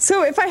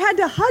 So if I had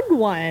to hug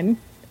one,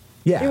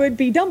 it would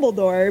be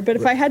Dumbledore. But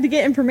if I had to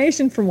get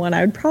information from one,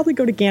 I would probably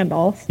go to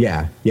Gandalf.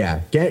 Yeah.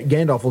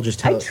 Gandalf will just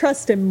tell. I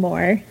trust him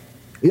more.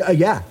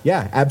 Yeah,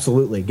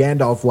 absolutely.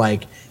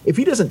 Gandalf, if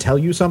he doesn't tell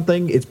you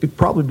something, it's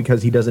probably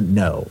because he doesn't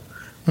know,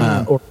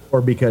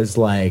 or because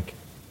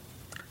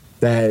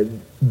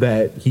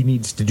that he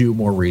needs to do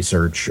more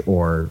research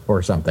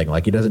or something.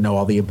 He doesn't know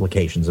all the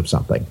implications of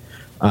something.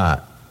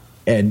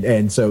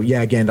 And so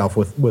Gandalf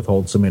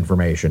withholds some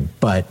information,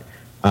 but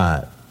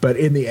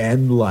in the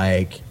end,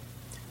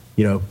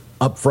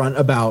 upfront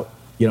about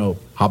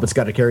hobbits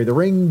got to carry the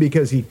ring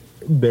because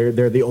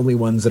they're the only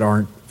ones that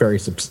aren't very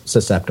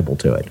susceptible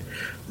to it.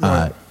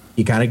 Right.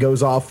 He kind of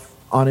goes off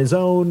on his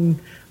own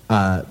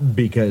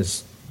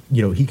because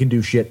he can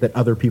do shit that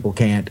other people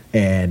can't,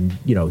 and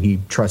he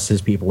trusts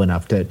his people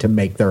enough to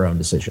make their own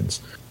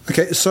decisions.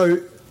 Okay, so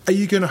are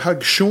you going to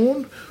hug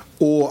Sean?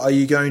 Or are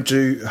you going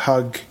to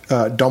hug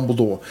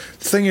Dumbledore?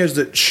 The thing is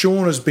that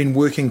Sean has been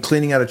working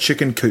cleaning out a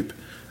chicken coop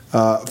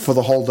for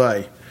the whole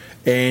day.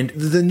 And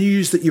the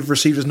news that you've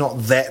received is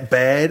not that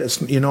bad.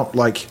 You're not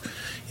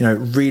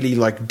really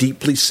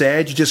deeply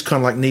sad. You just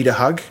kind of need a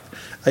hug.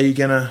 Are you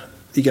gonna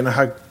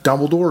hug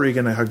Dumbledore or are you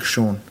gonna hug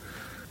Sean?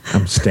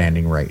 I'm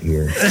standing right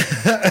here.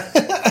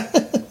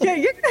 Yeah,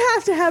 you're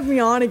gonna have me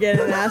on again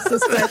and ask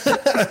this question.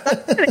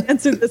 I'm gonna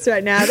answer this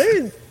right now.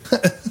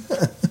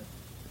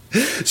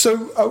 So,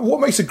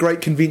 what makes a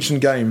great convention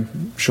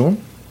game, Sean?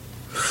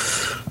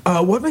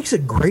 What makes a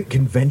great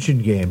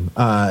convention game?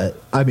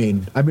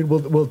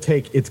 We'll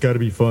take "it's got to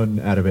be fun"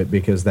 out of it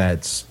because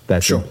that's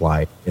sure.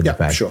 Implied in the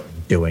fact of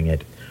doing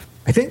it.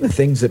 I think the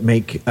things that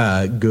make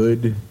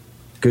good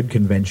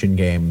convention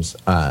games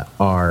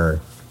are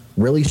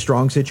really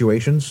strong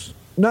situations.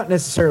 Not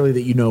necessarily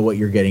that you know what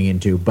you're getting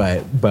into,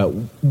 but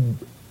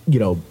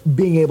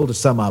being able to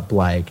sum up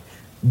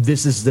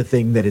this is the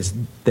thing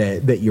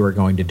that you are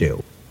going to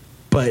do.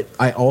 But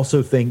I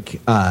also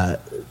think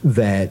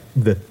that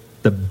the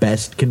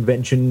best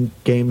convention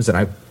games that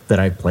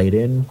I've played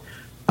in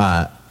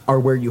are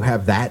where you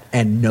have that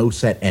and no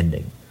set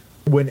ending.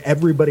 When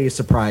everybody is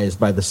surprised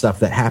by the stuff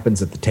that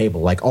happens at the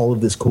table, all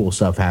of this cool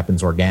stuff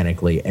happens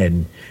organically,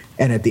 and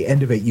at the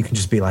end of it, you can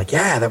just be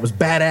yeah, that was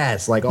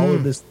badass. All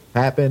of this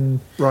happened.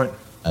 Right.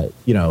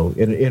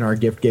 In our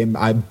gift game,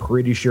 I'm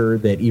pretty sure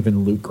that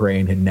even Luke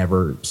Crane had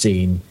never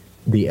seen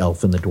the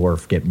elf and the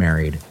dwarf get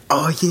married.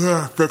 Oh,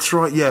 yeah, that's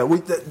right. Yeah,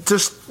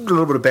 just a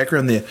little bit of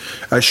background there.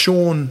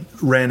 Sean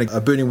ran a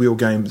Burning Wheel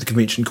game at the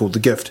convention called The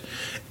Gift,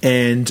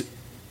 and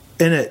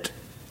in it,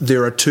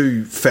 there are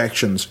two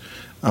factions,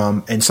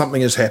 and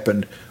something has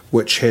happened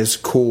which has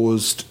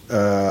caused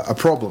a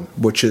problem,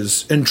 which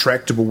is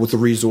intractable with the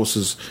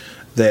resources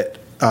that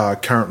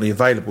currently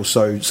available.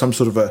 So some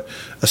sort of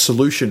a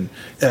solution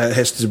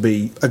has to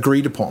be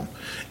agreed upon.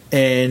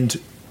 And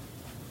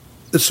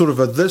it's sort of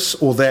a this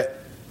or that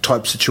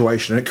type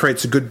situation, and it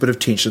creates a good bit of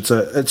tension.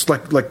 It's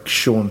like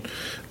Sean,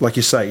 like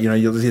you say,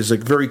 there's a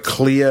very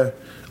clear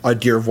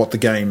idea of what the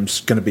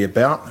game's going to be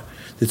about.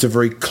 There's a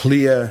very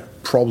clear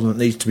problem that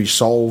needs to be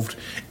solved,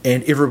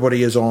 and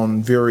everybody is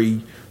on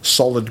very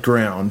solid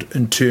ground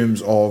in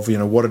terms of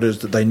what it is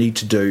that they need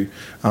to do.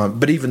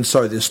 But even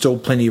so, there's still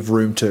plenty of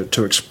room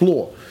to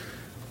explore.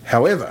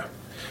 However,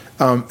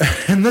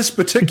 in this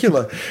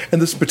particular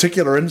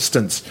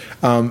instance,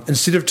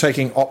 instead of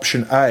taking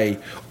option A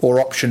or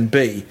option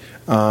B,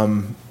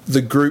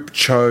 the group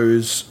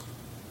chose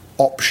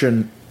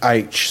option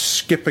H,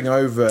 skipping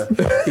over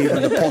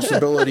even the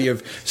possibility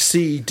of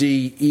C,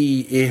 D,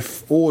 E,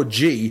 F, or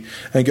G,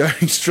 and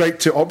going straight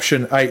to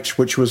option H,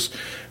 which was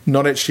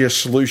not actually a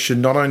solution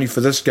not only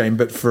for this game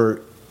but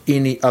for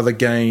any other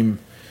game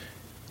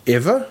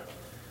ever.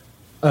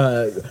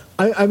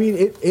 I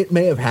mean, it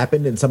may have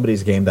happened in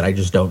somebody's game that I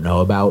just don't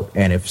know about,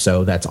 and if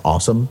so, that's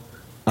awesome.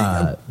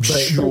 But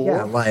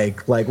yeah,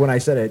 like when I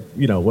said it,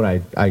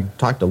 when I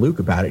talked to Luke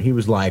about it, he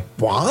was like,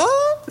 "What?"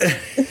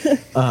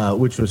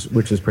 which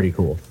is pretty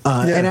cool.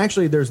 And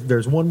actually,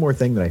 there's one more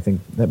thing that I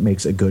think that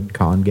makes a good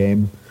con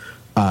game,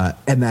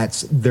 and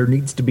that's there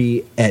needs to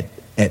be at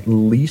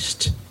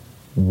least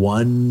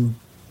one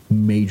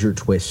major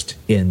twist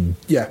in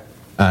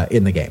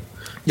the game.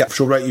 Yeah,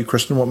 she'll rate you,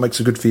 Kristen. What makes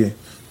it good for you?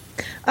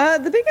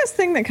 The biggest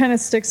thing that kind of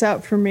sticks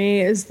out for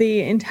me is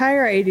the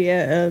entire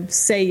idea of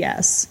say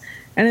yes.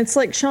 And it's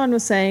like Sean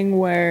was saying,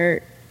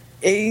 where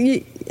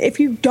if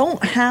you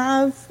don't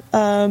have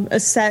a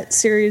set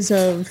series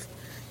of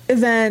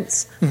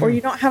events, or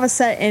you don't have a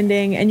set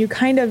ending, and you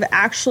kind of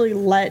actually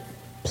let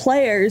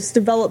players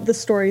develop the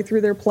story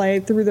through their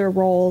play, through their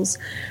roles,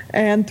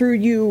 and through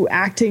you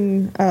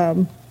acting,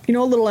 a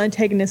little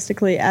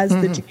antagonistically as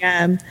the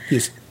GM.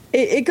 Yes.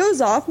 It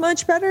goes off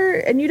much better,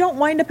 and you don't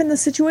wind up in the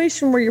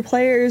situation where your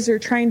players are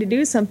trying to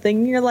do something.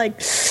 And you're like,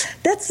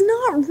 that's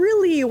not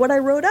really what I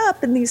wrote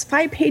up in these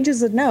 5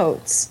 pages of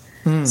notes.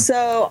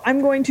 So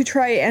I'm going to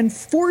try and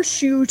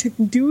force you to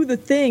do the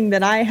thing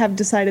that I have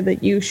decided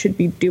that you should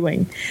be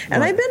doing.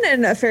 And I've been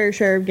in a fair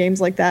share of games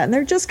like that, and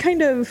they're just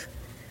kind of,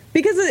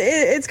 because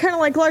it's kind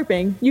of like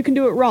LARPing. You can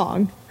do it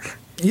wrong.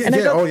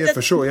 Yeah,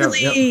 for sure.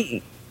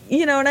 Really,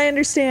 and I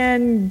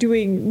understand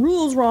doing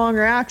rules wrong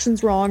or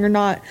actions wrong or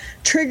not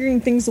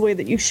triggering things the way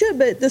that you should,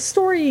 but the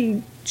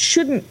story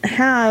shouldn't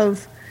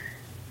have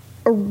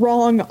a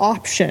wrong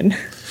option.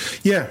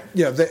 Yeah,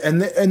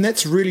 and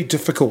that's really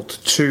difficult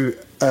to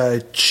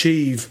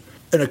achieve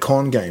in a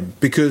con game,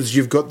 because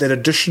you've got that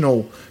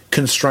additional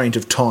constraint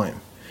of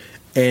time,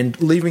 and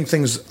leaving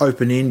things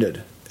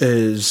open-ended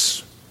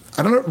is,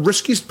 I don't know,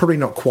 risky is probably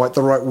not quite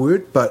the right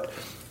word, but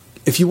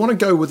if you want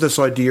to go with this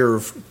idea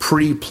of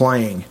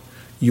pre-playing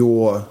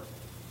your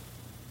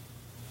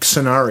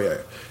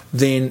scenario,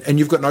 then, and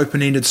you've got an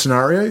open-ended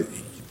scenario,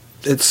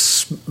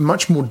 it's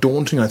much more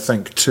daunting, I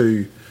think,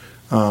 to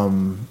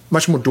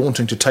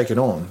take it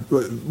on.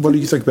 What do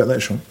you think about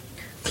that, Sean?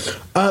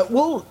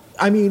 Well,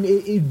 I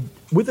mean,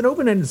 with an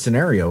open-ended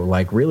scenario,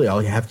 like, really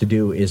all you have to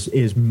do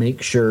is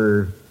make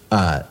sure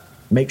that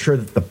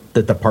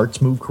the parts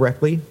move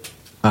correctly.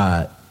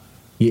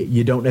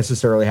 You don't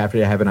necessarily have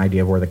to have an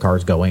idea of where the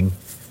car's going.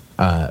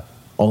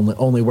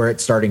 Only where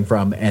it's starting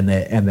from, and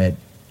that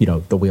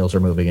the wheels are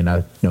moving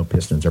and no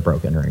pistons are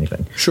broken or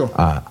anything. Sure.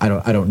 I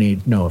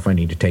don't know if I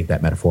need to take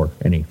that metaphor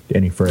any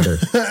further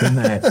than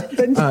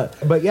that.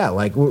 But yeah,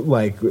 like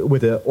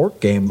with the orc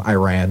game I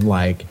ran,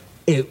 like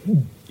it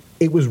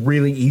was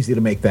really easy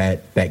to make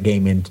that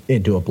game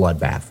into a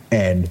bloodbath,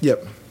 and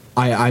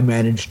I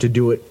managed to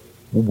do it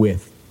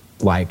with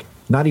like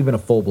not even a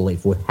full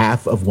belief, with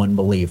half of one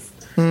belief.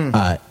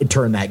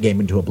 Turn that game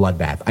into a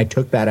bloodbath. I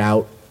took that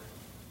out,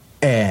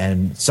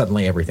 and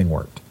suddenly everything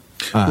worked.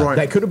 Right.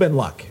 That could have been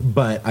luck,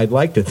 but I'd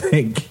like to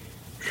think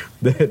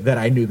that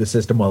I knew the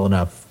system well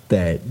enough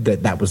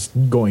that was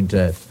going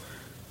to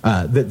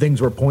that things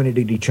were pointed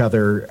at each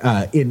other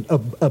in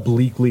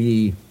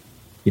oblique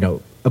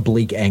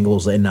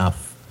angles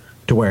enough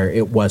to where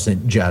it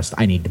wasn't just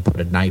I need to put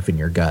a knife in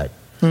your gut.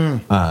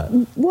 Well,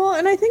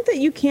 and I think that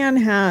you can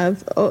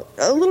have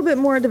a little bit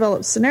more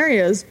developed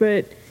scenarios,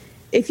 but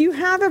if you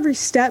have every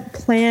step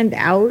planned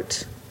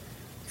out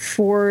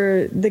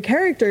for the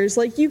characters,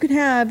 like you could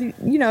have,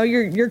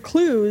 your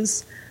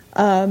clues.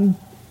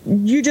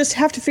 You just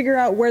have to figure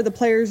out where the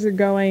players are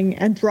going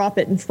and drop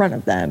it in front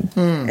of them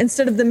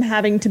instead of them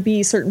having to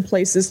be certain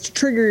places to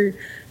trigger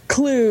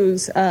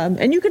clues.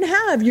 And you can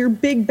have your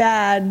big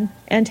bad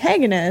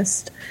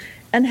antagonist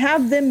and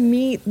have them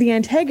meet the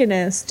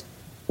antagonist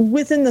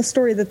within the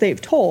story that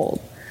they've told.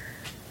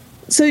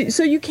 So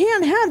you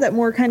can have that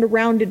more kind of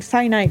rounded,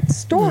 finite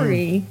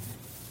story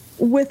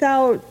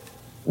without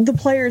the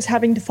players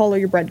having to follow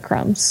your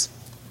breadcrumbs.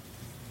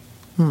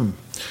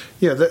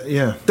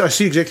 Yeah, I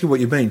see exactly what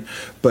you mean,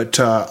 but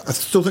I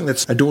still think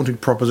that's a daunting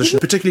proposition,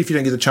 particularly if you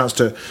don't get the chance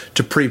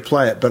to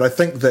pre-play it. But I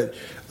think that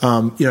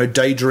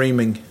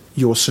daydreaming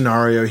your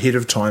scenario ahead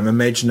of time,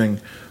 imagining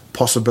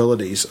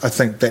possibilities, I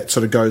think that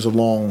sort of goes a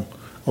long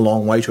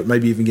way to it.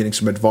 Maybe even getting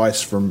some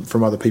advice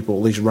from other people,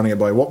 at least running it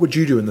by. What would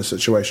you do in this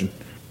situation?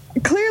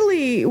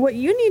 Clearly, what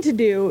you need to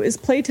do is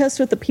play test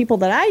with the people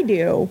that I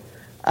do,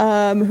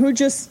 who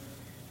just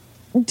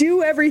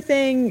do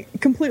everything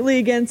completely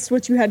against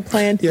what you had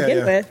planned to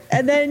begin with,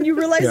 and then you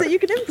realize that you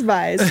can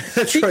improvise.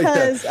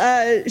 Because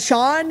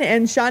Sean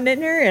and Sean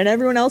Nittner and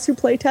everyone else who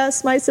play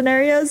tests my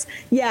scenarios,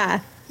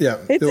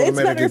 it's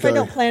better if I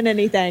don't plan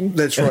anything.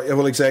 That's right.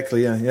 Well,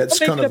 exactly. Yeah, it's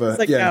kind of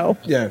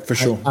a for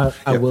sure.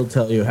 I will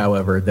tell you,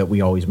 however, that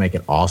we always make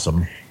it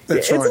awesome.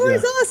 It's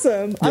always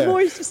awesome. I'm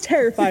always just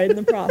terrified in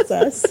the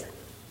process.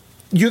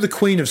 You're the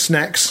queen of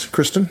snacks,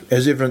 Kristen,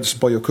 as evidenced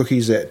by your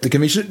cookies at the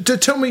convention.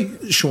 Tell me,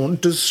 Sean,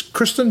 does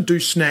Kristen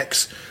do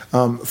snacks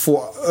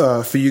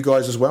for you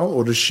guys as well,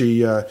 or does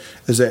she?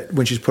 Is that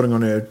when she's putting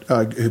on her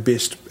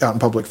best out in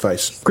public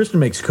face? Kristen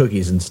makes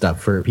cookies and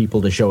stuff for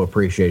people to show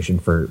appreciation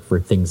for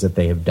things that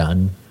they have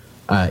done,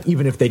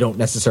 even if they don't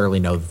necessarily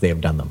know that they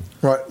have done them.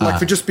 Right, like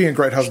for just being a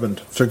great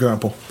husband, for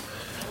example.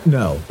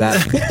 No,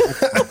 that's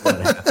what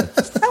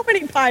happens. How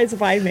many pies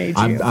have I made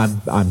you?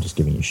 I'm just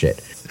giving you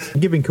shit.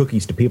 Giving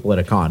cookies to people at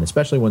a con,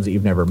 especially ones that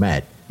you've never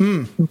met,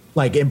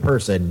 like in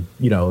person,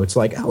 it's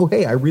like, oh,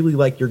 hey, I really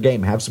like your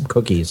game. Have some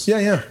cookies.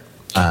 Yeah.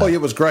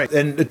 It was great.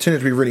 And it turned out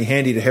to be really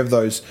handy to have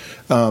those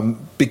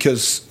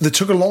because it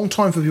took a long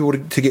time for people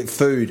to get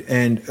food,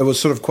 and it was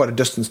sort of quite a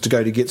distance to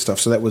go to get stuff.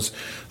 So it was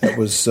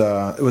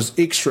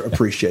extra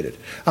appreciated.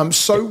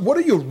 So what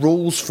are your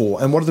rules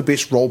for, and what are the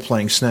best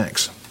role-playing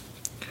snacks?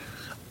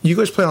 You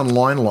guys play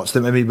online a lot, so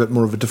that may be a bit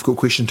more of a difficult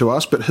question to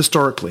ask, but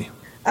historically.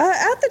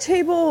 At the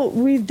table,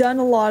 we've done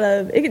a lot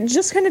of... It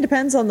just kind of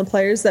depends on the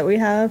players that we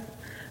have.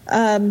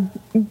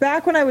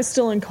 Back when I was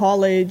still in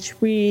college,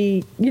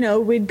 we'd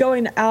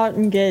go out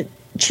and get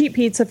cheap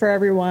pizza for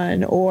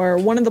everyone, or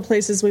one of the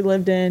places we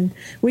lived in,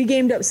 we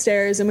gamed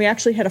upstairs, and we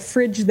actually had a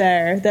fridge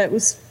there that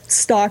was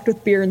stocked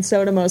with beer and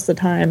soda most of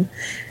the time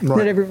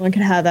that everyone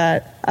could have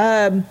at.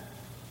 But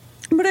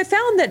I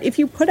found that if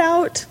you put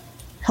out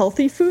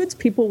healthy foods,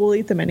 people will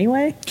eat them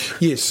anyway.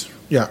 Yes,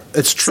 yeah,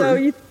 it's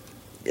true.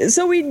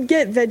 So we'd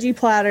get veggie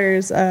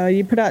platters,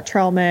 you put out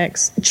trail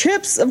mix.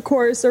 Chips, of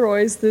course, are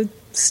always the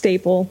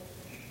staple.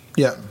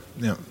 Yeah,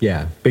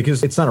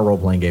 because it's not a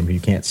role-playing game, but you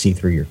can't see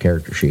through your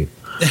character sheet.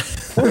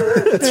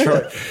 That's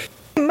right.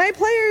 My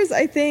players,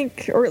 I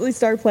think, or at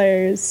least our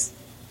players,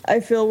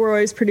 I feel we're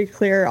always pretty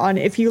clear on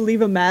if you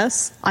leave a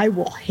mess, I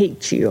will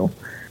hate you.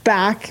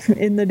 Back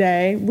in the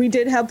day, we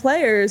did have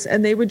players,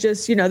 and they would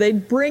just,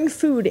 they'd bring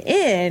food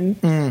in,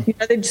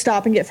 they'd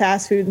stop and get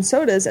fast food and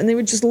sodas, and they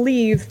would just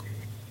leave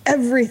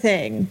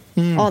everything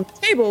on the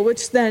table,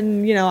 which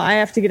then, I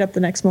have to get up the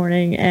next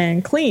morning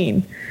and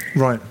clean.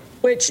 Right.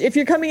 Which, if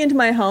you're coming into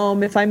my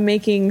home, if I'm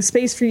making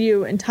space for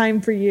you and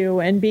time for you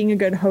and being a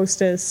good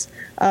hostess,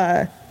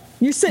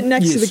 you're sitting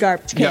next to the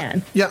garbage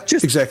can. Yeah,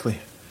 just exactly.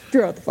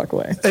 Throw it the fuck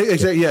away.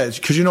 Exactly, yeah,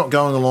 because you're not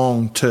going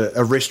along to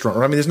a restaurant.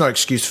 I mean, there's no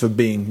excuse for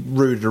being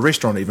rude at a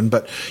restaurant even,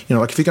 but,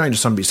 like if you're going to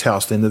somebody's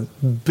house, then the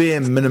bare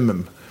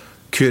minimum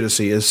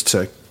courtesy is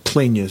to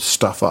clean your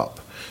stuff up.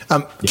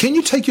 Can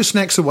you take your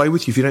snacks away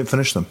with you if you don't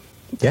finish them?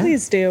 Yeah.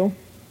 Please do.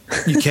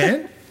 You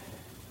can?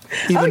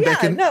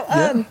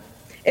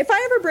 If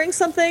I ever bring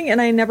something and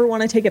I never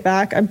want to take it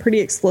back, I'm pretty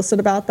explicit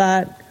about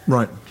that.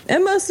 Right.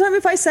 And most of the time,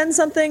 if I send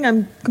something,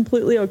 I'm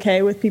completely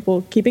okay with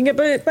people keeping it.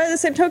 But by the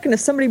same token, if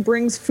somebody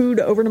brings food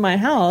over to my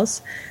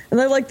house and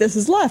they're like, this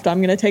is left, I'm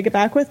going to take it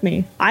back with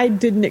me. I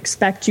didn't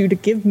expect you to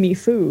give me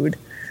food.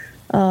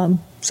 So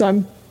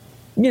I'm,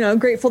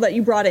 grateful that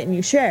you brought it and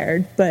you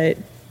shared. But,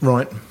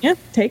 yeah,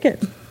 take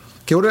it.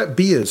 Okay, what about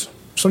beers?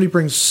 Somebody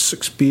brings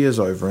 6 beers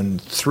over and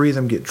 3 of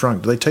them get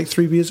drunk. Do they take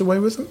 3 beers away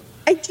with them?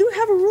 I do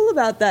have a rule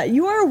about that.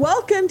 You are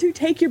welcome to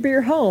take your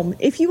beer home.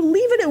 If you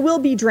leave it, it will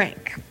be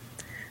drank.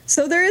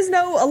 So there is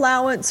no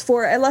allowance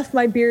for, I left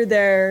my beer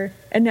there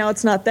and now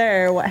it's not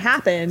there. What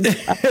happened?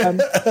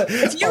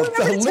 If you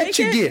I'll let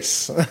you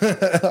guess.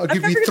 I'll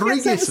give you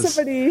 3 guesses.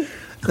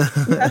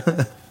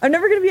 I'm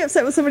never going to be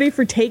upset with somebody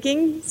for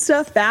taking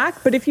stuff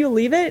back, but if you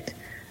leave it,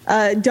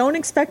 don't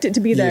expect it to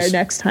be there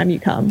next time you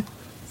come.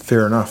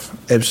 Fair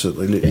enough.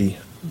 Absolutely.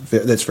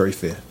 That's very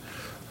fair.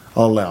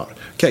 I'll allow it.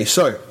 Okay,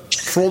 so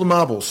for all the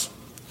marbles,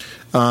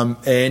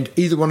 and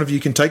either one of you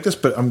can take this,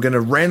 but I'm going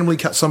to randomly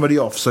cut somebody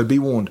off, so be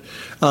warned.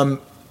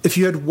 If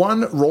you had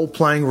one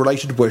role-playing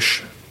related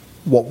wish,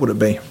 what would it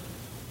be?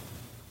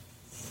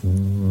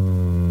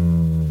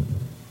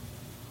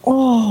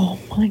 Oh,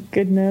 my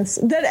goodness.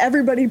 That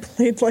everybody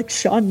played like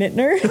Sean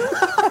Nittner.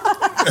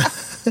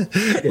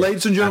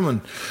 Ladies and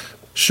gentlemen,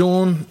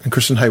 Sean and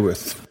Kristen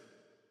Hayworth.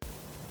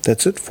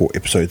 That's it for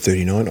episode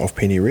 39 of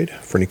Penny Red.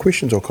 For any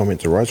questions or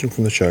comments arising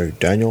from the show,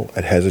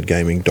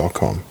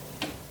 daniel@hazardgaming.com.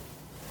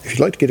 If you'd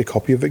like to get a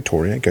copy of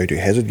Victoria, go to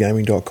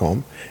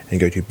hazardgaming.com and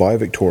go to Buy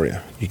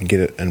Victoria. You can get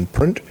it in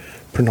print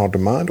on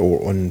demand,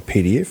 or on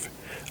PDF.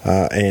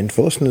 And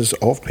for listeners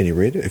of Penny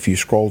Red, if you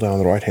scroll down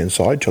the right-hand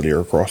side till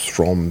you're across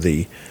from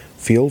the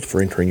field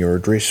for entering your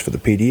address for the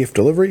PDF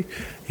delivery,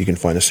 you can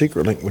find a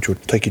secret link which will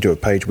take you to a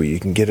page where you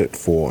can get it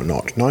for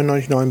not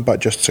 $9.99 but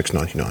just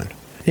 $6.99.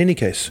 In any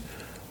case,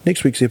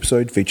 next week's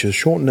episode features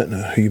Sean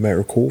Nittner, who you may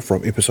recall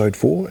from episode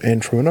 4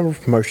 and from a number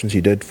of promotions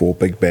he did for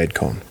Big Bad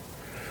Con.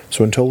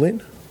 So until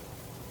then,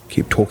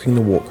 keep talking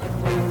the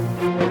walk.